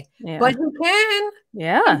that way. But he can.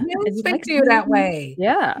 Yeah. He can speak to you that way.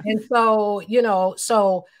 Yeah. And so,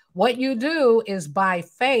 so what you do is, by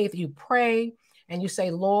faith, you pray and you say,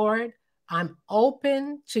 Lord, I'm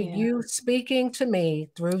open to you speaking to me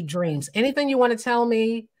through dreams. Anything you want to tell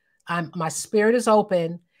me, my spirit is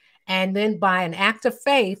open. And then by an act of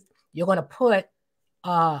faith, you're going to put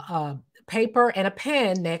a paper and a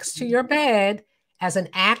pen next to your bed as an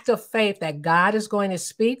act of faith that God is going to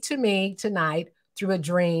speak to me tonight through a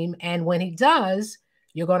dream. And when he does,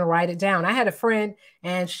 you're going to write it down. I had a friend,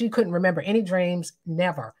 and she couldn't remember any dreams,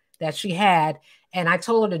 never, that she had. And I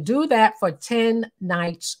told her to do that for 10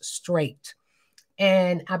 nights straight.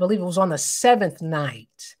 And I believe it was on the 7th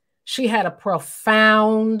night, she had a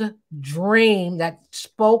profound dream that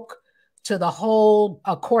spoke to the whole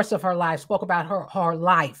course of her life, spoke about her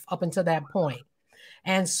life up until that point.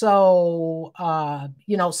 And so,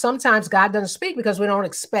 sometimes God doesn't speak because we don't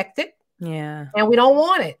expect it. Yeah. And we don't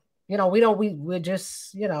want it. We're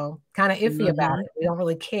just, kind of iffy about it. We don't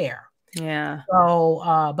really care. Yeah.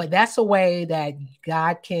 So, but that's a way that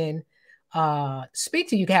God can speak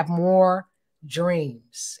to you. You can have more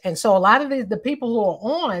dreams. And so a lot of the people who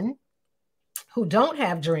are on, who don't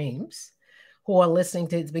have dreams, who are listening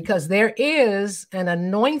to it, because there is an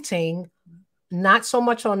anointing, not so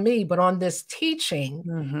much on me, but on this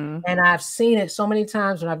teaching. And I've seen it so many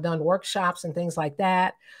times when I've done workshops and things like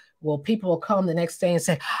that, well, people will come the next day and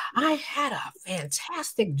say, I had a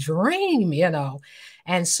fantastic dream, you know.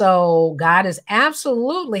 And so God is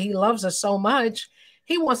absolutely, he loves us so much.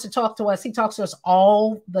 He wants to talk to us. He talks to us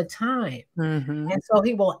all the time. Mm-hmm. And so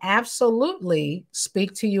he will absolutely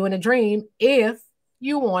speak to you in a dream if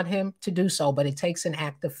you want him to do so. But it takes an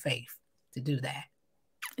act of faith to do that.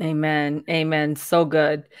 Amen. Amen. So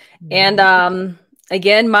good. And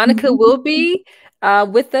again, Monica will be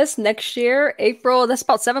with us next year, April. That's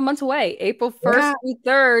about 7 months away. April 1st through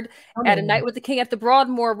 3rd at A Night with the King at the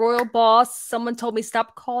Broadmoor Royal Boss. Someone told me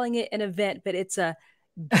stop calling it an event, but it's a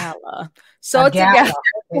gala. So it's a gala.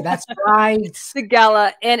 Okay, that's right. It's a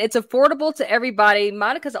gala, and it's affordable to everybody.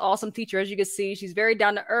 Monica's an awesome teacher, as you can see. She's very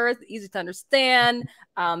down to earth, easy to understand.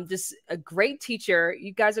 Just a great teacher.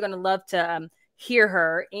 You guys are going to love to hear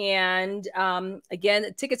her. And again,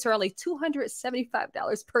 the tickets are only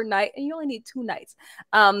 $275 per night, and you only need 2 nights.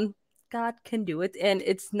 God can do it, and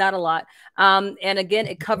it's not a lot. And again,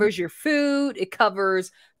 it covers your food, it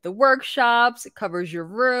covers the workshops, it covers your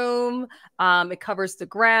room, it covers the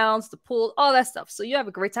grounds, the pool, all that stuff. So you have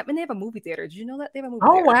a great time. And they have a movie theater. Did you know that they have a movie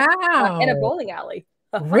theater? Wow. And a bowling alley.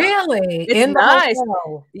 Really? It's nice.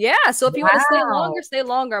 Yeah. So if you want to stay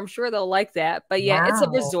longer, I'm sure they'll like that. But yeah, it's a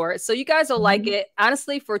resort. So you guys will like it.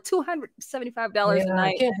 Honestly, for $275 a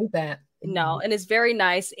night. I can't do that. No, and it's very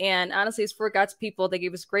nice. And honestly, it's for God's people. They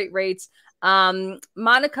gave us great rates.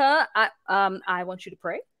 Monica, I want you to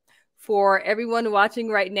pray for everyone watching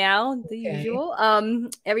right now, the usual.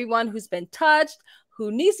 Everyone who's been touched,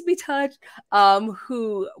 who needs to be touched,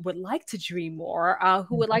 who would like to dream more,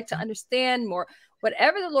 who would like to understand more.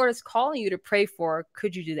 Whatever the Lord is calling you to pray for,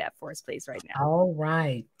 could you do that for us, please, right now? All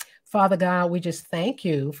right. Father God, we just thank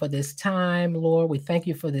you for this time, Lord. We thank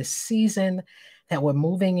you for this season that we're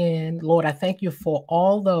moving in. Lord, I thank you for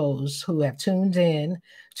all those who have tuned in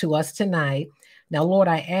to us tonight. Now, Lord,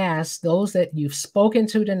 I ask those that you've spoken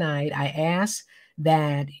to tonight, I ask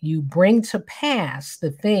that you bring to pass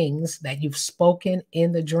the things that you've spoken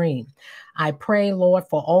in the dream. I pray, Lord,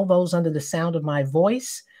 for all those under the sound of my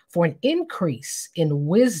voice, for an increase in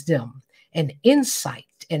wisdom and insight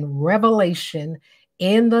and revelation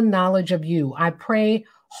in the knowledge of you. I pray,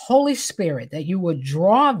 Holy Spirit, that you would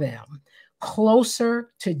draw them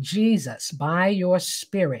closer to Jesus by your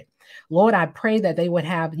Spirit. Lord, I pray that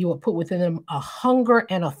you would put within them a hunger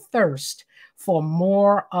and a thirst for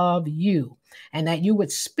more of you, and that you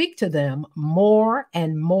would speak to them more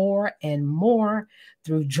and more and more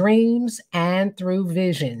through dreams and through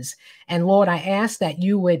visions. And Lord, I ask that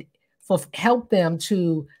you would help them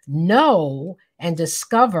to know and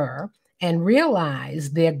discover and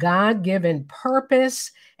realize their God-given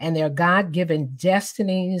purpose and their God-given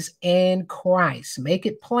destinies in Christ. Make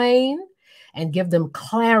it plain and give them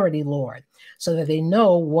clarity, Lord, so that they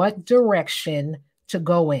know what direction to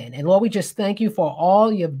go in. And Lord, we just thank you for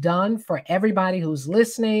all you've done for everybody who's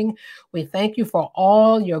listening. We thank you for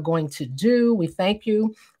all you're going to do. We thank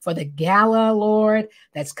you for the gala, Lord,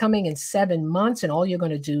 that's coming in 7 months and all you're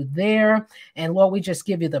going to do there. And Lord, we just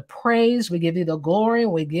give you the praise, we give you the glory,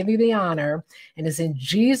 and we give you the honor. And it's in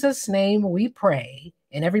Jesus' name we pray.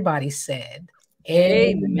 And everybody said,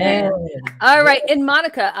 Amen. All right. And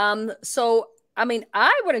Monica, so, I mean,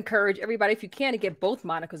 I would encourage everybody, if you can, to get both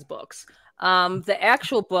Monica's books, the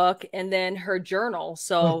actual book and then her journal.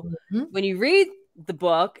 So when you read the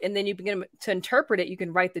book and then you begin to interpret it, you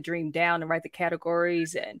can write the dream down and write the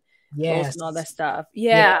categories and and all that stuff.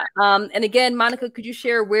 And again, Monica, could you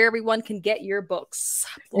share where everyone can get your books?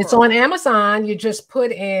 It's on Amazon. You just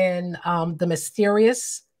put in The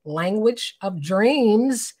Mysterious Language of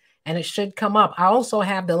Dreams and it should come up. I also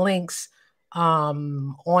have the links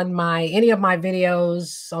on any of my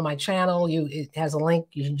videos on my channel. It has a link.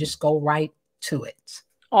 You can just go right to it.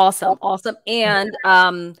 Awesome. And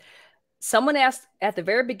someone asked at the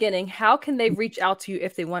very beginning, how can they reach out to you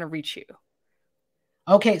if they want to reach you?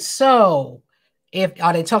 Okay, so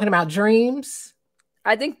are they talking about dreams?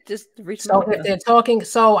 I think just reach. So if they're talking,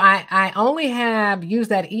 so I only have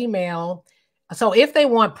used that email. So if they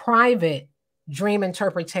want private dream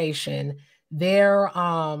interpretation, there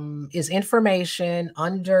is information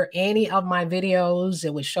under any of my videos.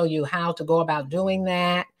 It would show you how to go about doing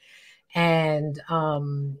that. And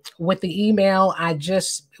with the email, I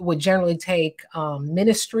just would generally take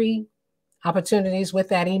ministry opportunities with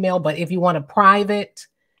that email. But if you want a private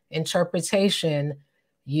interpretation,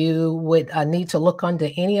 you would need to look under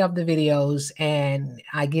any of the videos and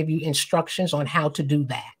I give you instructions on how to do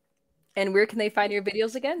that. And where can they find your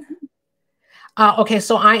videos again? Okay,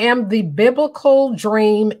 so I am the Biblical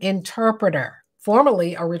Dream Interpreter,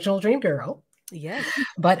 formerly Original Dream Girl. Yes.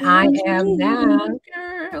 But I am now,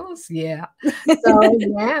 girl, house. Yeah. So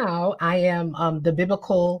now I am the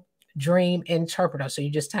biblical dream interpreter. So you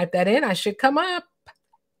just type that in. I should come up.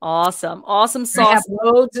 Awesome. Awesome I have sauce.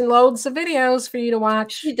 loads and loads of videos for you to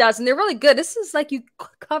watch. She does, and they're really good. This is like you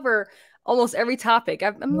cover almost every topic.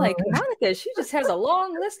 I'm like, Monica, she just has a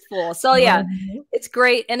long list full. So yeah, it's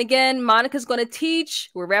great. And again, Monica's going to teach.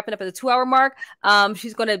 We're wrapping up at the 2-hour mark.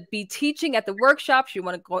 She's going to be teaching at the workshop. You're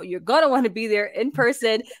going to want to be there in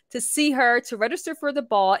person to see her. To register for the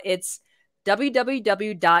ball, it's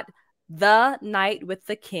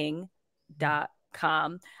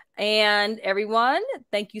www.thenightwiththeking.com. And everyone,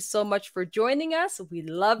 thank you so much for joining us. We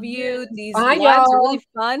love you. These lives are really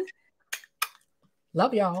fun.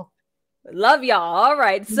 Love y'all. Love y'all. All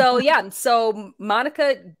right. So yeah. So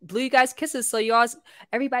Monica blew you guys kisses. So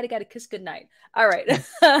everybody got a kiss goodnight. All right.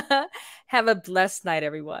 Have a blessed night,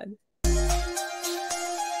 everyone.